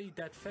don't just see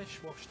dead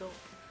fish washed up,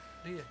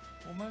 do you?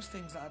 Well, most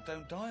things that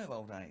don't die of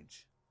old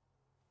age.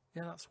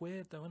 Yeah, that's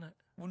weird though, isn't it?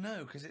 Well,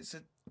 no, because it's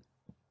a...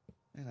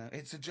 You know,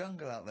 it's a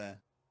jungle out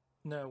there.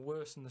 No,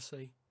 worse than the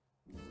sea.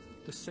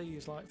 The sea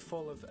is like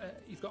full of...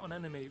 you've got an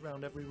enemy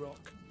round every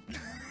rock. I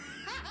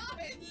love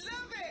it!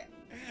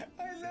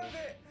 I love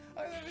it!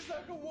 I love it's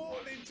like a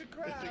warning to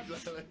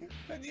crabs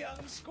and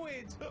young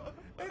squid.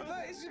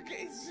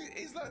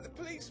 It's like the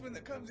policeman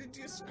that comes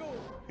into your school.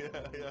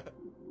 Yeah.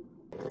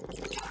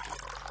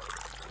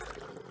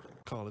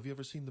 Karl, have you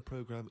ever seen the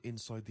programme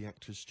Inside the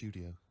Actors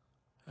Studio?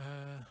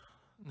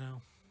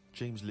 No.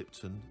 James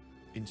Lipton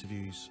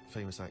interviews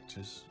famous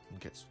actors and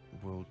gets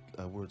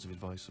words of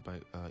advice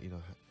about,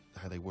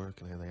 how they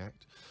work and how they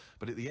act.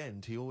 But at the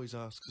end, he always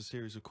asks a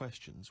series of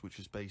questions, which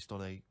is based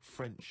on a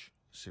French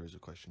series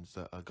of questions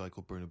that a guy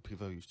called Bernard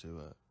Pivot used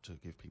to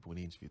give people when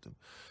he interviewed them.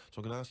 So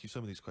I'm going to ask you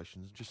some of these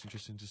questions. Just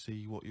interesting to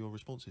see what your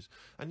response is.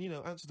 And,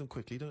 answer them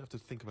quickly. You don't have to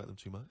think about them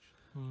too much.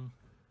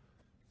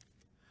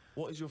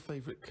 What is your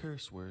favourite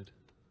curse word?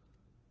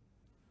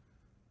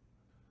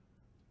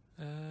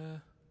 I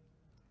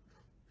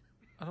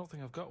don't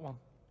think I've got one.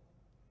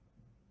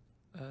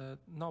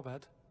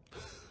 Knobhead.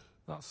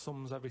 That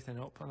sums everything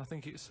up, and I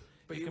think it's...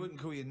 But you wouldn't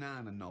call your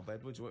nan a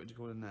knobhead, would you? What would you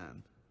call a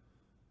nan?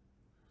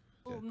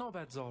 Well,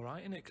 knobhead's all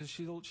right, isn't it? Because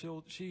she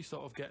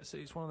sort of gets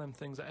it. It's one of them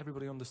things that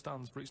everybody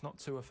understands, but it's not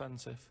too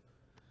offensive.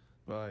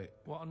 Right.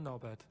 What a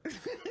knobhead.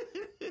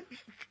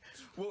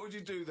 What would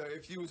you do, though,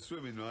 if you were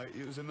swimming, right?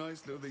 It was a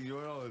nice little thing,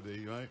 you're on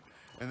holiday, right?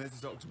 And there's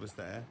this octopus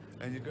there,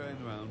 and you're going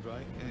around,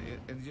 right?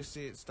 And you just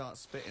see it start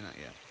spitting at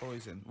you,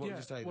 poison. What would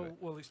you say to it?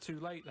 Well, it's too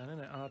late then, isn't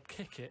it? And I'd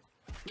kick it.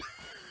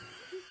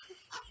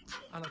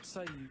 And I'd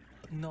say,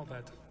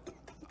 knobhead.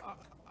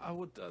 I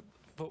would...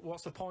 but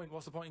what's the point?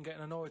 What's the point in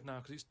getting annoyed now?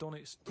 Because it's done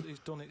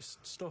its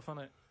stuff,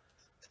 hasn't it?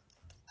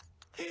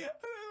 I don't know,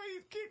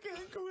 he's kicking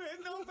and calling it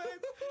a knobhead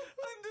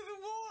under the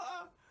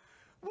water.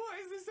 What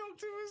is this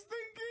octopus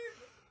thinking?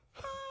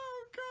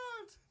 Oh,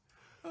 God.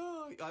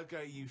 Oh, I'd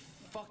go, you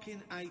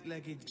fucking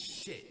eight-legged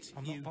shit.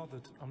 I'm not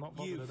bothered. I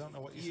don't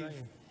know what you're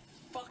saying.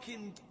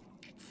 Fucking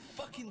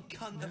fucking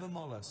cunt of a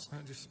mollusk.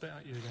 I'll just spit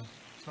at you again.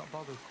 It's not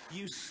bothered.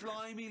 You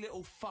slimy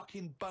little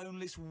fucking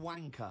boneless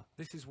wanker.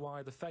 This is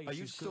why the face Are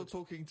you is still good.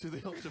 talking to the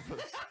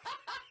octopus?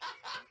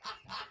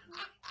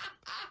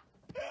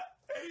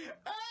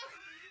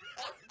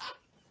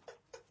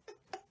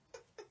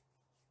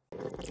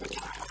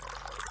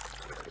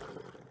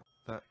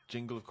 That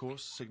jingle, of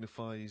course,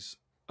 signifies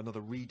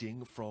another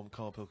reading from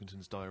Karl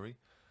Pilkington's diary.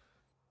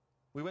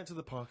 We went to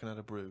the park and had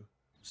a brew.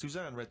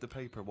 Suzanne read the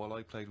paper while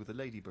I played with a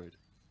ladybird.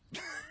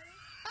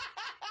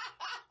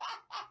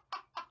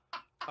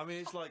 I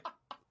mean, it's like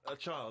a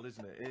child,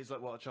 isn't it? It's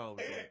like what a child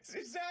would do.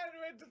 Suzanne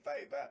read the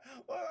paper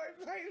while I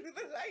played with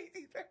the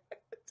ladybird.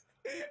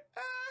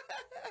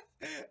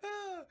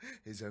 Oh,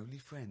 his only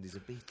friend is a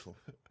beetle.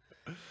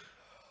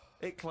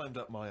 It climbed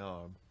up my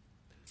arm.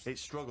 It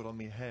struggled on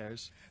me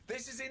hairs.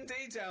 This is in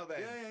detail, then.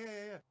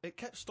 Yeah. It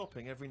kept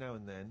stopping every now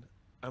and then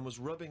and was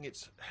rubbing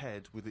its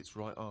head with its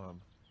right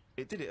arm.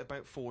 It did it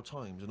about 4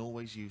 times and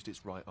always used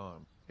its right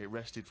arm. It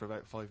rested for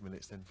about 5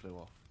 minutes, then flew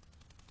off.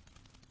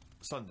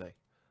 Sunday.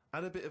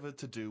 Had a bit of a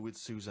to-do with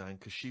Suzanne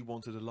because she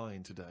wanted a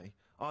lion today.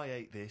 I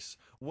ate this.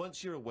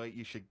 Once you're awake,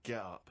 you should get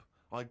up.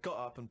 I got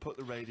up and put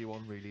the radio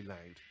on really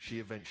loud. She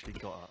eventually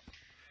got up.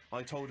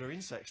 I told her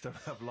insects don't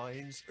have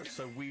lions,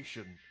 so we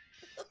shouldn't.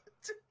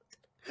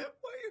 Why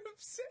are you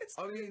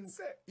obsessed with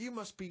insects? You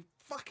must be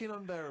fucking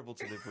unbearable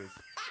to live with.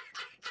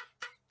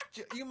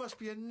 You must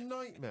be a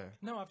nightmare.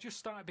 No, I've just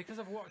started, because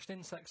I've watched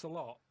insects a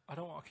lot. I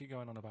don't want to keep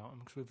going on about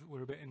them because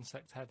we're a bit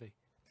insect heavy.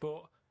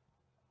 But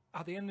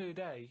at the end of the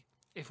day,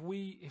 if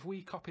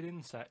we copied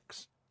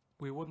insects,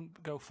 we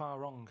wouldn't go far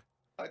wrong.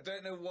 I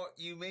don't know what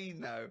you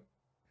mean, though.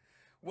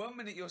 1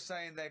 minute you're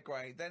saying they're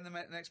great, then the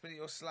next minute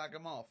you'll slag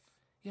them off.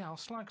 Yeah, I'll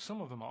slag some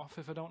of them off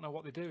if I don't know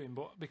what they're doing,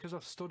 but because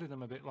I've studied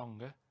them a bit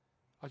longer,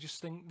 I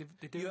just think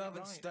they do it You right.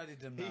 haven't studied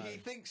them, though. He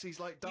thinks he's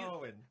like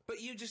Darwin.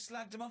 But you just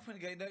slagged them off when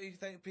you go, don't you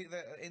think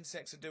that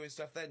insects are doing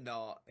stuff? They're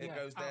not. It Yeah,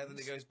 goes there, then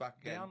ants. it goes back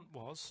again.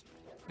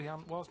 The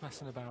ant was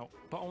messing about,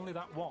 but only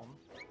that one.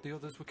 The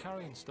others were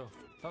carrying stuff.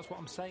 That's what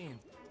I'm saying.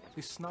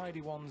 These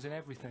snidey ones in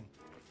everything.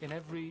 In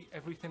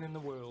everything in the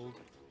world,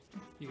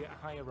 you get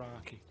a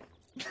hierarchy.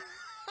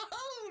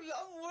 Oh,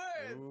 long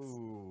words!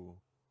 Ooh.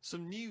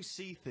 Some new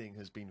sea thing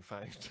has been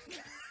found.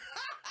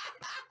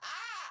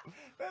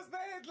 That's the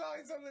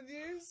headlines on the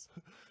news.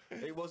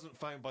 It wasn't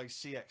found by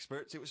sea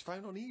experts, it was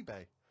found on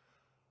eBay.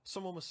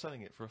 Someone was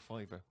selling it for a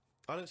 £5.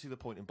 I don't see the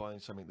point in buying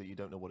something that you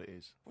don't know what it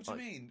is. What do you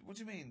mean? What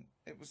do you mean?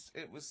 It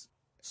was...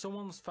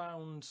 Someone's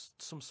found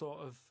some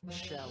sort of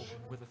shell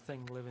with a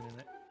thing living in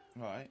it.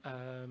 Right.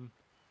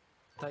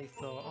 They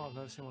thought, oh, I've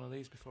never seen one of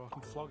these before, I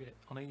can flog it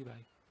on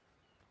eBay.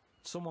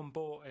 Someone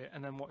bought it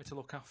and then wanted to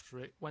look after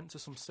it, went to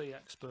some sea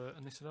expert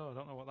and they said, oh, I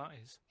don't know what that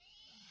is.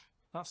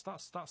 That's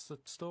the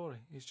story.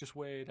 It's just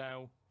weird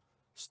how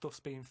stuff's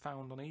being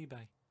found on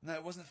eBay. No,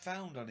 it wasn't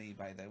found on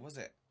eBay, though, was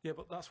it? Yeah,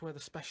 but that's where the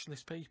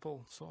specialist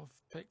people sort of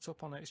picked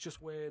up on it. It's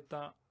just weird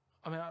that...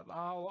 I mean,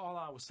 all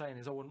I was saying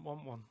is I wouldn't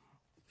want one.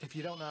 If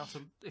you don't know how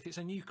to... If it's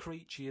a new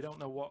creature, you don't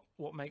know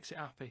what makes it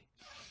happy.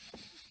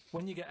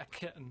 When you get a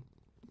kitten,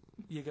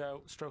 you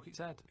go, stroke its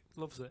head.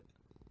 Loves it.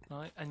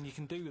 Right? And you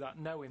can do that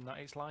knowing that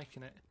it's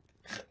liking it.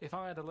 If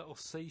I had a little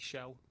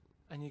seashell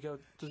and you go,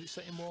 does it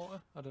sit in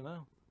water? I don't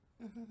know.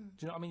 Do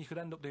you know what I mean? You could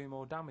end up doing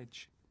more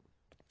damage.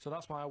 So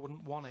that's why I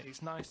wouldn't want it.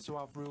 It's nice to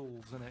have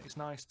rules, isn't it? It's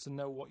nice to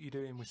know what you're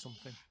doing with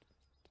something.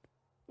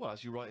 Well,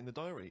 as you write in the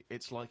diary,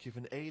 it's like if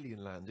an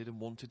alien landed and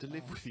wanted to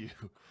live with you.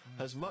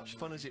 As much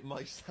fun as it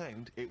might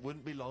sound, it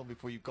wouldn't be long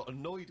before you got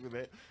annoyed with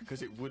it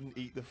because it wouldn't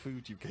eat the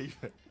food you gave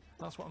it.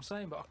 That's what I'm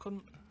saying, but I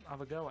couldn't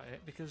have a go at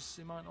it because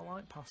it might not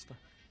like pasta.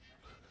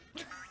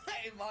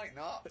 It might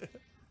not.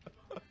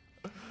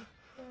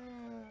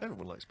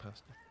 Everyone likes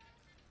pasta.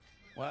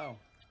 Wow.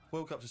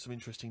 Woke up to some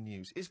interesting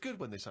news. It's good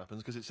when this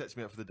happens because it sets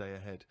me up for the day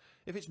ahead.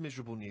 If it's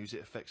miserable news,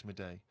 it affects my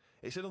day.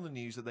 It said on the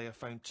news that they have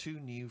found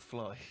 2 new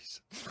flies.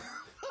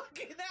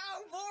 Fucking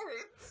hell, more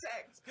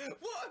insects!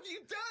 What have you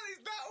done? Is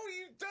that all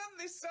you've done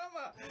this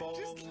summer?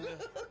 Bong.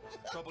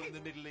 Trouble in the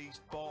Middle East.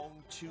 Bong.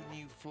 2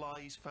 new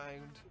flies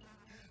found.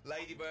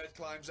 Ladybird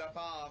climbs up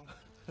arm.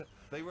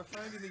 They were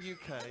found in the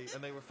UK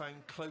and they were found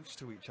close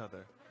to each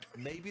other.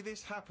 Maybe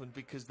this happened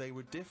because they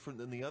were different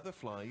than the other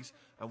flies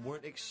and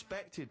weren't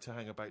expected to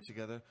hang about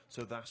together,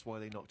 so that's why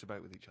they knocked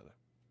about with each other.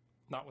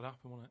 That would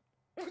happen, wouldn't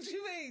it? What do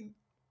you mean?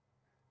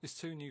 There's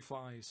 2 new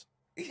flies.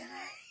 What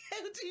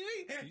do you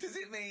mean? Does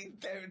it mean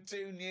there are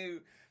 2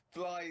 new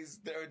flies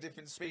that are a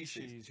different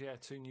species? Yeah,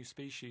 2 new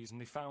species, and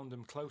they found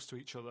them close to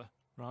each other,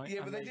 right?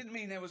 Yeah, and but they didn't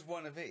mean there was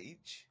one of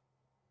each.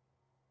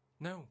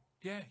 No.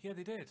 Yeah,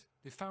 they did.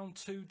 They found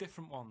 2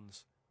 different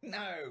ones.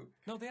 No,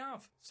 they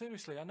have.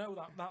 Seriously, I know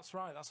that. That's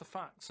right. That's a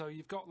fact. So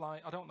you've got,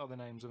 like, I don't know the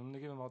names of them. They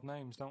give them odd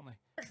names, don't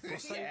they? Well,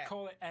 say Yeah.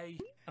 call it A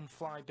and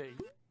Fly B,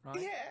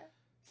 right? Yeah.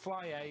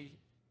 Fly A,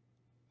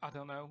 I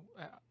don't know.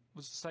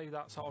 Say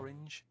that's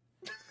orange.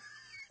 This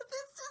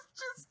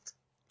is just...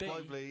 B.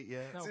 Fly B, yeah.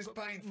 No, This is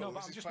but, painful. No, but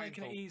This I'm is just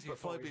making it painful. easier But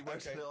for Fly you. B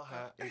wears Okay. a little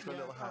hat. He's got a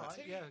little hat.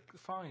 Alright, yeah,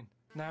 fine.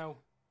 Now,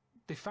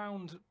 they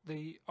found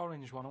the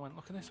orange one. I went,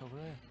 look at this over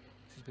here.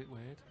 this is a bit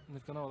weird. And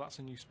they've gone, oh, that's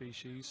a new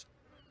species.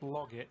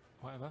 Log it,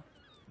 whatever.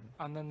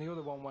 And then the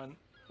other one went,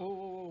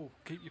 oh,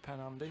 keep your pen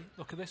handy.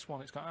 Look at this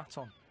one, it's got a hat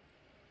on.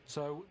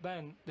 So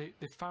then they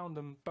found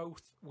them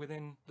both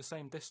within the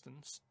same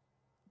distance.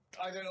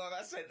 I don't know what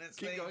that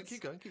sentence means.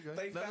 Keep going.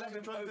 They No, found let him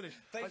them try and both. finish.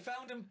 They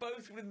found them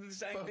both within the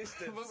same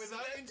distance. But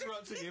without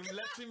interrupting him,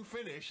 let him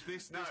finish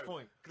this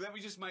point. Let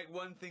me just make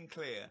one thing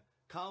clear.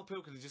 Karl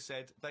Pilkington just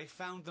said they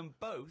found them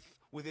both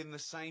within the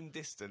same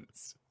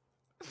distance.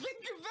 Think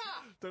of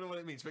that! Don't know what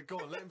it means, but go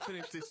on, let him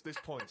finish this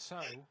point.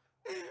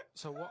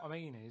 So what I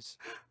mean is,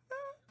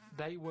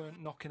 they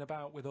weren't knocking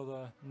about with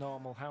other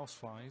normal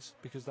houseflies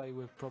because they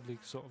were probably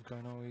sort of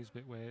going, oh, he's a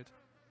bit weird.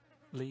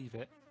 Leave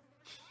it.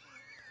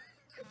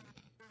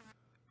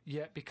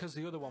 Yet, because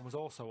the other one was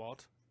also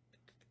odd,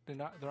 they're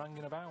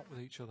hanging about with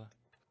each other.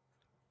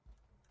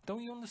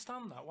 Don't you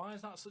understand that? Why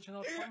is that such an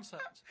odd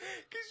concept?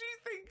 Because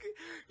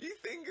you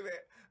think of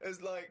it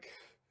as like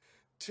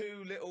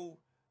two little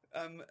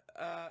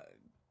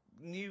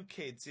new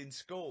kids in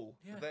school.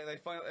 Yeah. They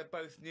find out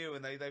they're both new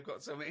and they've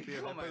got something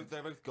in common.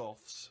 They're both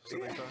goths, so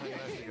they start hanging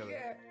out together.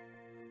 Yeah.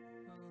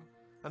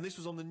 And this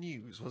was on the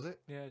news, was it?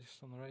 Yeah,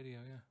 just on the radio,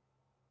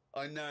 yeah.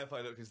 I know if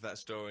I looked into that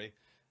story,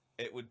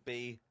 it would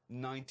be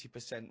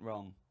 90%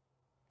 wrong.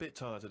 Bit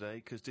tired today,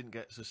 because didn't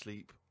get to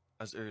sleep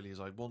as early as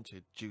I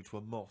wanted due to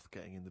a moth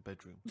getting in the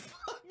bedroom.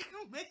 Fuck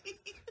me!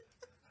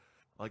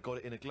 I got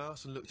it in a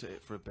glass and looked at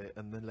it for a bit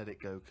and then let it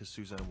go because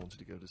Suzanne wanted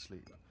to go to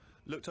sleep.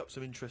 Looked up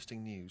some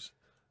interesting news.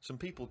 Some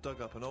people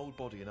dug up an old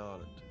body in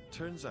Ireland.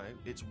 Turns out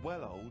it's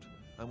well old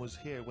and was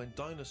here when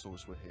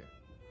dinosaurs were here.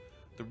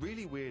 The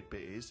really weird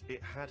bit is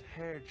it had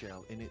hair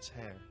gel in its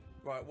hair.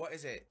 Right, what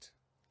is it?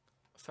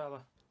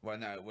 Fella. Well,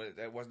 no,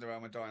 it wasn't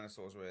around when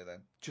dinosaurs were here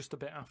then. Just a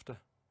bit after.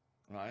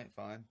 Right,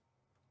 fine.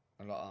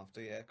 A lot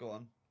after, yeah, go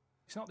on.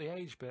 It's not the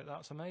age bit,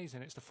 that's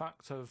amazing. It's the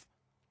fact of,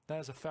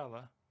 there's a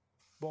fella,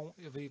 won't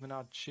have even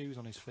had shoes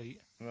on his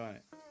feet,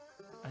 Right.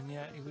 and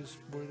yet he was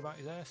worried about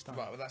his hairstyle.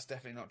 Right, well, that's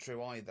definitely not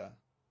true either.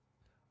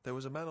 There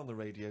was a man on the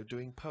radio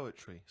doing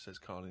poetry, says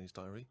Karl in his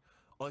diary.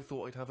 I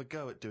thought I'd have a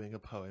go at doing a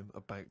poem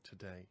about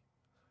today.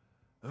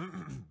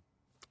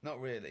 Not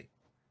really.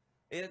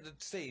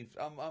 Steve,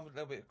 I'm a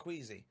little bit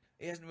queasy.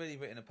 He hasn't really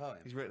written a poem.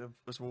 He's written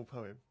a small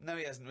poem. No,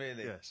 he hasn't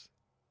really. Yes.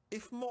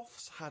 If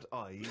moths had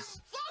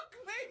eyes... Fuck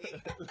me!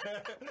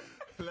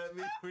 Let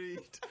me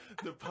read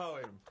the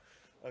poem,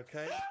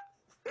 okay?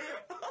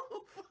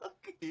 Oh,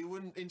 fuck. You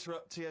wouldn't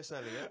interrupt T.S.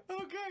 Eliot.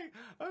 Okay.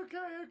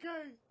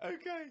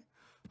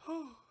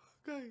 Oh,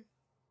 okay.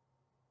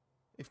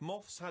 If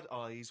moths had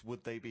eyes,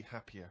 would they be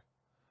happier?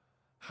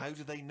 How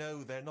do they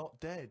know they're not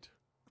dead?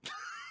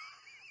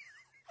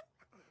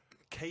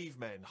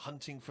 Cavemen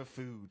hunting for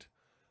food,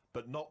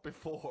 but not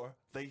before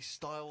they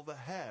style the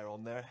hair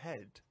on their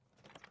head.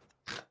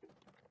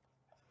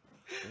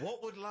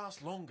 What would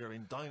last longer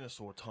in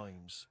dinosaur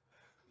times?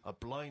 A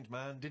blind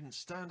man didn't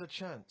stand a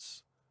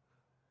chance.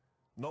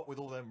 Not with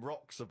all them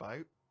rocks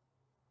about.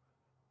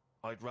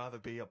 I'd rather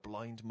be a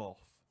blind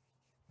moth.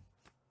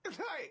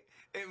 Right.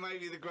 It may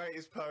be the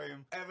greatest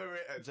poem ever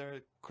written. Is there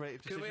a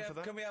creative decision for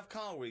that? Can we have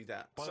Karl read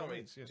that? By all Sorry,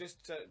 means, yeah.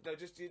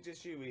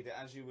 just you read it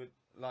as you would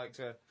like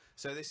to.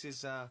 So this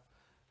is,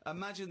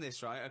 imagine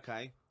this, right?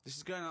 Okay, this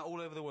is going out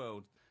all over the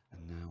world.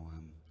 And now,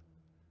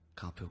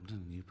 Karl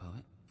Pilkington, a new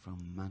poet from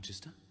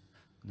Manchester,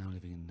 now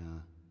living in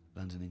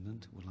London,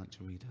 England, would like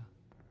to read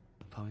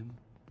a poem.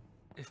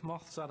 If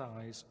moths had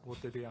eyes,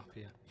 would they be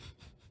happier?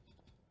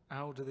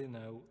 How do they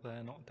know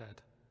they're not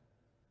dead?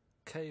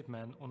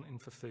 Cavemen hunting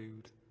for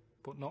food,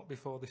 but not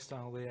before they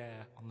style the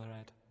hair on their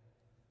head.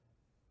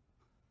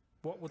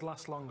 What would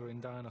last longer in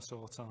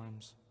dinosaur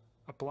times?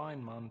 A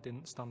blind man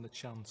didn't stand a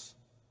chance.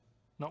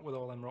 Not with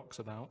all them rocks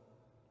about.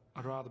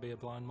 I'd rather be a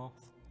blind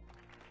moth.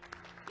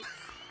 He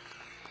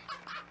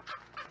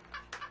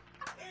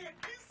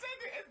said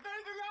it as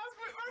though the last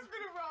bit was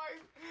going to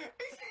rhyme.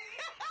 He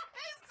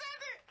said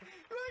it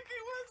like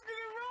it was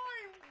going to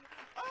rhyme.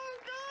 Oh,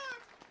 God.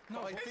 No,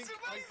 I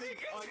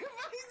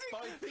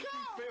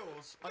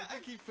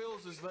think he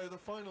feels as though the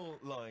final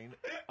line,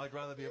 I'd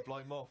rather be a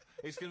blind moth,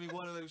 is going to be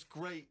one of those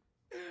great,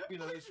 you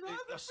know,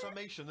 a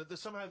summation that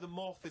somehow the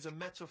moth is a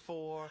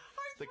metaphor,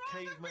 the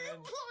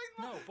caveman.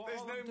 No, but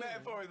there's all no I'm doing-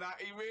 metaphor in that.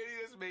 He really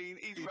does mean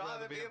he'd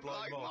rather be a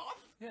blind moth.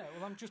 Yeah,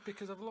 well, I'm just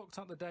because I've looked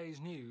at the day's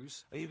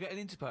news. Are you getting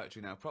into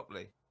poetry now,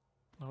 properly?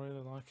 I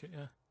really like it,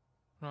 yeah.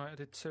 Right, I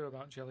did 2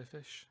 about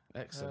jellyfish.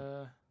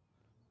 Excellent.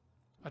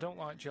 I don't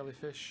like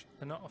jellyfish.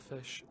 They're not a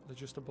fish, they're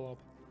just a blob.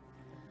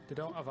 They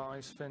don't have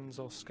eyes, fins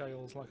or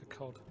scales like a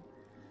cod.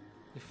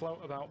 They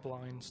float about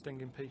blind,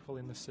 stinging people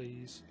in the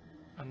seas.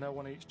 And no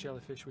one eats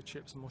jellyfish with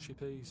chips and mushy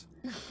peas.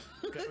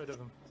 Get rid of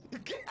them.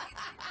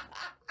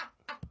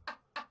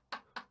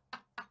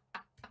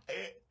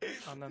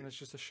 And then there's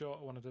just a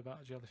shorter one I did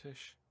about a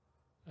jellyfish.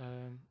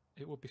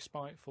 It would be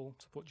spiteful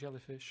to put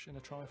jellyfish in a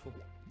trifle.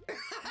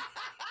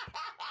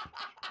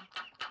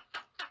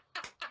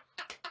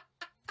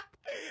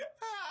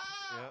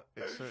 Yeah,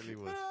 it certainly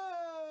would.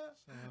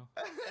 So,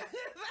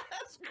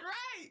 That's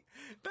great.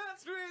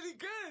 That's really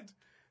good.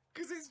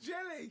 Because it's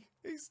jelly.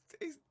 It's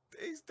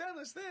he's done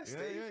us there,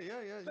 Steve.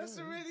 Yeah. That's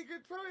a really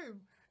good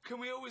poem. Can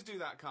we always do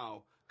that,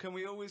 Carl? Can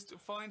we always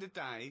find a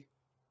day,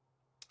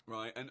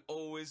 right, and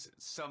always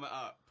sum it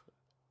up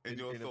in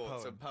your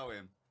thoughts, a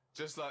poem,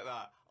 just like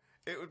that?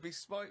 It would be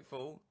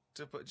spiteful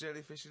to put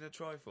jellyfish in a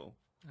trifle.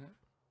 Yeah.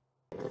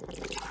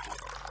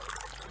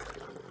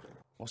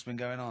 What's been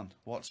going on?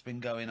 What's been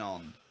going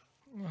on?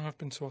 I've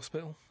been to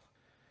hospital.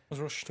 I was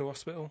rushed to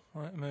hospital,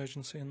 right,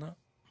 emergency and that.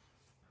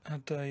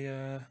 Had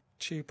a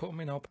tube put on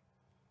my knob.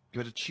 You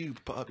had a tube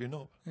put up your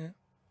knob? Yeah.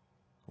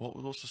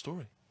 What's the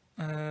story?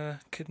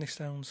 Kidney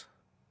stones.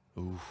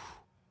 Oof.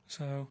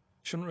 So,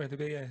 shouldn't really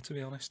be here, to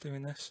be honest,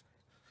 doing this.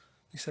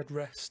 He said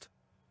rest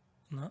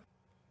and that.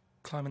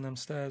 Climbing them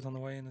stairs on the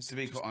way in. To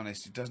be quite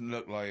honest, it doesn't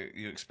look like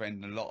you're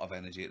expending a lot of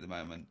energy at the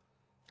moment.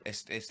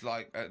 It's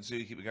like at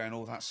Zookeeper going,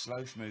 oh, that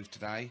sloth move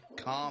today.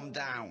 Calm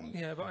down.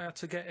 Yeah, but I had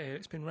to get here.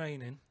 It's been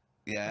raining.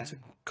 Yeah. I had to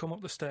come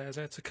up the stairs.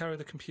 I had to carry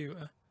the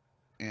computer.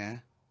 Yeah.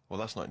 Well,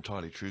 that's not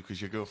entirely true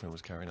because your girlfriend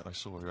was carrying it. I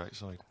saw her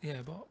outside.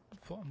 Yeah, but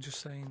I'm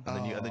just saying.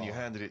 And then you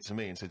handed it to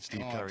me and said,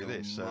 "Steve, carry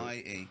this."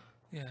 Almighty.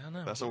 Yeah, I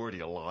know. That's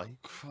already a lie.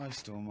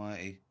 Christ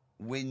almighty.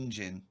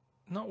 Whinging.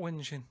 Not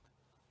whinging.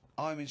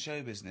 I'm in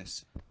show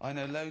business. I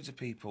know loads of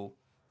people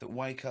that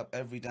wake up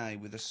every day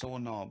with a sore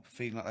knob,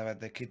 feeling like they've had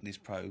their kidneys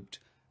probed,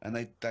 and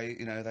they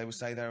will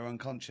say they're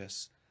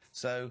unconscious.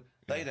 So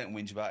they don't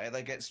whinge about it.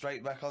 They get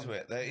straight back onto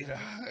it. They,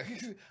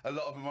 a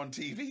lot of them are on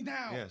TV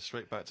now. Yeah,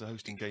 straight back to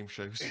hosting game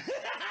shows.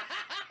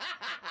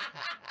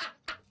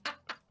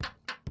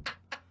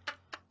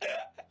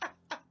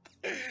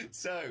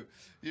 So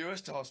you're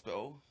rushed to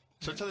hospital.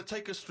 So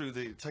take us through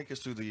the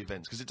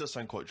events because it does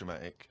sound quite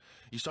dramatic.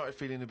 You started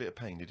feeling a bit of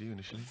pain, did you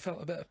initially?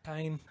 Felt a bit of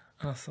pain,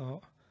 and I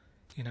thought,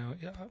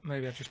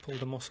 maybe I just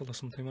pulled a muscle or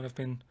something when I've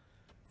been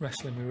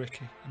wrestling with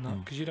Ricky and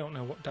that, because you don't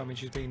know what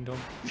damage has been done.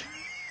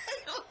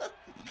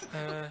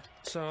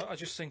 So I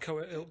just think,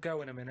 it'll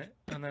go in a minute,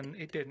 and then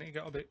it didn't. It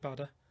got a bit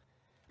badder.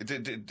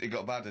 It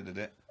got badder, did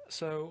it?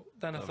 So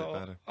then I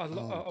thought, I dear.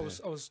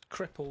 was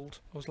crippled.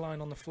 I was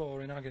lying on the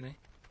floor in agony,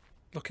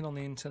 looking on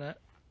the internet,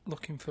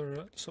 looking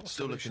for sort of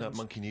Still looking at solutions.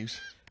 Monkey News.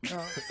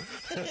 No.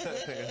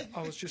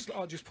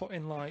 I just put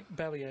in like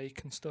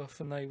bellyache and stuff,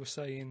 and they were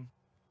saying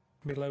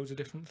me loads of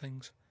different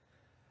things.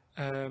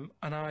 And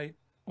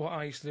what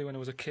I used to do when I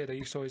was a kid, I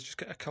used to always just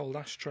get a cold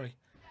ashtray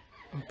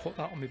and put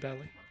that on my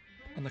belly,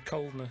 and the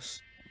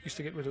coldness used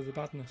to get rid of the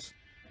badness.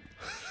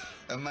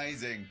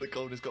 Amazing. The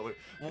coldness got it.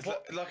 It's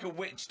like a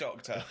witch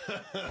doctor.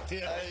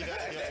 Yeah.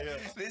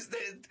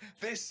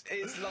 This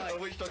is like A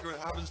witch doctor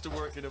happens to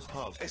work in a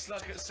pub. it's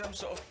like some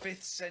sort of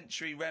 5th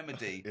century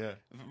remedy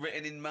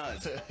written in mud.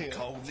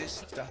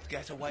 Coldness doth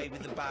get away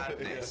with the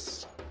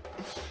badness.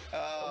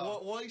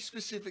 Why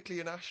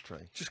specifically an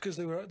ashtray? Just because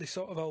they were this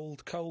sort of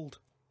old cold.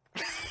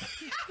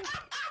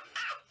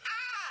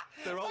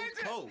 They're old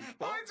cold.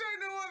 I don't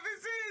know what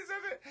this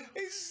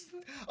is.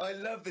 I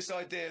love this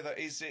idea that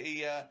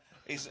he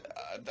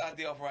had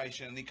the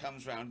operation and he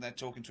comes round and they're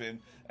talking to him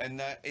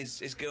and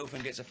his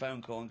girlfriend gets a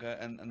phone call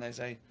and they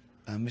say,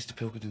 Mr.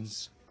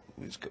 Pilkington's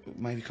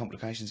maybe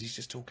complications. He's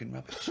just talking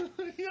rubbish.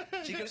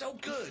 She goes, oh,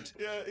 good.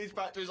 Yeah, he's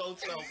back to his old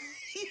self.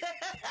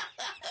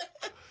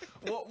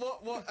 What?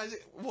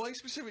 Why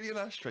specifically an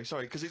ashtray?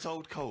 Sorry, because it's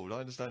old cold. I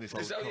understand it's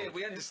old cold. Yeah,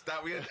 we understand.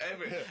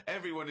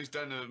 Everyone who's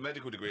done a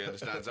medical degree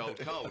understands old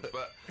cold,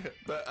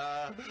 but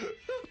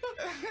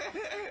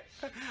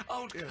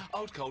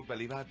old cold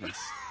belly badness.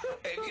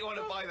 If you want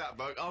to buy that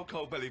book, Old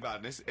Cold Belly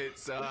Badness,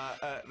 it's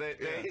the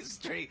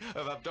history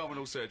of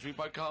abdominal surgery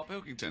by Karl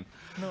Pilkington.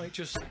 No, it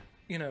just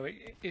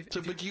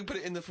But do you put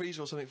it in the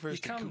freezer or something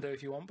first? You can do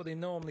if you want, but they're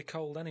normally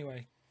cold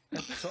anyway.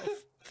 Sort of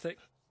thick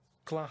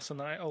glass and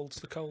that, it holds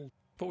the cold.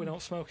 But we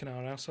don't smoke in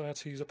our house, so I had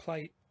to use a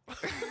plate. Oh,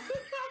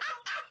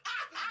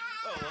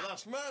 well,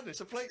 that's madness.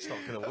 A plate's not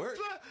going to work.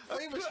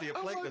 Famously, a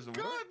plate doesn't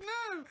work.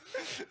 No!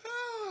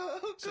 Oh,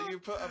 God. So you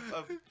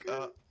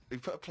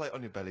put a plate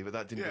on your belly, but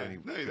that didn't do any.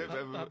 No,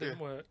 That didn't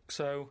work.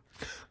 So,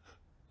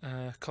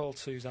 called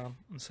Suzanne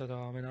and said,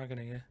 I'm in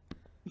agony here.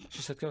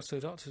 She said, go to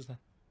the doctors then.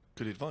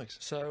 Good advice.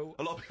 So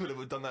a lot of people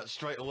have done that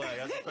straight away,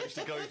 as opposed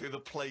to going through the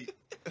plate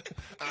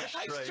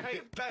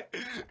ashtray.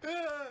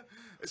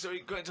 So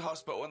he went to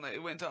hospital, and he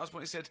went to hospital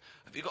and he said,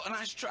 have you got an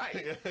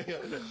ashtray?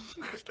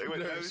 They went,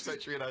 no,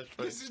 especially an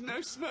ashtray. This is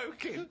no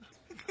smoking.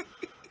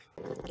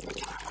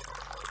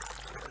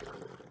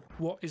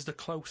 What is the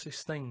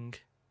closest thing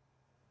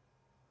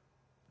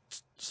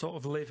sort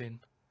of living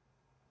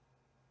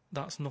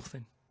that's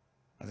nothing?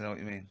 I don't know what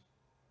you mean.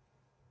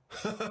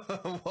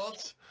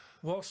 What?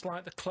 What's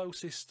like the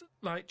closest,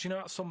 like, do you know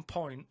at some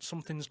point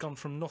something's gone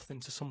from nothing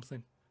to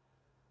something?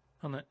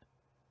 Hasn't it?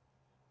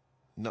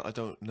 No, I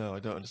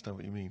don't understand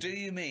what you mean. Do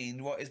you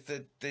mean what is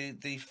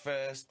the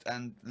first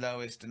and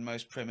lowest and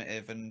most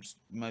primitive and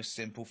most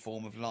simple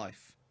form of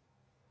life?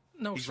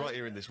 No, he's right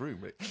here in this room,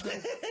 Rick.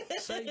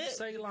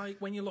 say like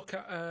when you look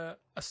at a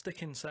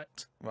stick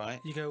insect,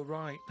 right? You go,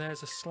 right,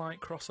 there's a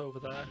slight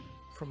crossover there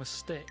from a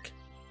stick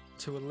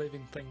to a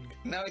living thing.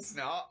 No, it's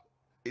not.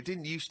 It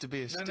didn't used to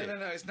be a stick.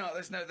 No, it's not.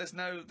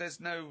 There's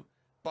no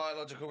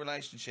biological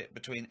relationship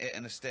between it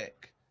and a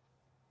stick.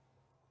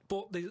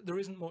 But there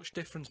isn't much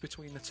difference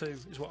between the two,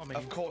 is what I mean.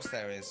 Of course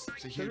there is.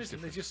 It's a There huge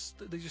isn't. difference.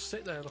 They just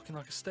sit there looking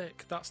like a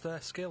stick. That's their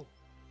skill.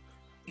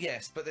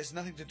 Yes, but there's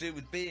nothing to do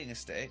with being a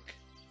stick.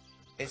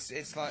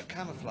 It's like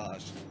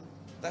camouflage.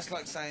 That's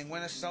like saying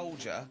when a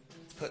soldier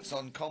puts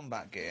on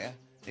combat gear,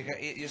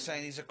 you're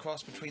saying he's a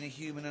cross between a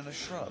human and a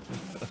shrub.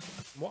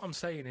 What I'm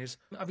saying is,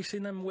 have you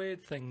seen them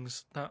weird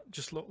things that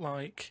just look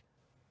like...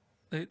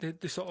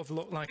 They sort of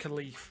look like a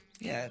leaf?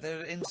 Yeah,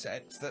 they're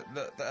insects that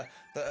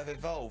have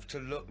evolved to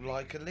look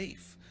like a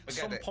leaf. At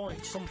some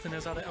point, something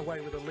has had it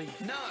away with a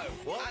leaf. No!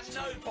 What? At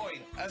no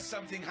point has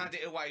something had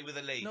it away with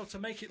a leaf. No, to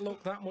make it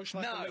look that much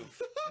like a No.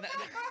 leaf. No.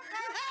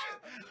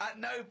 At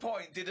no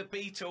point did a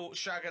beetle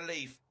shag a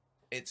leaf.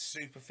 It's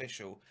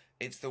superficial.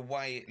 It's the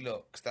way it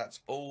looks. That's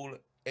all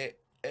it...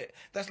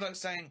 That's like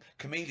saying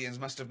chameleons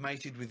must have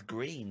mated with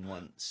green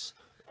once.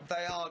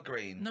 They are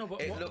green. No,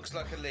 but it what- looks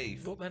like a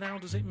leaf. But then how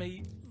does it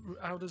meet...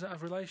 How does it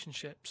have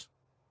relationships?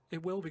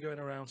 It will be going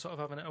around sort of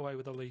having it away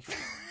with a leaf.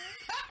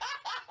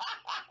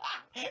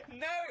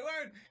 No, it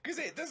won't, because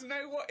it doesn't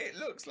know what it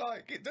looks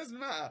like. It doesn't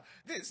matter.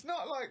 It's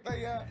not like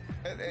a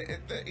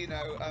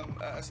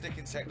stick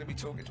insect will be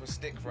talking to a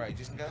stick for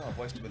ages and go, oh, I've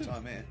wasted my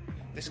time here.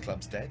 This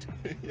club's dead.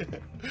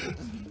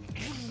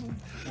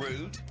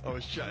 Rude. I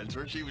was chatting to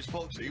her, she was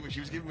foxy, but she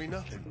was giving me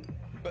nothing.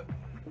 But,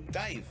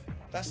 Dave,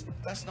 that's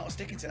not a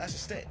stick insect, that's a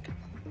stick.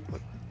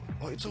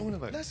 What are you talking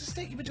about? That's a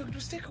stick. You've been talking to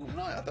a stick all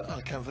night. I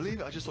can't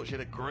believe it. I just thought she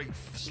had a great,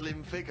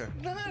 slim figure.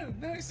 No,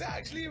 it's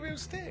actually a real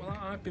stick. Well,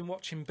 I've been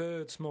watching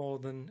birds more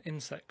than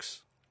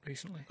insects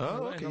recently.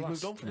 Oh, okay, you've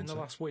moved on from in the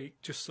insects. last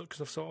week, just because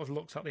I've sort of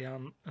looked at the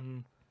ant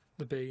and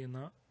the bee and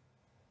that.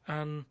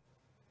 And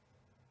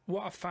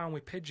what I've found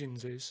with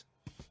pigeons is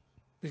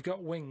they've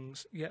got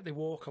wings, yet they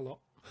walk a lot.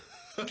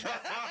 I'd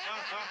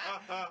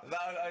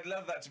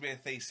love that to be a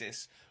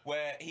thesis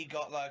where he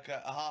got like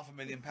a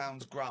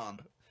 £500,000 grant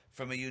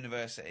from a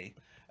university,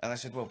 and I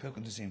said, well,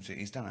 Pilkington seems to...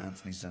 He's done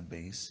ants and he's done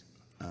bees.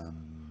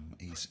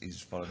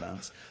 He's followed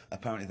ants.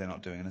 Apparently they're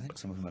not doing anything.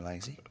 Some of them are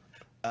lazy.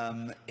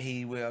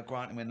 We are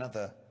granting him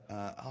another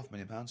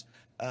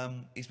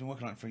 £500,000. He's been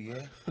working on it for a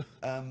year.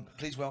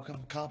 Please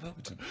welcome Karl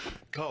Pilkington.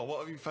 Carl,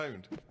 what have you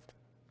found?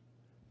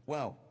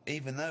 Well,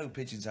 even though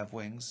pigeons have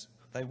wings,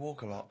 they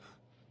walk a lot.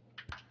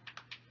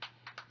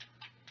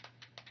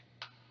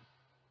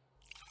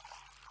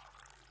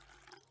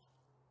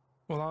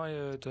 Well, I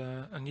heard,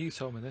 and you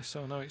told me this,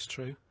 so I know it's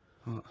true.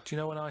 What? Do you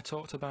know when I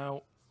talked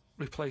about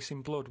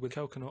replacing blood with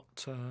coconut,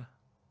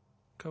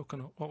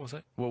 what was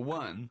it? Well,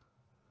 one,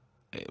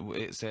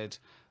 it said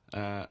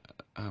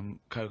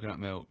coconut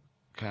milk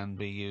can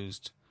be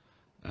used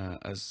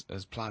as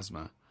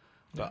plasma,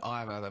 but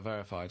I haven't had that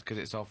verified because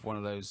it's off one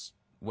of those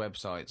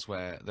websites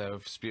where there are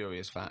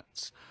spurious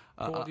facts.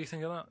 Well, what do you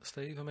think of that,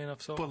 Steve? I mean,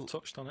 I've sort of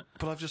touched on it.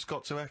 But I've just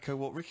got to echo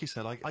what Ricky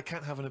said. I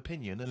can't have an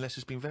opinion unless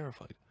it's been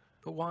verified.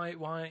 But why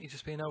aren't you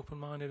just being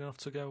open-minded enough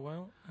to go,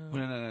 well...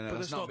 Well, no, But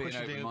that's it's not not a being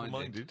question of being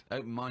open-minded.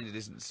 Open-minded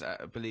isn't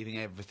believing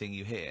everything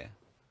you hear.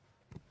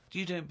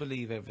 You don't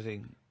believe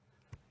everything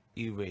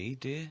you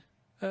read, do you?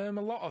 a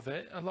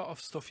lot of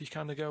stuff you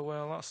kind of go,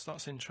 well,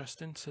 that's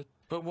interesting to...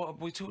 But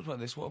we talked about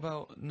this, what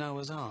about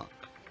Noah's Ark?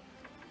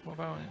 What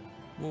about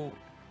it? Well,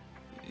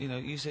 you know,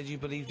 you said you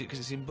believed it because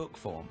it's in book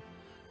form,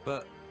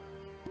 but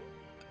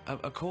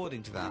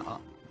according to that,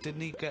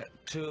 didn't he get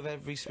 2 of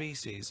every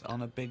species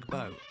on a big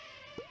boat?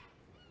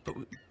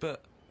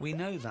 But we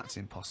know that's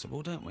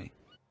impossible, don't we?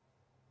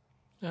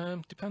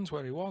 Depends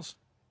where he was.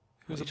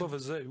 If he was above a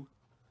zoo,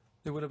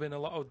 there would have been a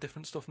lot of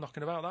different stuff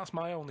knocking about. That's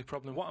my only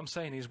problem. What I'm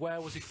saying is,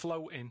 where was he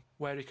floating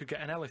where he could get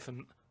an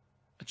elephant,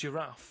 a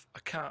giraffe,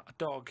 a cat, a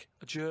dog,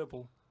 a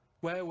gerbil?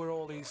 Where were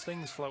all these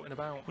things floating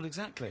about? Well,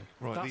 exactly.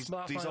 Right, That's these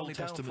my Old only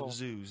Testament downfall.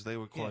 zoos, they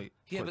were quite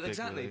Yeah, but big,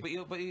 exactly.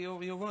 really. But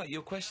you're right.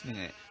 You're questioning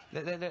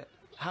it.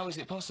 How is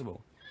it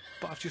possible?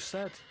 But I've just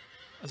said,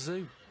 a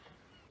zoo.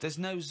 There's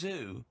no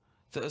zoo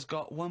that has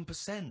got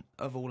 1%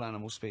 of all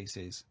animal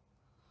species.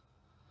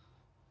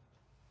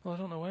 Well, I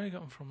don't know where he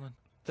got them from then.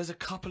 There's a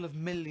couple of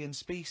million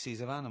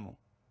species of animal.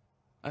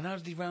 And how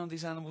did he round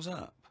these animals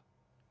up?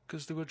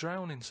 Because they were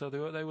drowning, so they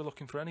were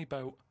looking for any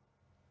boat.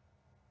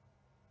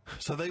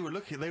 So they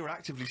were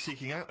actively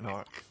seeking out an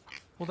ark.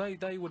 Well,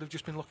 they would have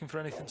just been looking for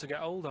anything to get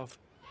hold of.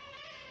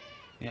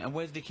 Yeah, and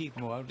where did he keep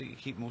them all? How did he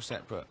keep them all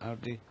separate? How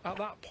did he... At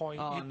that point...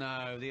 Oh, you-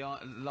 no, the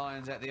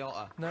lions ate the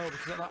otter. No,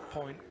 because at that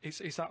point,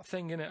 it's that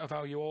thing, innit, of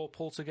how you all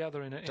pull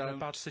together in a Don't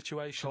bad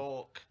situation.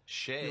 Talk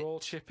shit. You all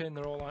chip in,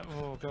 they're all like,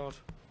 oh, God,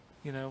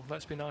 you know,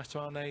 let's be nice to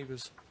our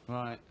neighbours.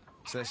 Right.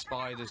 So there's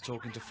spiders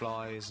talking to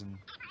flies and...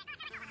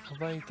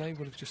 Well, they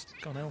would have just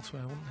gone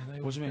elsewhere, wouldn't they? They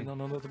would What do you have been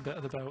on another bit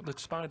of the boat. The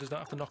spiders don't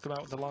have to knock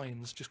about the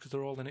lions just because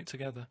they're all in it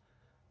together.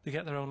 They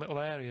get their own little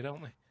area,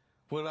 don't they?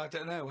 Well, I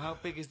don't know. How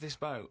big is this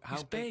boat?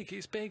 It's big,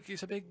 it's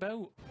a big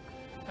boat.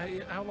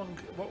 How long,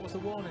 what was the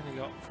warning he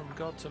got from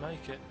God to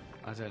make it?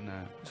 I don't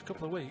know. It's a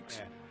couple of weeks.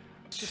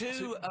 Yeah.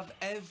 2 of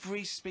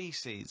every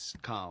species,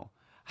 Karl.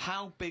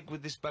 How big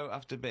would this boat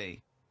have to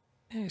be?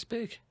 Yeah, it's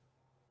big.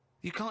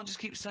 You can't just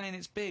keep saying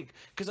it's big,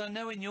 because I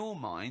know in your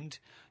mind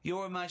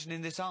you're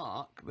imagining this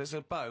ark. There's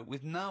a boat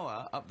with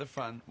Noah up the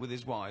front with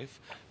his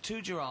wife,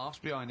 2 giraffes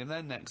behind him,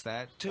 their necks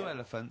there, 2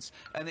 elephants,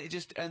 and it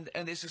just and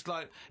it's just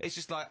like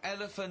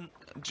elephant,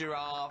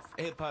 giraffe,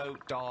 hippo,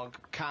 dog,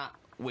 cat,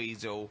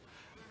 weasel,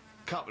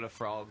 couple of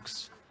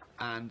frogs,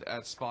 and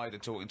a spider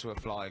talking to a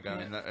fly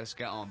going, let's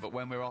get on. But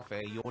when we're off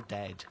here, you're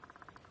dead.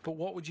 But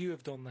what would you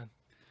have done then?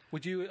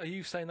 Are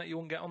you saying that you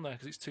wouldn't get on there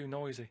because it's too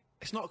noisy?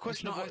 It's not a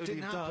question of what it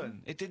didn't you've happen.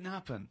 done. It didn't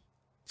happen.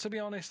 To be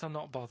honest, I'm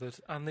not bothered.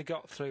 And they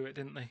got through it,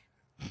 didn't they?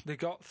 They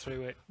got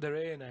through it. They're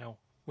here now.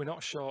 We're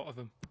not short of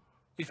them.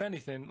 If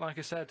anything, like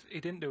I said, he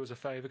didn't do us a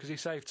favour because he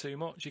saved too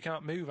much. You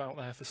can't move out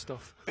there for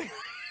stuff.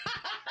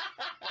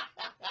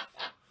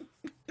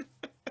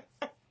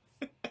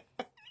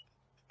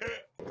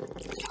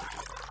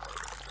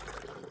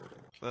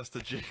 That's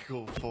the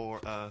jingle for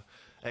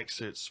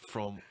excerpts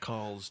from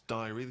Karl's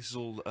diary. This is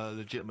all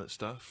legitimate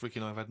stuff. Ricky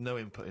and I have had no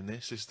input in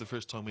this. This is the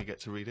first time we get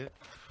to read it.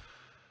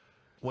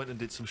 Went and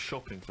did some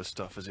shopping for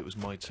stuff as it was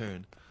my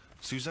turn.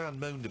 Suzanne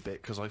moaned a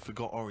bit because I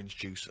forgot orange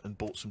juice and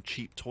bought some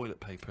cheap toilet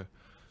paper.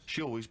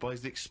 She always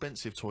buys the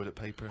expensive toilet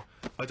paper.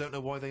 I don't know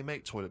why they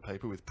make toilet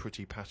paper with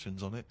pretty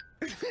patterns on it.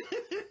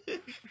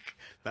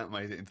 That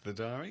made it into the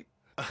diary.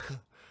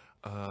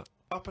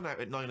 Up and out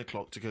at 9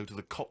 o'clock to go to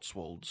the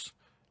Cotswolds.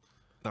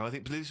 Now, I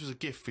think this was a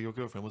gift for your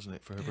girlfriend, wasn't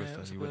it, for her birthday? It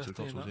was You a went to the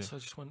birthday and Cotswolds, so I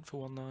just went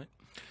for one night.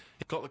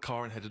 Got the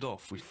car and headed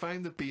off. We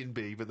found the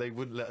B&B, but they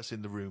wouldn't let us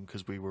in the room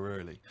because we were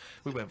early.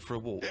 We went for a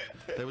walk.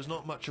 There was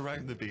not much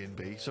around the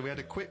B&B, so we had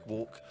a quick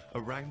walk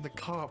around the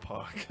car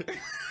park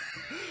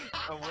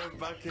and went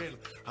back in.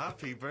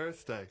 Happy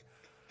birthday.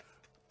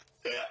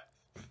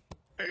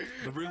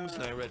 The room's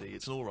now ready.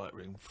 It's an alright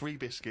room. 3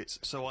 biscuits,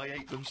 so I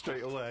ate them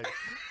straight away.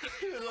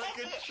 Like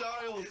a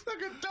child.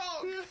 Like a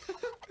dog.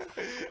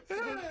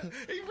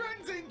 He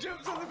runs in,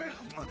 jumps on the bed.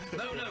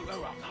 No.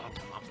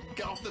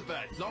 Get off the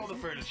bed, not on the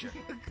furniture.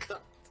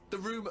 The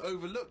room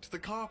overlooked the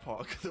car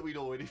park that we'd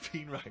already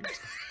been round.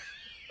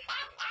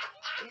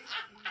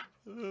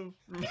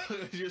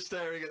 You're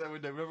staring at that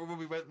window. Remember when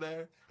we went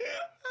there?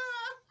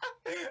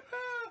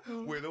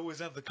 We'll always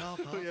have the car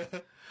park. Yeah.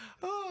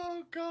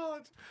 Oh,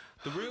 God.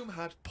 The room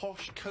had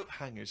posh coat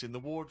hangers in the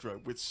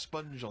wardrobe with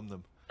sponge on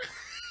them.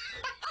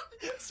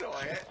 So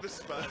I ate the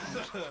sponge.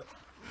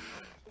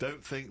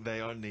 Don't think they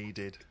are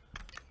needed.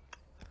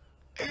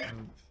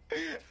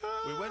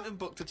 We went and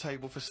booked a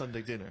table for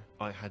Sunday dinner.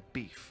 I had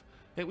beef.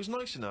 It was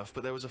nice enough,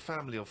 but there was a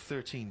family of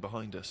 13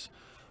 behind us.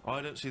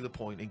 I don't see the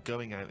point in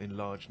going out in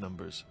large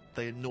numbers.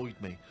 They annoyed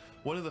me.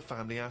 One of the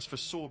family asked for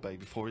sorbet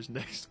before his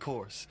next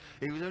course.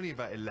 He was only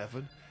about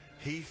 11.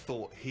 He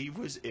thought he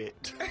was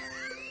it.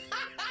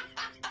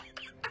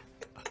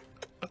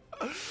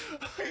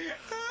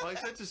 I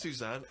said to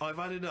Suzanne, I've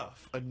had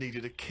enough and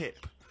needed a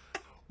kip.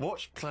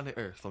 Watched Planet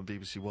Earth on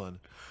BBC One.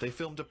 They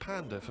filmed a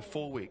panda for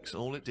 4 weeks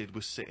and all it did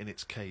was sit in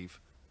its cave.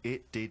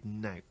 It did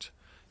nout.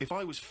 If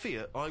I was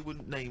Fiat, I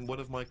wouldn't name one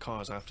of my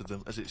cars after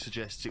them as it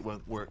suggests it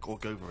won't work or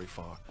go very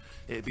far.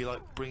 It'd be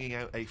like bringing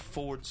out a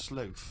Ford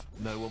Sloth.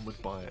 No one would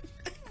buy it.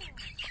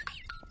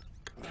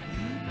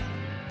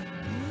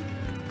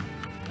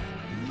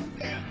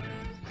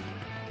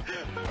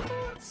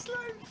 Ford Sloth.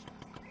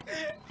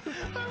 I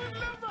would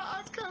love that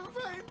ad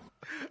campaign.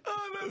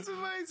 Oh, that's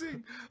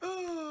amazing.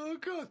 Oh,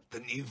 God. The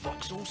new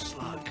Vauxhall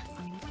Slug.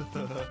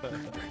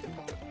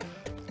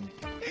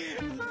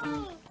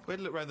 We had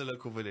a look around the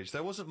local village.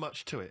 There wasn't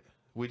much to it.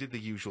 We did the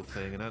usual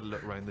thing and had a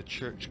look around the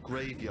church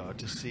graveyard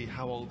to see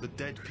how old the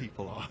dead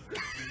people are.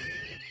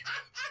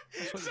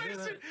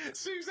 Suzanne's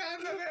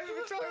had it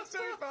over time so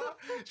far.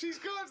 She's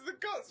gone to the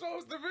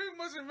Cotswolds, the room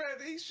wasn't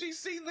ready, she's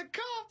seen the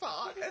car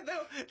park, and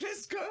now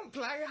let's go and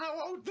play how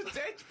old the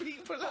dead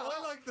people are.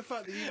 I like the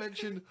fact that you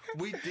mentioned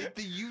we did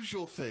the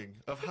usual thing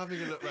of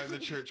having a look around the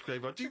church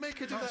graveyard. Do you make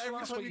her do that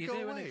every time you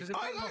go away?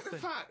 I like the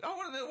fact. I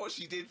want to know what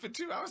she did for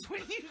 2 hours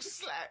when you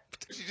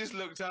slept. She just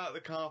looked out at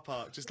the car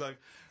park, just like,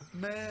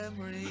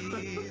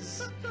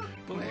 memories.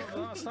 But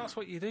that's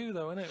what you do,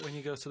 though, isn't it, when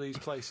you go to these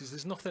places?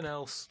 There's nothing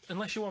else,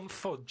 unless you want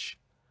fudge.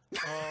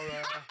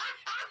 Or,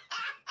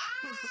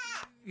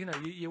 you know,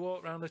 you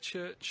walk around a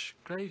church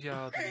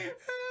graveyard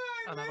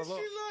and have a look.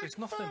 It's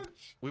nothing.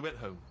 We went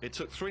home. It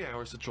took 3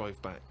 hours to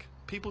drive back.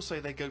 People say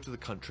they go to the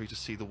country to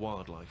see the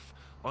wildlife.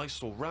 I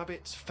saw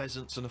rabbits,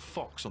 pheasants and a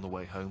fox on the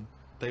way home.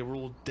 They were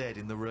all dead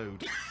in the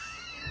road.